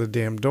can answer the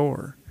damn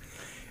door."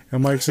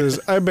 And Mike says,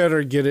 "I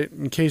better get it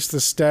in case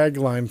the stag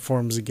line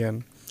forms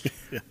again."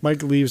 Yeah.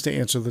 Mike leaves to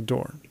answer the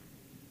door.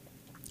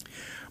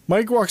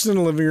 Mike walks in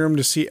the living room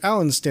to see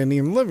Alan standing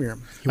in the living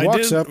room. He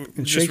walks up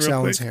and shakes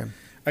Alan's hand.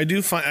 I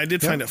did find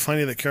it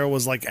funny that Carol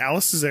was like,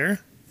 "Alice is there."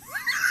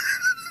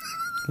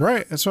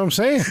 Right, that's what I'm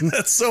saying.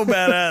 That's so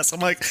badass.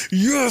 I'm like,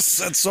 yes,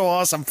 that's so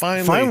awesome.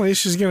 Finally,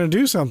 she's going to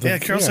do something. Yeah,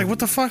 Carol's like, what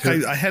the fuck?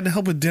 I had to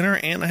help with dinner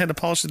and I had to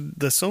polish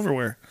the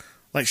silverware.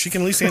 Like, she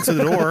can at least answer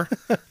the door.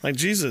 Like,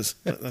 Jesus.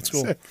 That's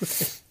cool.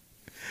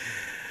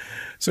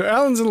 So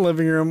Alan's in the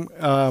living room.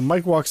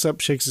 Mike walks up,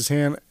 shakes his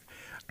hand.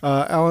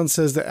 Alan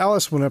says that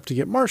Alice went up to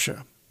get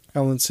Marcia.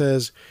 Alan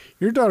says,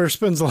 "Your daughter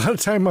spends a lot of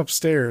time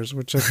upstairs,"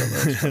 which I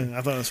thought was funny. I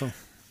thought that was fun.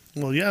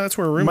 Well, yeah, that's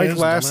where her room Mike is.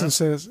 laughs and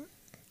says,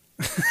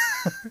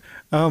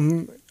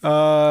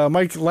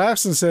 Mike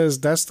laughs and says,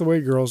 "That's the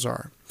way girls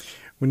are.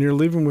 When are you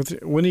leaving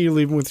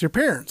with your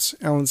parents?"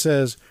 Alan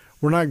says,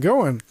 "We're not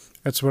going.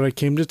 That's what I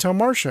came to tell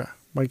Marcia."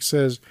 Mike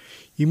says,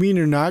 "You mean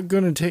you're not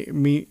going to take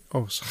me?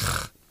 Oh,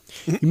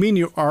 you mean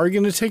you are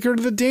going to take her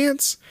to the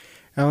dance?"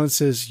 Alan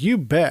says, "You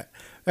bet.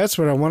 That's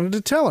what I wanted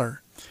to tell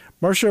her."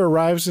 Marcia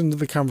arrives into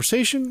the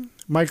conversation.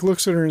 Mike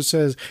looks at her and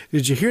says,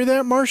 "Did you hear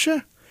that,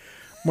 Marcia?"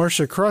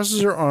 Marcia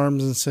crosses her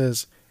arms and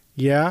says,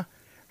 "Yeah.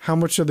 How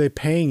much are they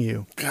paying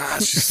you?"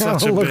 Gosh, she's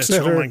such a bitch.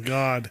 Oh, my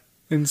God.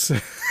 And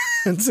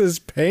says,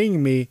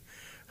 "Paying me?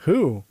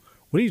 Who?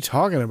 What are you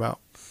talking about?"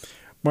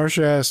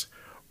 Marcia asks,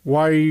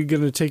 "Why are you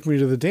going to take me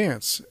to the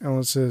dance?"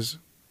 Ellen says,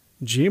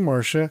 "Gee,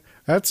 Marcia,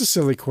 that's a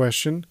silly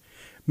question."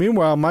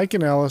 Meanwhile, Mike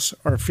and Alice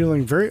are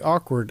feeling very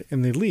awkward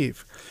and they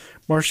leave.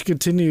 Marcia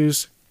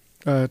continues,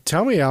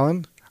 "Tell me,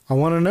 Alan, I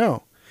want to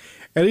know."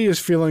 Eddie is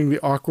feeling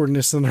the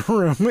awkwardness in the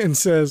room and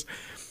says,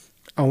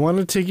 "I want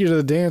to take you to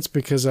the dance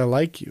because I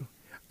like you."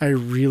 I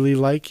really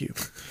like you.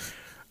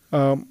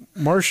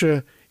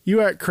 Marcia,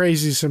 you act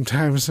crazy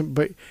sometimes,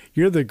 but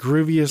you're the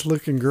grooviest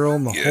looking girl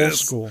in the whole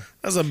school.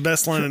 That's the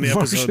best line in the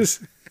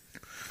episode.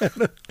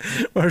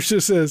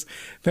 Marcia says,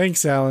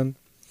 thanks, Alan.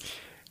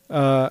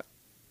 I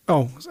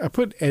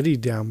put Eddie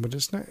down, but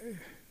it's not.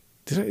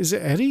 Is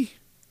it Eddie?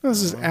 No,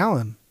 this is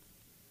Alan.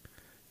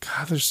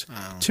 God, there's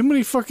too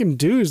many fucking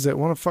dudes that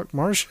want to fuck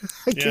Marcia.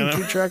 I can't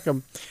keep track of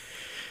them.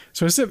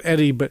 So I said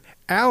Eddie, but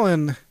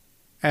Alan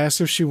asked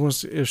if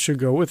she'll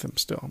go with him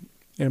still.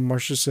 And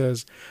Marcia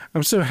says,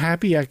 I'm so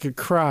happy I could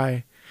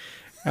cry.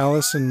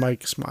 Alice and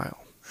Mike smile.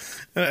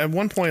 At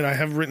one point, I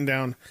have written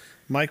down,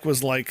 Mike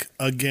was like,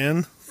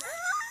 again?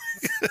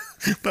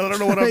 But I don't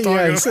know what I'm talking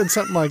about. Yeah, he said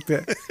something like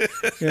that.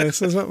 Yeah, he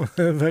said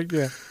something like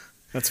that.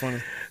 That's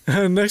funny.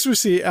 Next, we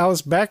see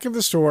Alice back at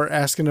the store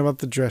asking about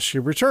the dress she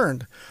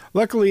returned.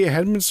 Luckily, it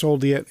hadn't been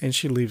sold yet, and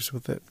she leaves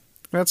with it.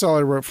 That's all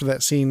I wrote for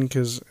that scene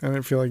because I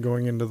didn't feel like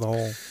going into the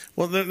whole.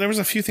 Well, there was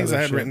a few things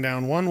I had written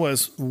down. One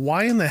was,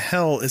 why in the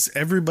hell is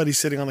everybody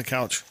sitting on the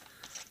couch?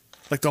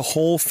 Like the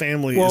whole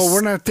family Well,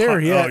 we're not there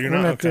yet. Oh, you're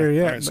not okay. there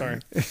yet. All right, sorry.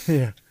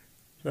 Yeah.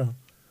 So.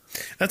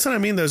 That's what I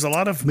mean. There's a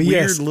lot of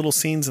weird little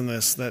scenes in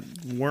this that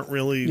weren't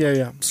really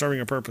serving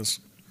a purpose.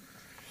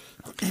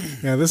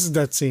 Yeah, this is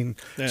that scene.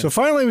 Yeah. So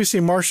finally, we see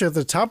Marcia at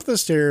the top of the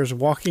stairs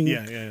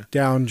walking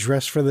down,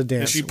 dressed for the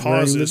dance. And she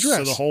pauses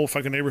so the whole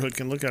fucking neighborhood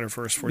can look at her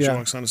first before she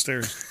walks down the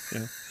stairs.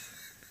 Yeah.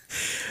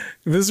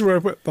 This is where I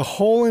put the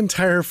whole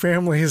entire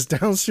family is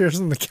downstairs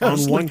on the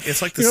couch.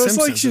 It's like the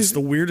Simpsons. It's the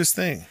weirdest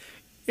thing.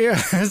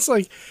 Yeah, it's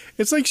like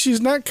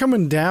she's not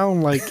coming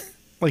down like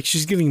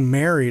she's getting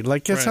married.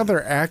 Like that's how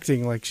they're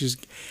acting. Like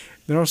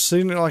they're all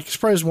sitting there. Like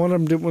surprised one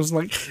of them was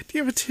like, "Do you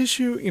have a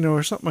tissue?"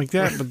 Or something like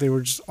that. But they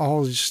were just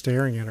all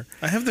staring at her.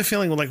 I have the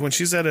feeling like when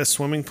she's at a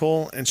swimming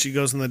pool and she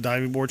goes on the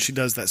diving board, she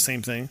does that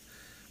same thing,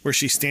 where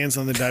she stands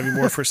on the diving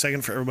board for a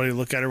second for everybody to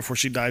look at her before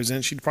she dives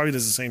in. She probably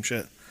does the same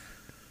shit.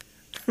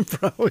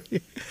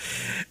 Probably.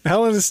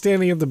 Alan is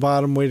standing at the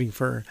bottom waiting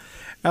for her.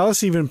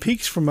 Alice even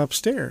peeks from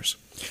upstairs.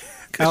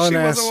 Alan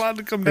wasn't allowed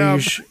to come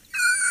down.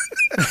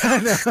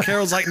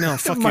 Carol's like, no,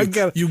 fuck you.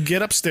 God. You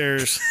get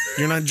upstairs.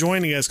 You're not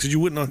joining us because you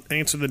wouldn't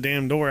answer the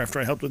damn door after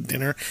I helped with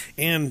dinner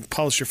and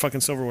polish your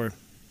fucking silverware.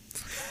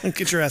 And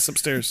get your ass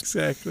upstairs.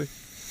 Exactly.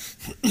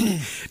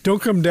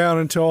 Don't come down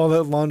until all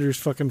that laundry's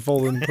fucking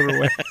folded and put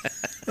away.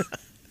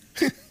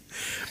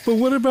 But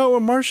what about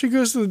when Marcia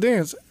goes to the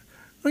dance?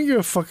 I don't give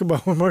a fuck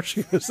about when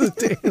Marcia goes to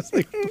the dance.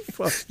 Like, what the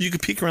fuck? You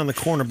could peek around the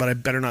corner, but I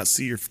better not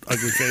see your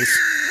ugly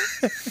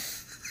face.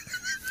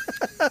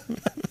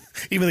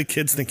 Even the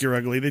kids think you're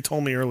ugly. They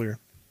told me earlier.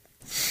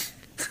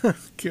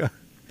 God.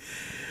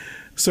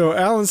 So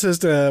Alan says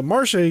to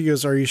Marcia, he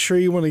goes, "Are you sure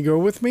you want to go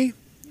with me?"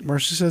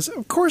 Marcia says,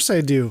 "Of course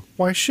I do.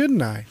 Why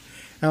shouldn't I?"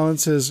 Alan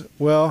says,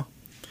 "Well,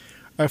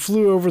 I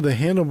flew over the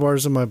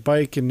handlebars of my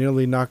bike and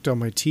nearly knocked all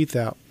my teeth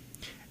out."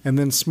 And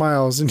then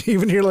smiles, and you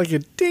even hear like a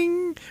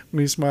ding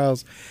when he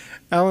smiles.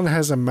 Alan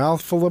has a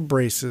mouthful of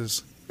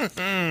braces.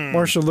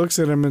 Marcia looks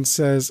at him and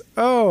says,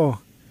 "Oh,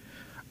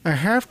 I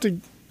have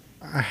to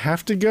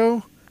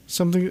go?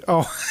 Something,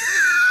 oh."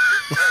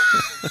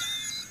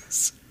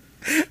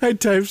 I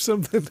typed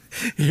something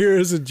here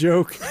as a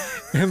joke,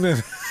 and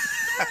then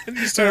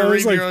you started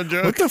reading your own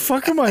joke. What the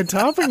fuck am I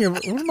talking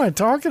about? What am I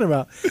talking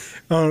about?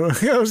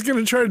 I was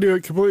going to try to do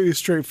it completely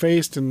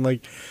straight-faced and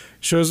like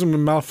shows him a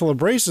mouthful of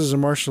braces,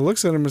 and Marcia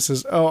looks at him and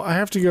says, "Oh, I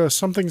have to go.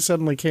 Something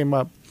suddenly came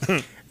up."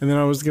 And then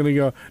I was going to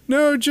go,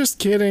 "No, just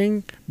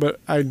kidding." But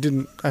I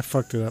didn't. I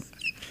fucked it up.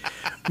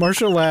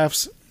 Marcia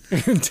laughs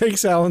and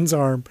takes Alan's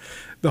arm.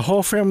 The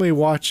whole family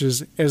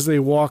watches as they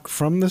walk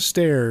from the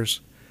stairs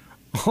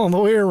all the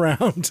way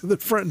around to the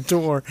front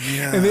door.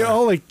 Yeah. And they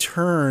all like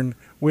turn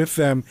with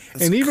them.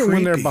 That's and even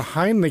when they're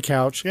behind the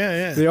couch,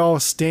 they all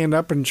stand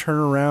up and turn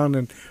around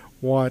and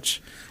watch.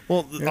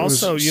 Well,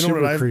 also, you know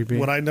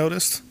what I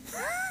noticed?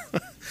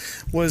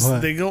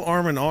 was they go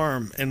arm in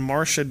arm, and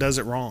Marcia does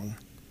it wrong.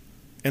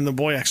 And the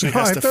boy actually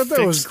has to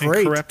fix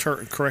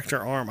and correct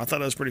her arm. I thought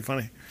that was pretty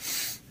funny.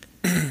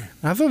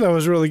 I thought that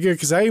was really good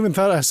because I even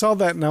thought I saw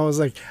that and I was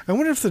like, I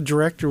wonder if the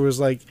director was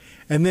like,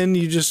 and then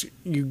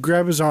you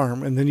grab his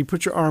arm and then you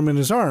put your arm in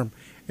his arm.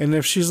 And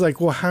if she's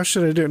like, well, how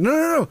should I do it?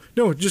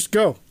 No, just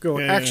go,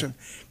 action.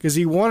 Because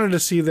he wanted to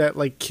see that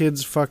like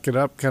kids fuck it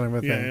up kind of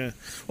a thing. Yeah.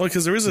 Well,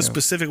 because there is a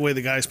specific way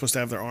the guy's supposed to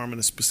have their arm and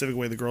a specific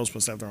way the girl's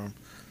supposed to have their arm.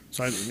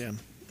 So I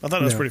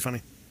thought it was pretty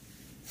funny.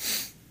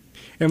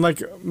 And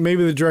like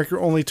maybe the director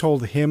only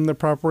told him the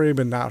proper way,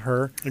 but not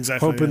her.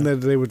 Exactly. Hoping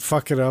that they would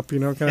fuck it up,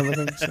 kind of a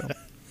thing.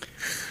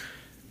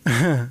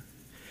 So.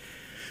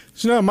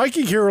 So now Mike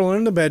and Carol are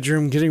in the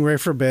bedroom getting ready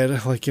for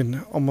bed, like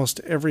in almost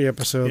every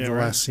episode of the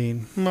last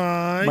scene.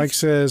 Mike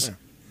says,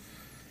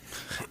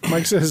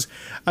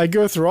 "I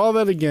go through all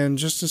that again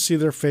just to see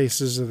their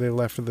faces as they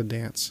left for the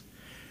dance."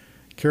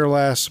 Carol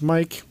asks,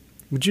 "Mike,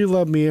 would you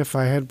love me if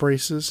I had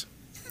braces?"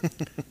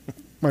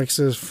 Mike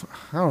says,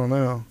 "I don't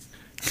know."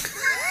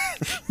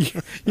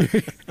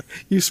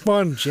 you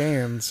spawned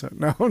Jan, so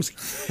no.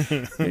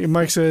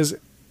 Mike says,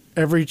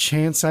 "Every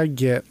chance I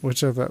get,"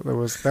 which I thought that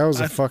was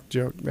a fuck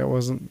joke. That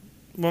wasn't.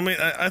 Well, I mean,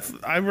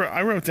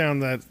 I wrote down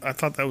that I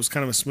thought that was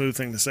kind of a smooth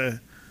thing to say.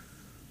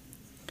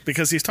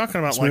 Because he's talking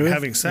about, Smooth? like,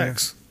 having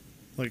sex.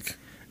 Yeah. Like...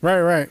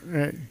 Right.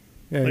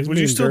 Yeah, like, would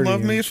you still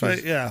love me if I...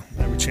 Yeah,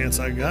 every chance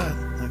I got.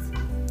 Like,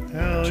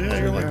 hell yeah,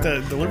 you're like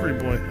that delivery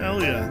boy. Hell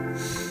yeah.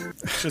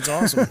 Shit's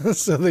awesome.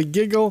 So they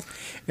giggle,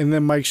 and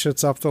then Mike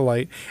shuts off the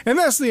light. And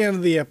that's the end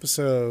of the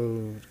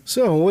episode.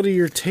 So what are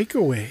your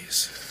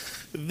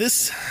takeaways?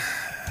 This...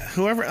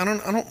 Whoever... I'm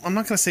not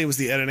going to say it was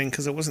the editing,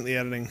 because it wasn't the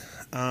editing.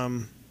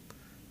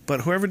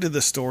 But whoever did the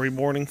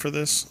storyboarding for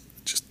this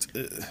just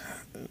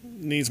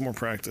needs more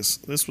practice.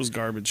 This was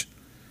garbage.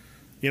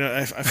 You know,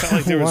 I felt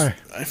like there was.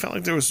 I felt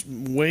like there was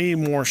way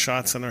more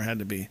shots than there had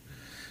to be.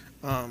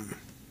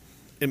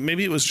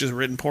 Maybe it was just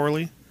written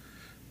poorly.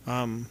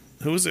 Who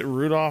was it?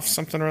 Rudolph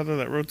something or other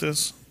that wrote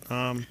this.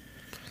 Well,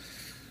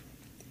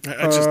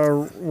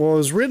 it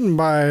was written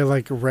by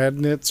like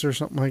Radnitz or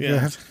something like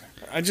that.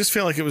 I just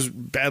feel like it was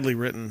badly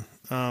written.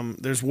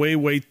 There's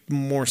way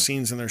more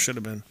scenes than there should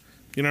have been.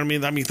 You know what I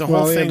mean? I mean the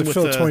whole thing had to with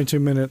fill the 22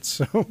 minutes.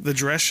 So the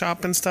dress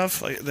shop and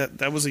stuff like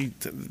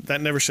that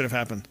never should have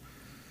happened.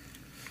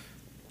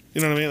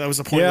 You know what I mean? That was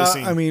a pointless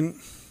scene. I mean,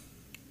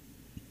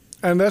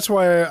 and that's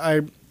why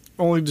I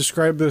only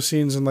described those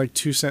scenes in like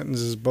 2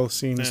 sentences, both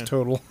scenes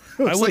total.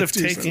 I would have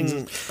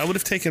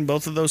taken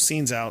both of those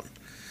scenes out.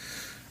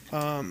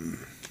 And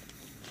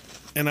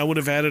I would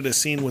have added a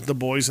scene with the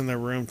boys in their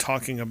room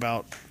talking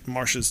about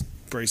Marsha's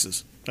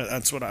braces.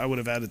 That's what I would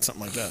have added,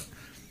 something like that.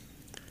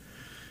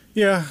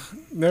 Yeah,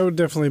 that would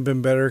definitely have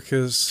been better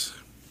because,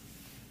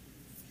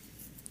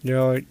 you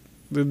know, like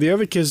the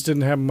other kids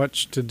didn't have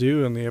much to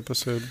do in the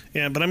episode.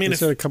 Yeah, but I mean, they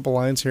said a couple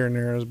lines here and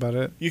there. Was about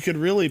it. You could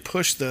really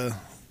push the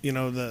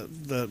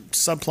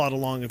subplot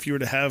along if you were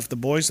to have the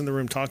boys in the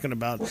room talking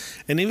about,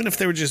 and even if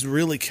they were just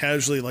really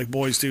casually, like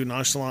boys do,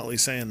 nonchalantly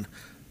saying,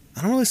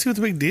 "I don't really see what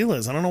the big deal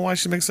is. I don't know why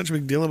she makes such a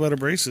big deal about her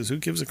braces. Who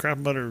gives a crap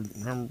about her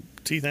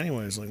teeth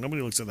anyways? Like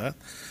nobody looks at that."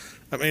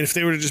 I mean, if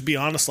they were to just be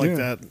honest like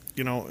that,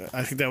 you know,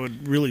 I think that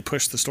would really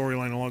push the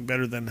storyline along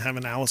better than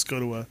having Alice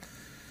go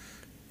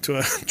to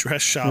a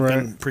dress shop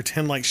and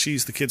pretend like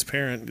she's the kid's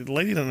parent. The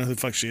lady don't know who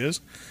the fuck she is.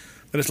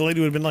 But if the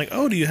lady would have been like,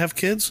 "Oh, do you have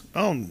kids?"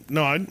 "Oh,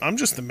 no, I'm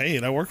just the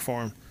maid. I work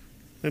for him."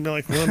 They'd be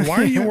like, "Well, then why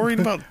are you worried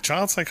about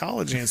child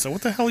psychology and stuff?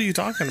 What the hell are you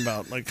talking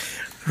about?" Like,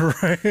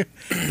 right.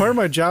 Part of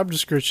my job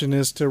description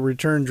is to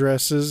return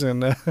dresses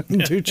and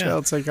do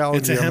child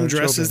psychology. And to hem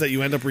dresses that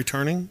you end up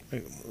returning.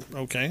 Like,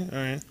 okay, all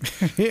right.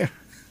 Yeah.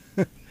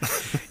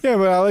 Yeah,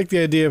 but I like the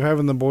idea of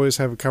having the boys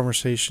have a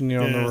conversation, you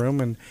know, in the room,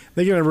 and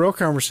they get a real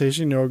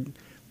conversation, you know,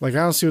 like, I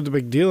don't see what the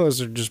big deal is,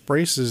 they're just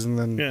braces, and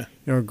then, you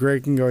know,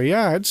 Greg can go,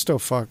 "Yeah, I'd still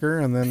fuck her,"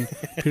 and then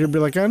Peter would be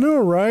like, "I know,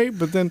 right?"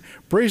 But then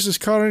braces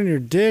caught on your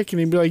dick,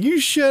 and he'd be like,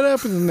 "You shut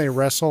up," and then they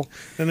wrestle.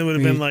 And they would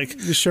have been like,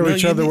 just show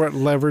each other what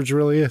leverage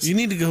really is. You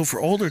need to go for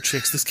older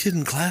chicks. This kid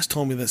in class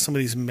told me that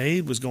somebody's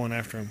maid was going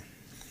after him.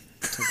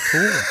 It's like,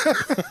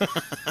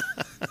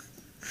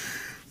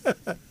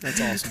 cool. That's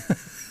awesome.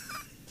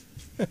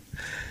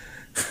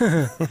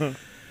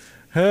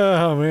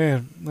 Oh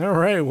man! All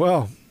right,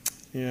 well,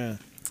 yeah,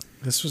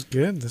 this was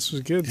good. Yeah, so,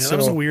 that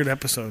was a weird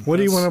episode. What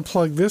do you want to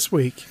plug this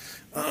week?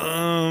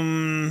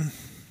 Same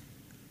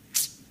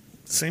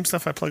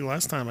stuff I plugged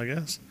last time, I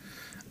guess.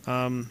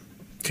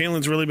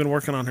 Caitlin's really been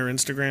working on her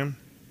Instagram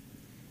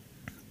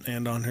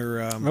and on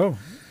her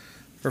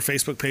her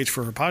Facebook page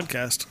for her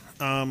podcast.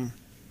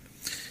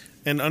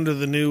 And under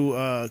the new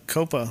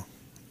COPA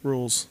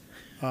rules,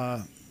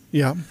 I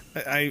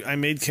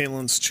made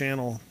Caitlin's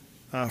channel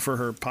for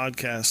her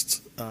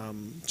podcast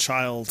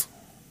child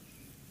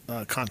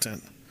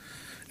content.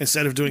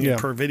 Instead of doing it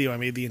per video, I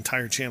made the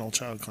entire channel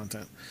child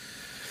content.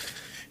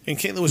 And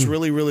Caitlin was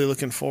really, really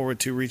looking forward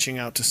to reaching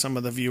out to some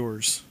of the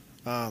viewers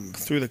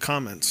through the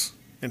comments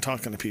and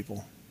talking to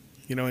people.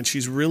 You know, and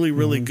she's really,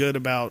 really good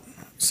about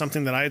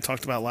something that I had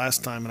talked about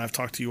last time, and I've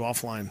talked to you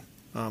offline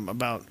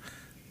about,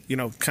 you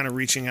know, kind of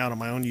reaching out on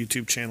my own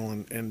YouTube channel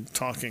and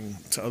talking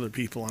to other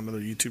people on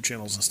other YouTube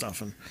channels and stuff.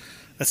 And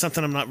that's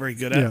something I'm not very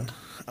good at,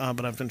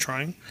 but I've been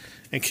trying.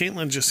 And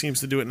Caitlin just seems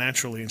to do it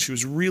naturally, and she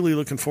was really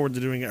looking forward to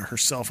doing it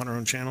herself on her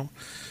own channel.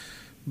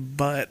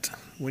 But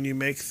when you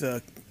make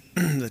the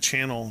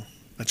channel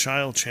a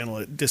child channel,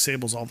 it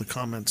disables all the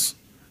comments,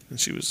 and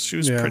she was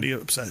pretty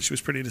upset. She was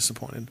pretty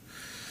disappointed.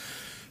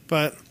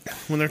 But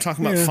when they're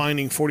talking about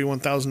fining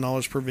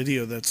 $41,000 per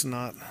video that's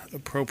not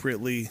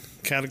appropriately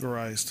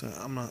categorized,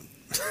 I'm not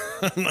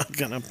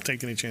gonna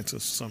take any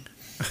chances. So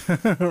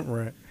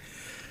right.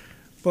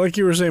 But like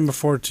you were saying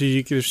before, too,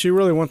 you could, if she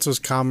really wants those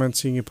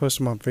comments, you can post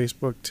them on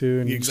Facebook,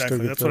 too. And exactly.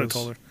 That's what I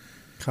told her.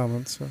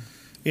 Comments. So.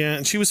 Yeah,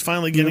 and she was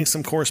finally getting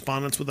some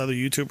correspondence with other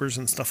YouTubers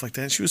and stuff like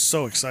that. And she was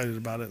so excited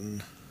about it.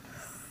 And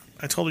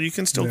I told her, you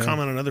can still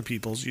comment on other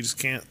people's. You just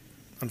can't,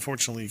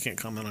 unfortunately, you can't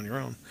comment on your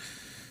own.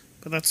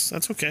 But that's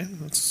okay.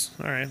 That's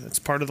all right. It's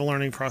part of the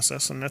learning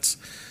process. And that's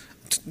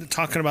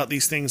talking about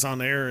these things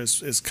on air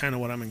is kind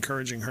of what I'm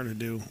encouraging her to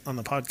do on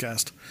the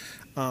podcast.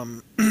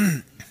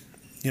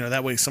 You know,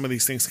 that way some of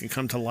these things can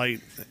come to light,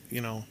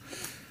 you know,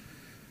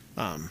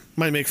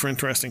 might make for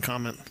interesting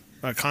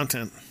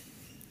content,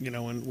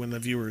 when the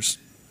viewers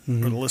or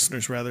the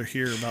listeners rather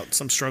hear about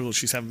some struggles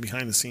she's having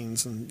behind the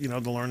scenes and,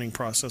 the learning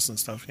process and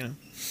stuff,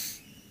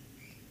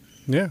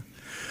 Yeah.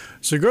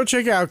 So go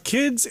check out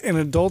Kids and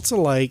Adults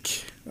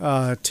Alike,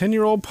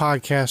 10-year-old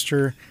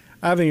podcaster.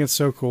 I think it's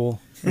so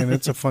cool, and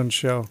it's a fun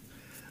show.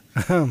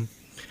 I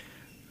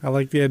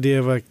like the idea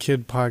of a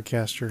kid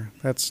podcaster.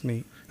 That's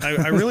neat.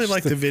 I really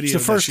like the video. It's the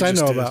first I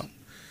know about.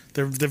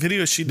 The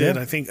video she did,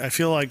 I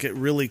feel like it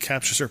really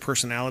captures her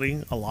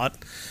personality a lot.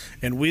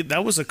 And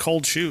that was a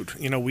cold shoot.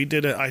 We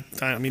did it.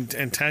 I mean,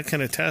 and Tad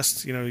can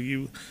attest.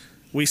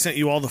 We sent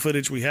you all the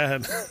footage we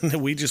had.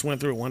 We just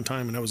went through it one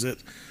time, and that was it.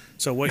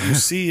 So what you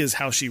see is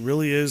how she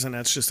really is, and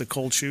that's just a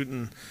cold shoot.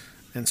 And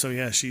so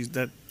yeah,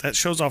 that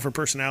shows off her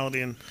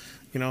personality, and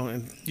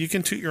and you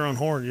can toot your own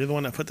horn. You're the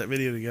one that put that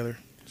video together.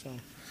 So.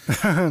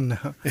 No,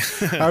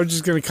 I was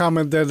just going to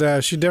comment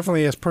that she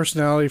definitely has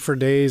personality for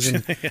days,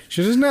 and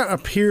she does not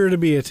appear to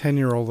be a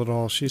 10-year-old at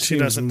all. She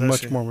seems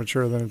much more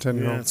mature than a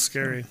 10-year-old. Yeah, it's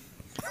scary.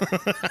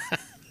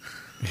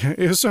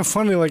 It was so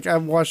funny. Like,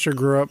 I've watched her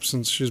grow up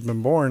since she's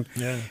been born.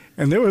 Yeah,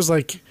 and there was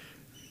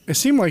it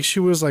seemed like she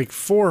was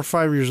 4 or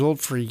 5 years old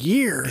for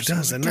years. It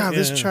does. God,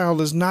 this child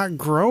is not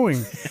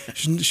growing.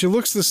 she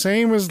looks the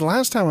same as the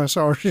last time I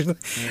saw her. And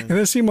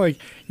it seemed like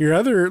your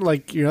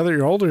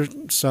older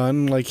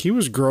son, he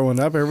was growing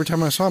up. Every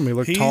time I saw him, he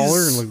looked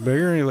taller and looked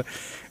bigger.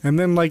 And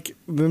then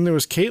there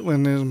was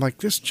Caitlin, and I'm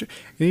like, and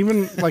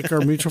even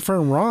our mutual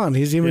friend Ron,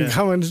 he's even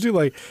coming to do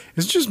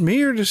it's just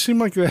me, or does it seem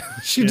like that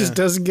she just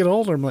doesn't get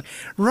older? I'm like,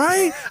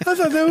 right? I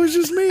thought that was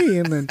just me.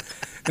 And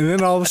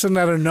then all of a sudden,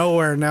 out of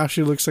nowhere, now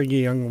she looks like a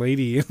young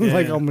lady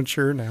and all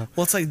mature now.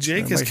 Well, it's like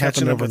Jake is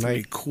catching up with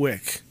me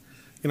quick.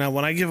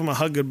 When I give him a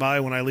hug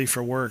goodbye when I leave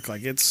for work,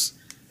 it's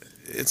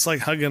like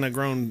hugging a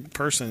grown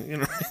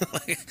person.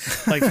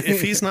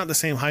 If he's not the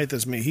same height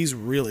as me, he's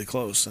really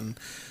close. And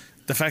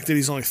the fact that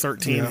he's only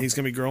 13, and he's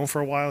going to be growing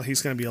for a while,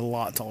 he's going to be a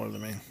lot taller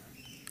than me.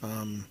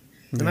 And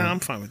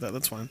I'm fine with that.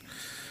 That's fine.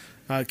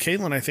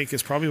 Caitlin, I think,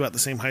 is probably about the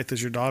same height as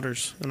your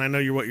daughters. And I know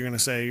what you're going to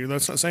say.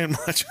 That's not saying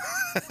much.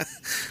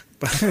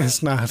 But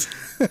it's not.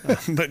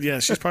 But yeah,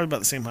 she's probably about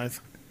the same height,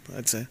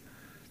 I'd say.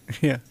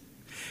 Yeah.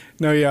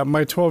 No, yeah,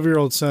 my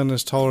 12-year-old son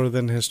is taller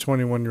than his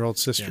 21-year-old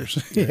sisters.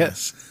 Yeah.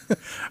 Yes.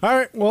 All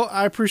right. Well,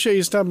 I appreciate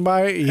you stopping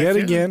by yet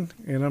again,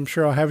 and I'm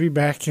sure I'll have you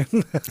back. All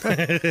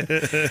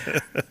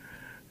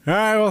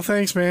right. Well,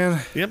 thanks,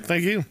 man. Yep.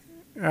 Thank you.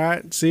 All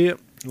right. See you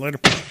Later.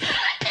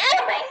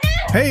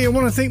 Hey, I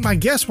want to thank my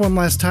guests one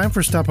last time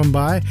for stopping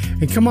by,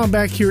 and come on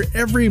back here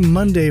every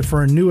Monday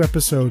for a new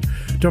episode.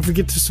 Don't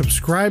forget to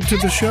subscribe to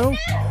the show.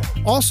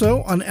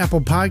 Also, on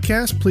Apple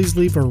Podcasts, please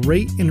leave a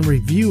rate and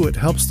review. It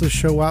helps the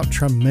show out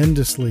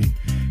tremendously.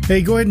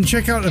 Hey, go ahead and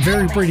check out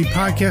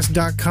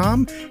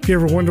averybradypodcast.com. If you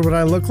ever wonder what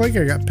I look like,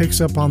 I got pics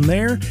up on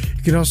there.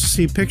 You can also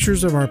see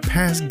pictures of our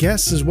past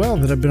guests as well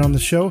that have been on the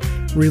show.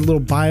 Read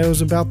little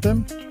bios about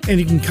them. And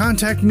you can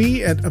contact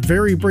me at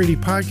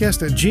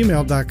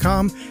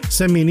averybradypodcast@gmail.com.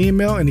 Send me an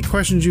email, any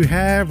questions you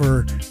have,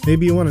 or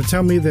maybe you want to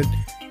tell me that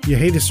you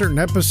hate a certain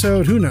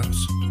episode, who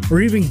knows?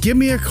 Or even give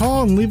me a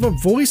call and leave a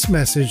voice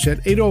message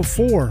at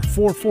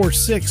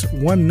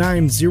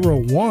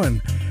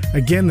 804-446-1901.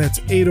 Again, that's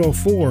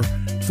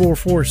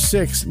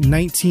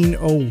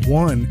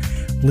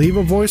 804-446-1901. Leave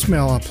a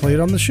voicemail, I'll play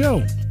it on the show.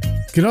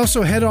 You can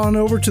also head on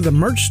over to the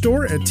merch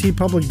store at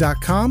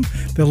tpublic.com.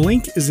 The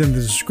link is in the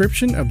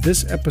description of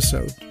this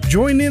episode.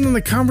 Join in on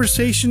the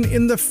conversation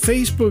in the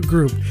Facebook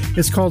group.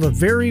 It's called A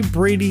Very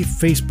Brady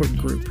Facebook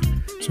group.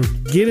 So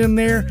get in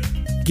there,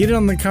 get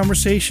on the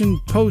conversation,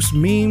 post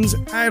memes.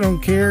 I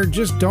don't care.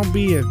 Just don't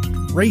be a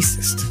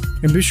racist.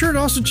 And be sure to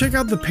also check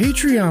out the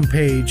Patreon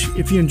page.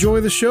 If you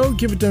enjoy the show,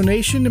 give a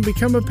donation and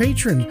become a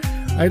patron.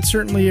 I'd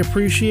certainly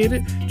appreciate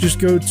it. Just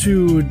go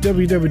to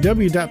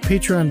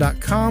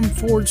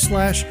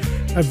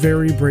www.patreon.com/A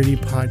Very Brady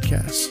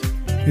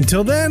Podcast.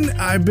 Until then,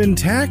 I've been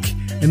Tack,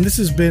 and this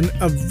has been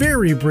A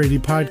Very Brady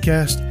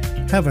Podcast.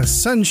 Have a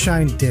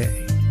sunshine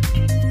day.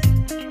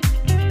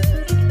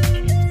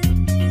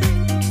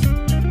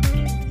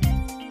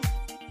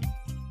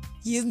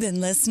 You've been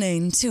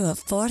listening to A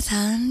Fourth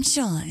Hand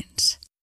Joint.